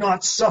 would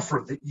not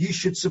suffer that ye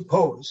should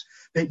suppose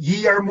that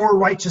ye are more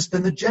righteous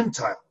than the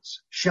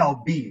Gentiles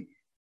shall be.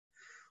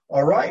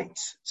 All right,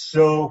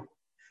 so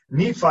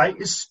Nephi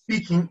is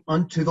speaking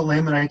unto the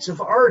Lamanites of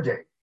our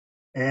day.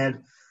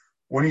 And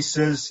when he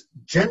says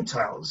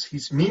Gentiles,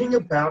 he's meaning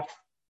about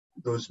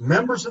those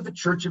members of the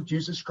Church of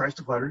Jesus Christ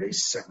of Latter-day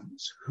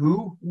Saints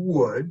who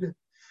would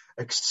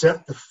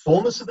accept the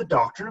fullness of the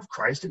doctrine of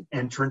Christ and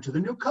enter into the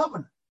new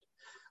covenant,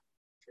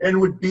 and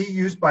would be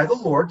used by the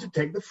Lord to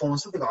take the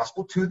fullness of the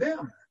gospel to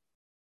them.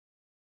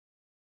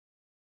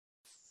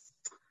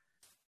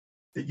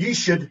 That ye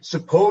should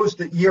suppose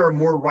that ye are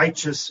more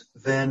righteous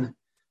than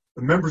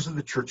the members of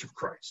the Church of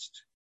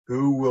Christ,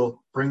 who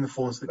will bring the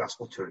fullness of the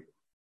gospel to you.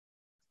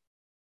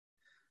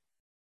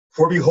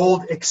 For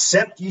behold,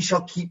 except ye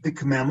shall keep the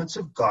commandments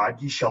of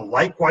God, ye shall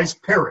likewise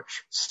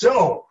perish.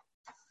 So,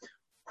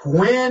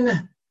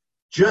 when,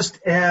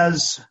 just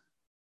as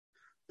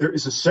there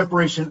is a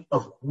separation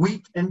of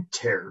wheat and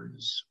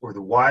tares, or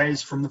the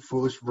wise from the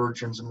foolish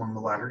virgins among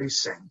the Latter-day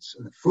Saints,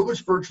 and the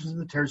foolish virgins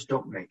and the tares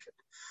don't make it,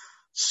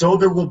 so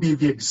there will be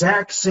the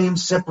exact same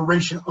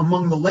separation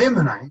among the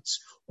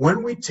Lamanites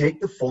when we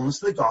take the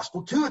fullness of the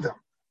gospel to them.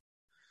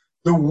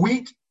 The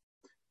wheat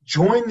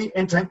join the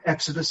end-time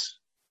exodus,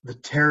 the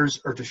tares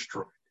are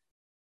destroyed.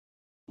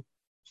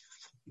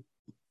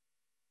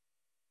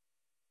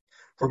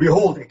 For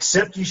behold,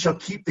 except ye shall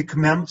keep the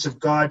commandments of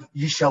God,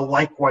 ye shall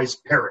likewise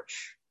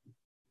perish.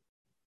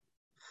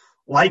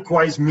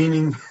 Likewise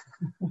meaning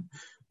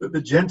that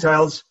the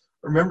Gentiles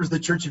are members of the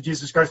Church of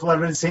Jesus Christ of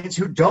Latter-day Saints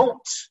who don't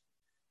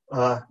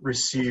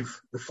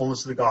receive the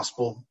fullness of the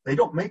gospel. They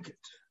don't make it.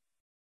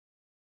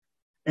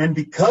 And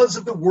because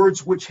of the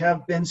words which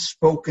have been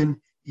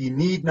spoken, ye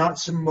need not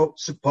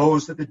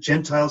suppose that the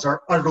Gentiles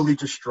are utterly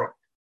destroyed.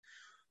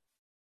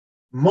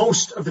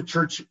 Most of the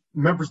church,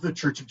 members of the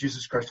Church of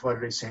Jesus Christ of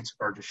Latter-day Saints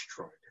are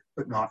destroyed,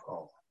 but not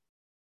all.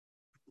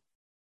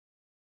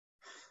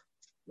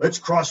 Let's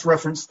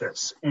cross-reference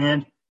this.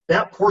 And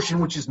that portion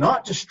which is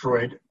not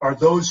destroyed are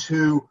those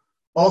who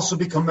also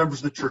become members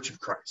of the Church of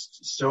Christ.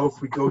 So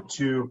if we go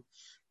to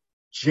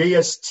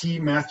JST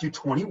Matthew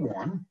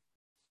 21,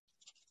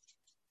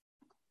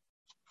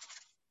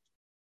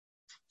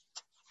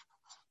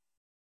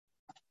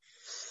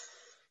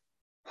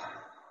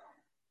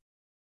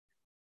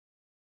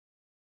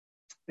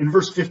 in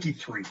verse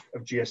 53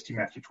 of GST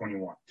Matthew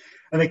 21,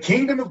 and the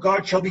kingdom of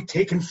God shall be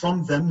taken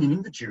from them,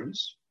 meaning the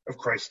Jews of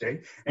Christ's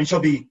day, and shall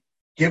be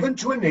given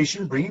to a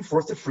nation bringing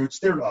forth the fruits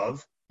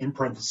thereof, in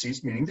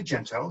parentheses, meaning the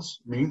Gentiles,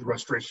 meaning the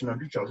restoration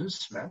under Joseph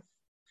Smith.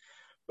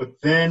 But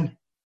then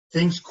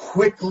things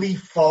quickly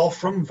fall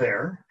from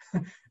there,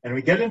 and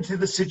we get into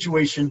the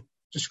situation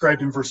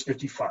described in verse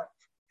 55.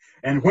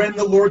 And when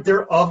the Lord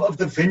thereof of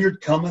the vineyard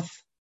cometh,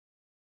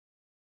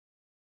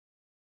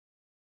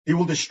 he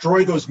will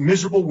destroy those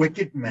miserable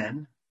wicked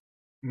men,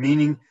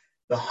 meaning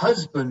the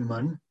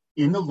husbandman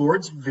in the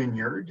Lord's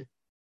vineyard,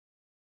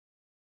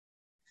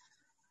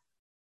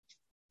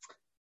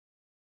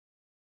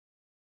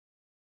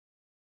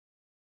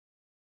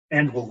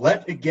 and will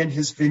let again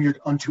his vineyard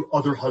unto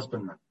other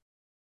husbandmen.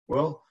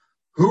 Well,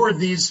 who are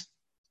these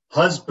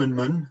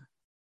husbandmen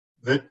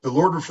that the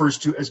Lord refers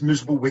to as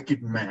miserable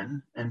wicked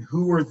men? And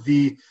who are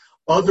the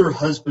other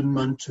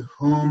husbandmen to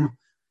whom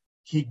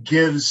he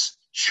gives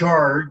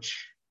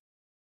charge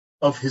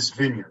of his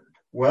vineyard?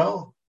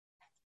 Well,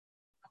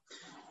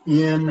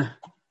 in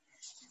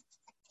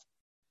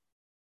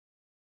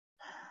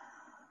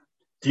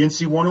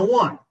DNC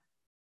 101,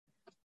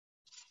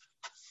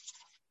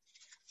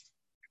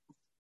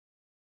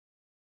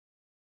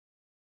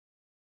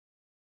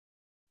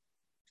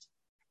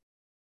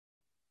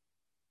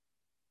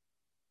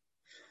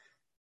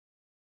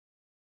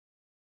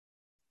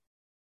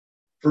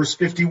 verse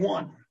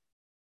 51,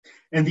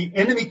 and the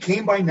enemy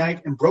came by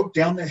night and broke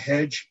down the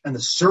hedge, and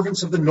the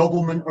servants of the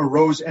nobleman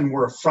arose and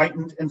were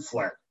affrighted and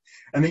fled.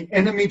 And the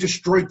enemy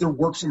destroyed their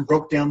works and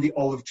broke down the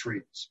olive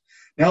trees.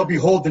 Now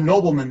behold, the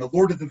nobleman, the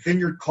Lord of the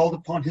vineyard, called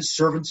upon his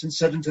servants and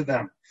said unto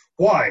them,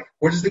 Why?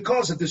 What is the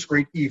cause of this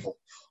great evil?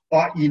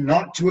 Ought ye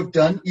not to have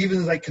done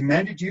even as I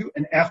commanded you,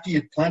 and after ye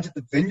had planted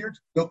the vineyard,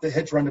 built the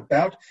hedge round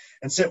about,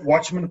 and set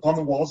watchmen upon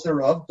the walls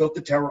thereof, built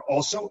the tower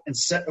also, and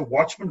set a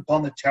watchman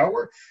upon the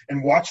tower,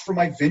 and watched for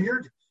my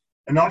vineyard,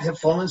 and not have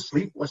fallen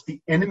asleep, lest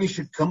the enemy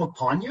should come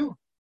upon you?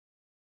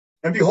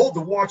 And behold,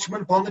 the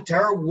watchman upon the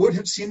tower would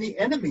have seen the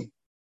enemy,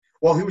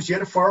 while he was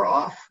yet afar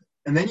off.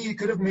 And then ye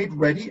could have made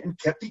ready, and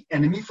kept the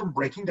enemy from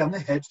breaking down the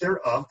hedge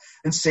thereof,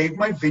 and saved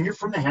my vineyard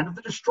from the hand of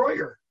the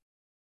destroyer.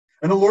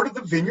 And the Lord of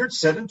the vineyard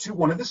said unto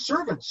one of his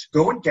servants,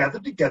 Go and gather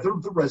together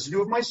the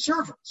residue of my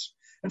servants,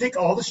 and take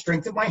all the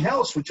strength of my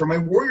house, which are my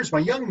warriors, my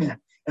young men,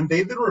 and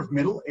they that are of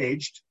middle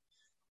aged,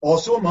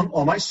 also among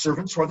all my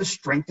servants who are the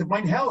strength of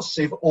mine house,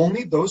 save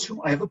only those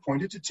whom I have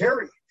appointed to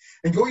tarry.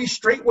 And go ye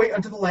straightway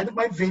unto the land of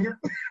my vineyard,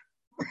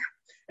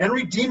 and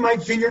redeem my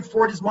vineyard,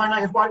 for it is mine, I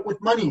have bought it with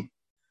money.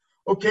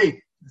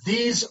 Okay,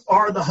 these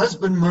are the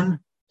husbandmen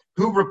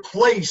who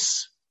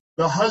replace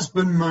the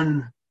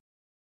husbandmen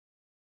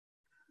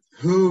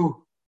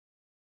who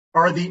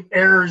are the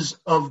heirs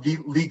of the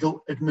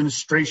legal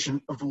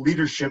administration of the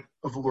leadership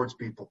of the Lord's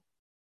people.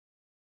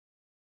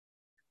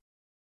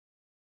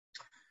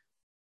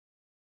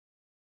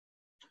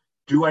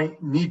 Do I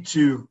need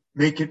to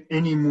make it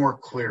any more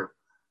clear?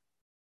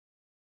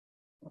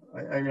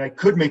 I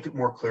could make it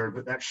more clear,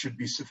 but that should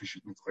be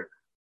sufficiently clear.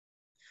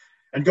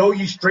 And go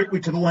ye straightway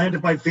to the land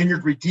of my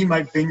vineyard, redeem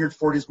my vineyard,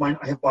 for it is mine,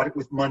 I have bought it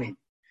with money.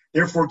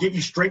 Therefore get ye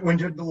straightway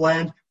into the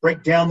land,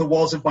 break down the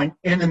walls of mine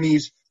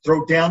enemies,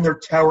 throw down their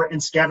tower,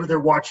 and scatter their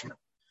watchmen.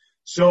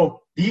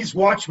 So these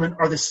watchmen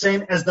are the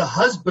same as the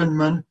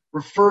husbandmen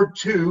referred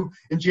to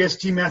in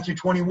JST Matthew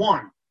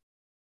 21.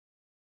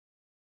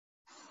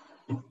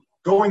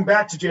 Going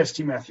back to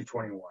JST Matthew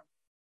 21.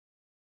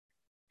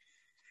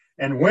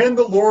 And when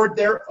the Lord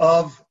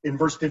thereof, in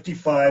verse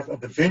 55,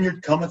 of the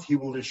vineyard cometh, he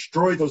will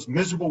destroy those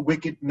miserable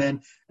wicked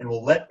men, and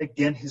will let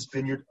again his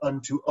vineyard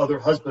unto other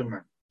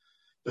husbandmen,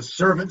 the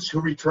servants who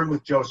return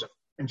with Joseph,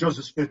 and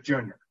Joseph Smith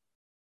Jr.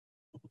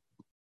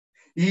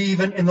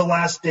 Even in the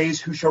last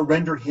days, who shall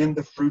render him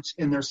the fruits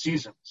in their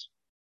seasons.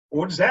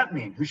 Well, what does that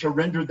mean? Who shall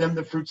render them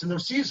the fruits in their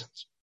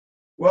seasons?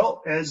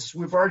 Well, as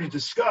we've already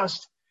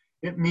discussed,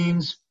 it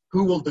means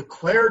who will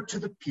declare to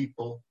the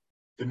people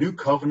the new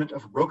covenant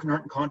of a broken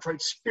heart and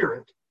contrite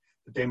spirit,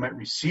 that they might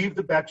receive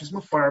the baptism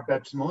of fire,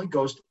 baptism of the Holy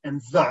Ghost, and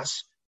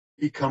thus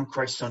become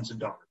Christ's sons and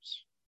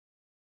daughters.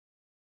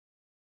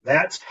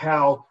 That's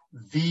how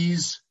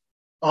these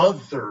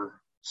other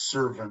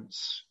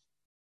servants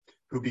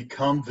who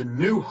become the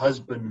new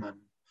husbandmen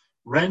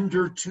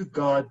render to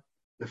God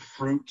the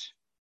fruit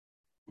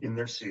in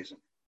their season.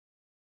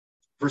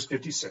 Verse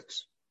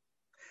 56.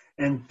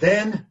 And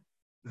then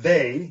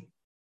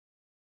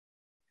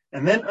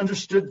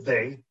understood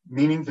they,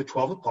 meaning the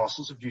 12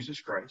 apostles of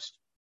Jesus Christ,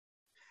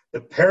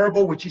 the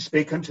parable which he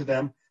spake unto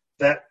them,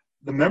 that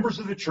the members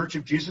of the church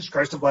of Jesus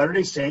Christ of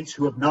Latter-day Saints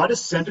who have not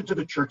ascended to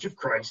the church of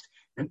Christ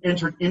and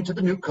entered into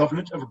the new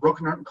covenant of a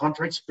broken heart and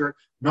contrite spirit,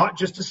 not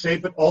just to say,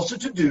 but also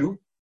to do,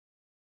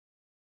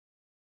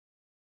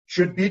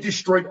 should be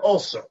destroyed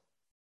also,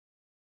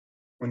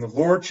 when the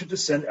Lord should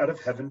descend out of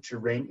heaven to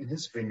reign in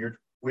his vineyard,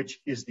 which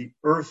is the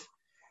earth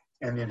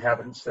and the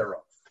inhabitants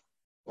thereof.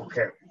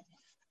 Okay,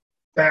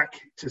 back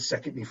to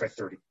 2 Nephi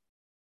 30.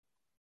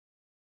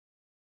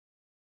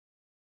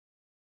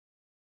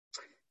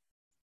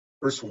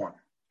 Verse 1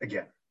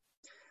 again.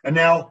 And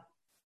now,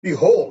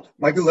 behold,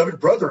 my beloved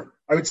brethren,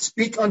 I would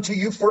speak unto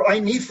you, for I,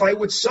 Nephi,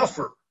 would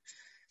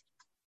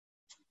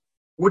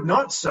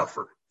not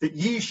suffer, that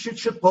ye should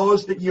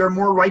suppose that ye are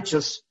more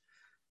righteous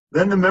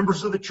than the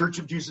members of the church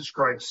of Jesus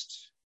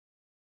Christ,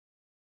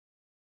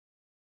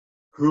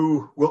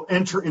 who will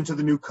enter into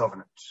the new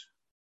covenant.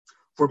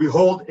 For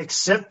behold,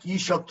 except ye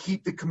shall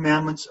keep the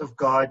commandments of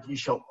God, ye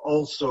shall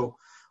all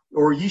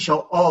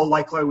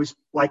likewise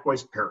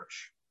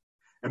perish.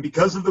 And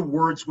because of the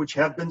words which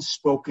have been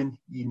spoken,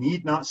 ye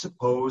need not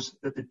suppose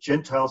that the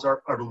Gentiles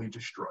are utterly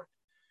destroyed,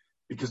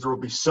 because there will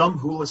be some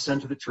who will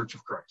ascend to the church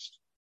of Christ.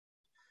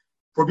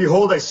 For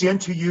behold, I say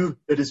unto you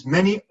that as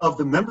many of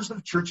the members of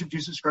the church of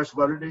Jesus Christ of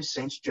Latter-day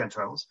Saints,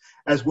 Gentiles,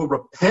 as will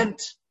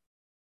repent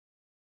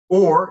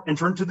or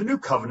enter into the new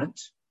covenant,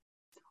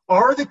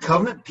 are the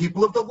covenant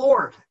people of the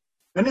Lord.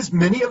 And as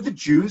many of the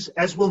Jews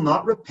as will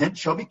not repent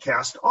shall be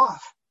cast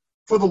off.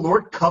 For the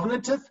Lord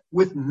covenanteth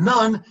with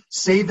none,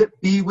 save it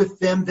be with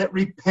them that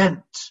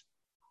repent,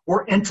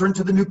 or enter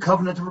into the new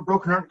covenant of a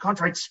broken heart and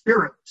contrite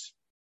spirit,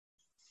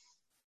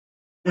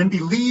 and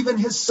believe in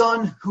his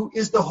Son, who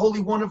is the Holy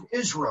One of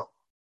Israel.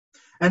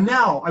 And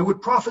now I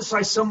would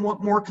prophesy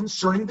somewhat more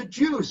concerning the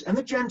Jews and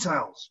the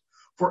Gentiles.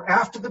 For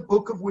after the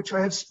book of which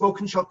I have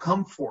spoken shall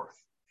come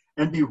forth,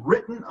 and be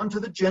written unto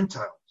the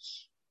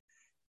Gentiles,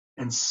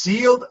 and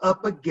sealed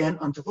up again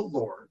unto the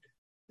Lord,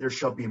 there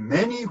shall be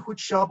many which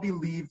shall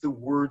believe the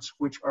words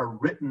which are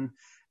written,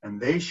 and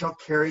they shall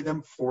carry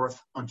them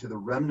forth unto the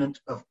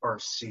remnant of our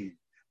seed.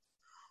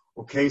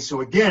 Okay,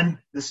 so again,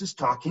 this is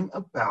talking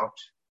about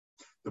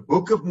the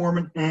Book of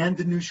Mormon and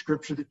the new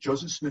scripture that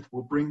Joseph Smith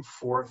will bring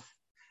forth,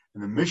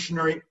 and the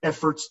missionary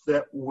efforts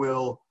that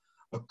will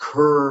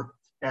occur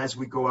as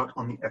we go out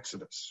on the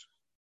Exodus.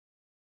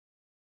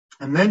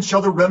 And then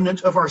shall the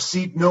remnant of our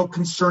seed know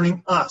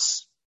concerning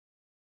us,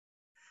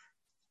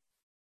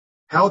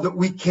 how that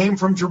we came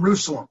from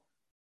Jerusalem,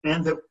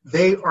 and that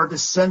they are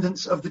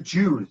descendants of the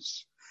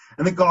Jews,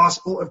 and the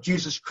gospel of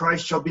Jesus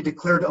Christ shall be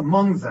declared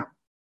among them.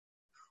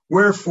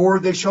 Wherefore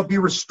they shall be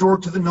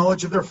restored to the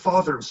knowledge of their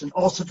fathers, and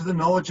also to the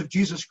knowledge of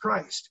Jesus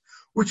Christ,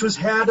 which was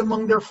had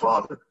among their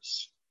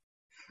fathers.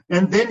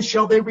 And then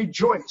shall they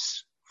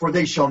rejoice, for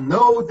they shall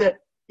know that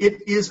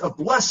it is a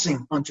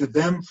blessing unto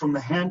them from the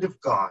hand of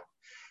God,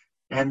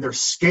 and their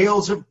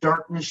scales of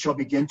darkness shall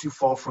begin to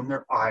fall from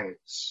their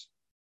eyes,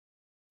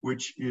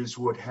 which is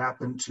what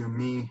happened to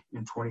me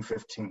in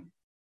 2015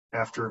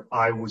 after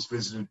I was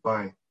visited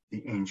by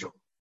the angel.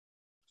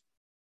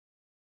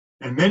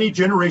 And many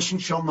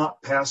generations shall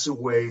not pass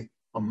away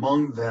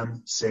among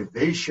them, save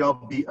they shall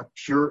be a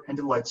pure and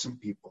delightsome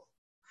people.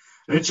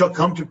 And it shall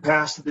come to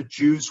pass that the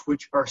Jews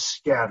which are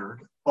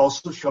scattered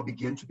also shall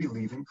begin to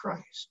believe in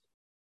Christ.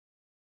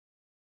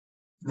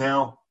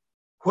 Now,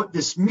 what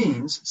this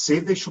means,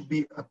 save they shall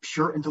be a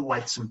pure and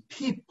delightsome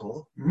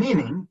people,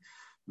 meaning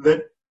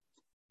that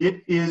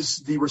it is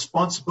the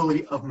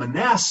responsibility of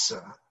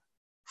Manasseh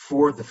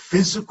for the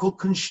physical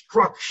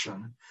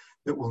construction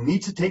that will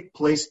need to take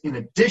place in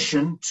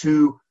addition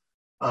to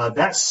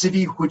that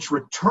city which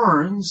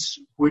returns,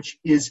 which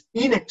is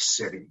Enoch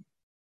City.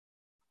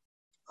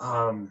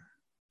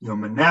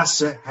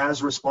 Manasseh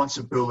has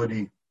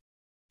responsibility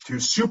to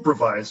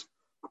supervise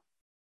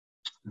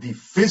the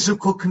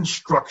physical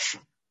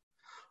construction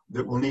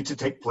that will need to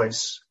take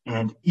place,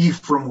 and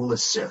Ephraim will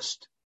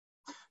assist.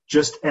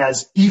 Just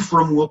as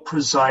Ephraim will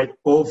preside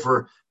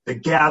over the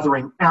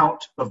gathering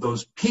out of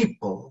those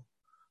people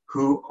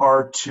who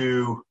are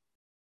to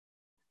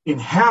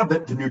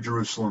inhabit the New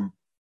Jerusalem,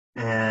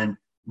 and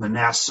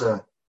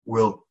Manasseh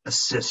will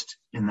assist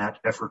in that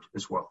effort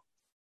as well.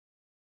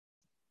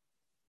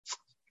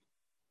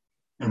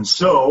 And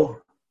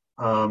so,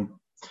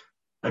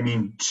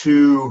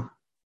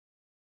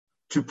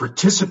 to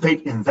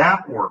participate in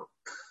that work,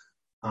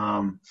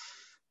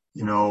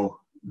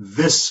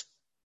 this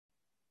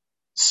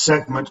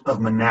segment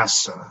of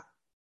Manasseh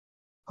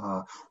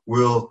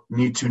will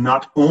need to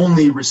not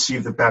only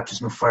receive the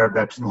baptism of fire,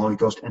 baptism of the Holy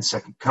Ghost, and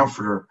second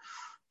comforter,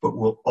 but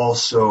will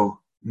also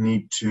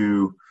need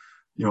to,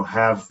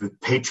 have the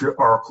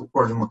patriarchal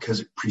order of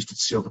Melchizedek priesthood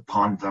sealed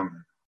upon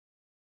them.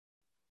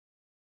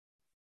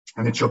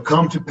 And it shall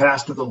come to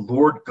pass that the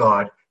Lord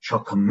God shall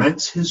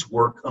commence his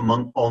work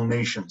among all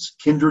nations,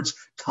 kindreds,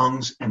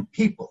 tongues, and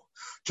people,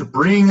 to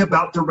bring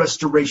about the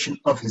restoration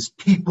of his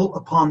people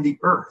upon the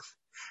earth.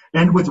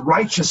 And with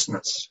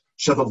righteousness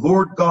shall the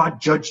Lord God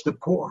judge the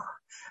poor,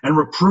 and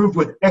reprove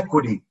with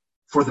equity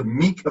for the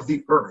meek of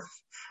the earth.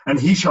 And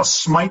he shall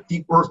smite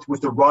the earth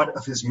with the rod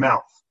of his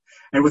mouth,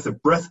 and with the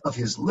breath of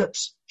his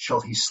lips shall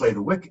he slay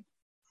the wicked.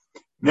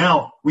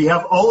 Now, we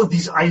have all of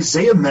these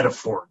Isaiah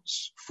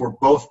metaphors for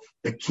both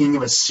the king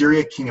of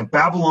Assyria, king of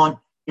Babylon,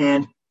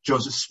 and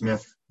Joseph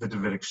Smith, the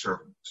Davidic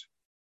servant.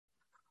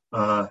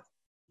 and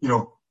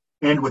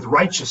with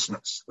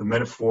righteousness, the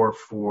metaphor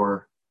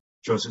for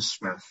Joseph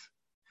Smith.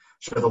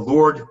 Shall the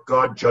Lord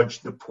God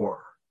judge the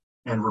poor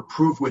and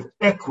reprove with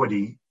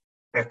equity,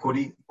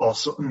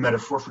 also a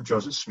metaphor for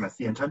Joseph Smith,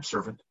 the end-time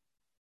servant,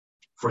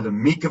 for the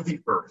meek of the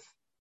earth.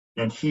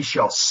 And he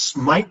shall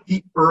smite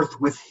the earth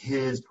with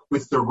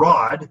the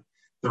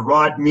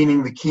rod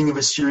meaning the king of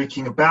Assyria,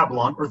 king of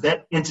Babylon, or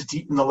that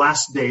entity in the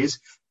last days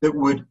that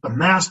would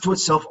amass to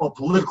itself all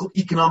political,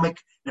 economic,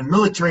 and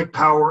military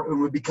power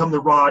and would become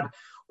the rod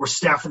or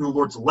staff in the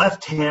Lord's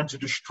left hand to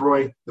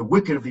destroy the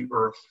wicked of the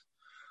earth,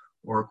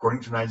 or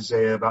according to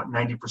Isaiah, about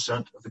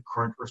 90% of the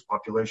current earth's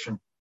population.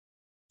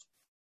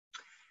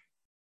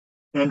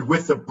 And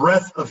with the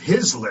breath of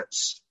his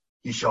lips,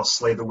 he shall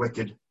slay the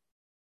wicked.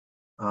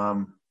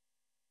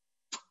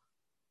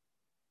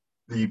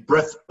 The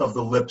breath of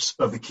the lips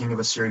of the king of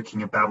Assyria,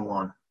 king of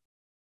Babylon.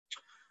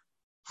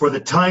 For the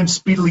time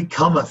speedily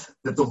cometh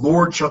that the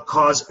Lord shall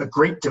cause a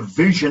great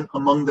division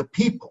among the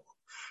people,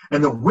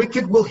 and the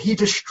wicked will he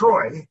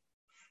destroy,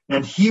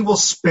 and he will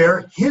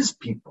spare his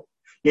people.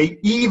 Yea,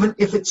 even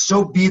if it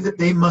so be that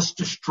they must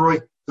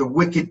destroy the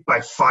wicked by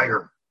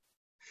fire.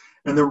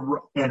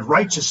 And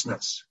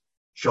righteousness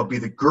shall be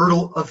the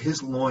girdle of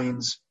his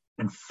loins,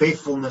 and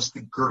faithfulness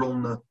the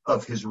girdle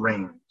of his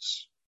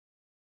reins.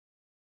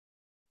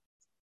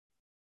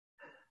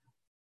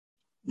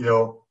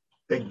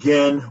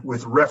 Again,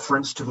 with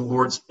reference to the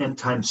Lord's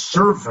end-time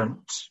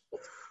servant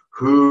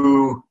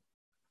who,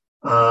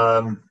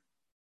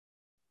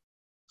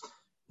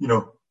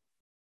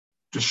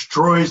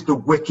 destroys the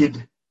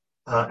wicked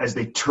as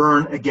they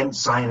turn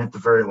against Zion at the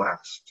very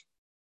last.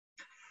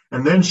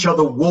 And then shall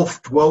the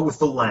wolf dwell with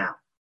the lamb,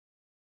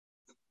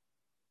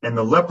 and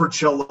the leopard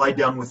shall lie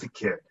down with the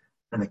kid,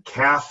 and the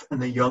calf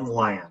and the young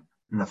lion,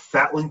 and the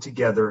fatling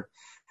together,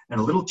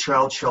 and a little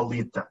child shall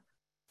lead them,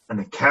 and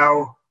the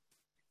cow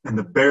and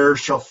the bear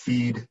shall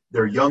feed,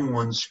 their young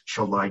ones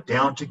shall lie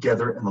down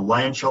together, and the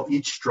lion shall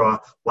eat straw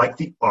like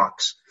the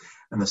ox,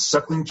 and the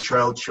suckling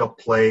child shall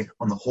play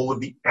on the hole of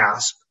the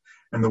asp,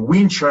 and the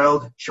weaned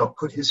child shall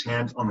put his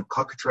hand on the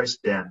cockatrice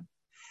den,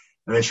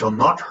 and they shall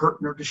not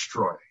hurt nor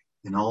destroy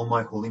in all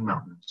my holy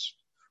mountains.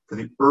 For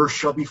the earth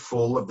shall be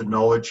full of the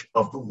knowledge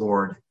of the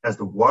Lord, as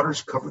the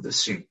waters cover the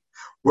sea.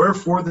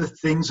 Wherefore the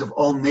things of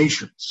all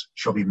nations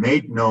shall be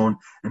made known,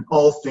 and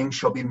all things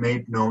shall be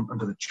made known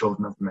unto the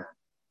children of men.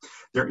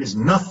 There is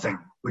nothing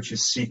which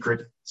is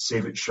secret,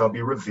 save it shall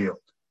be revealed.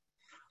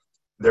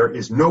 There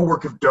is no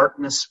work of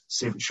darkness,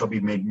 save it shall be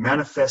made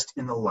manifest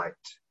in the light.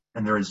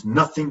 And there is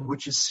nothing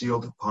which is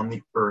sealed upon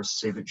the earth,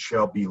 save it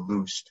shall be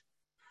loosed.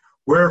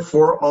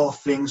 Wherefore all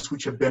things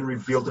which have been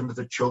revealed unto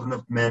the children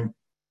of men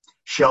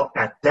shall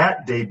at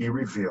that day be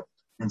revealed.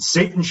 And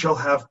Satan shall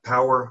have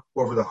power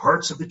over the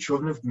hearts of the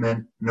children of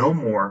men no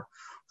more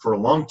for a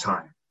long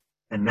time.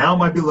 And now,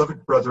 my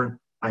beloved brethren,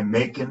 I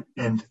make an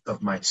end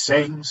of my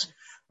sayings.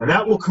 And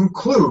that will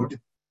conclude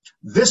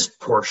this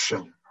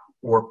portion,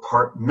 or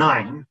part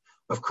 9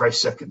 of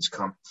Christ's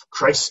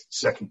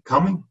second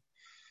coming.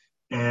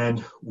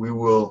 And we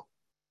will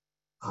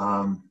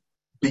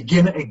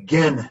begin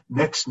again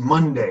next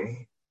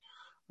Monday,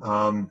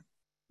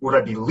 what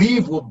I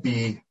believe will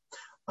be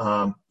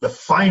the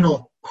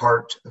final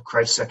part of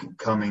Christ's second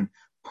coming,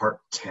 part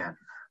 10.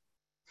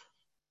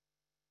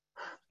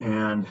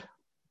 And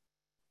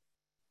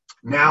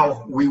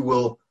now we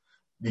will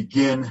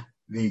begin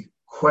the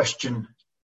question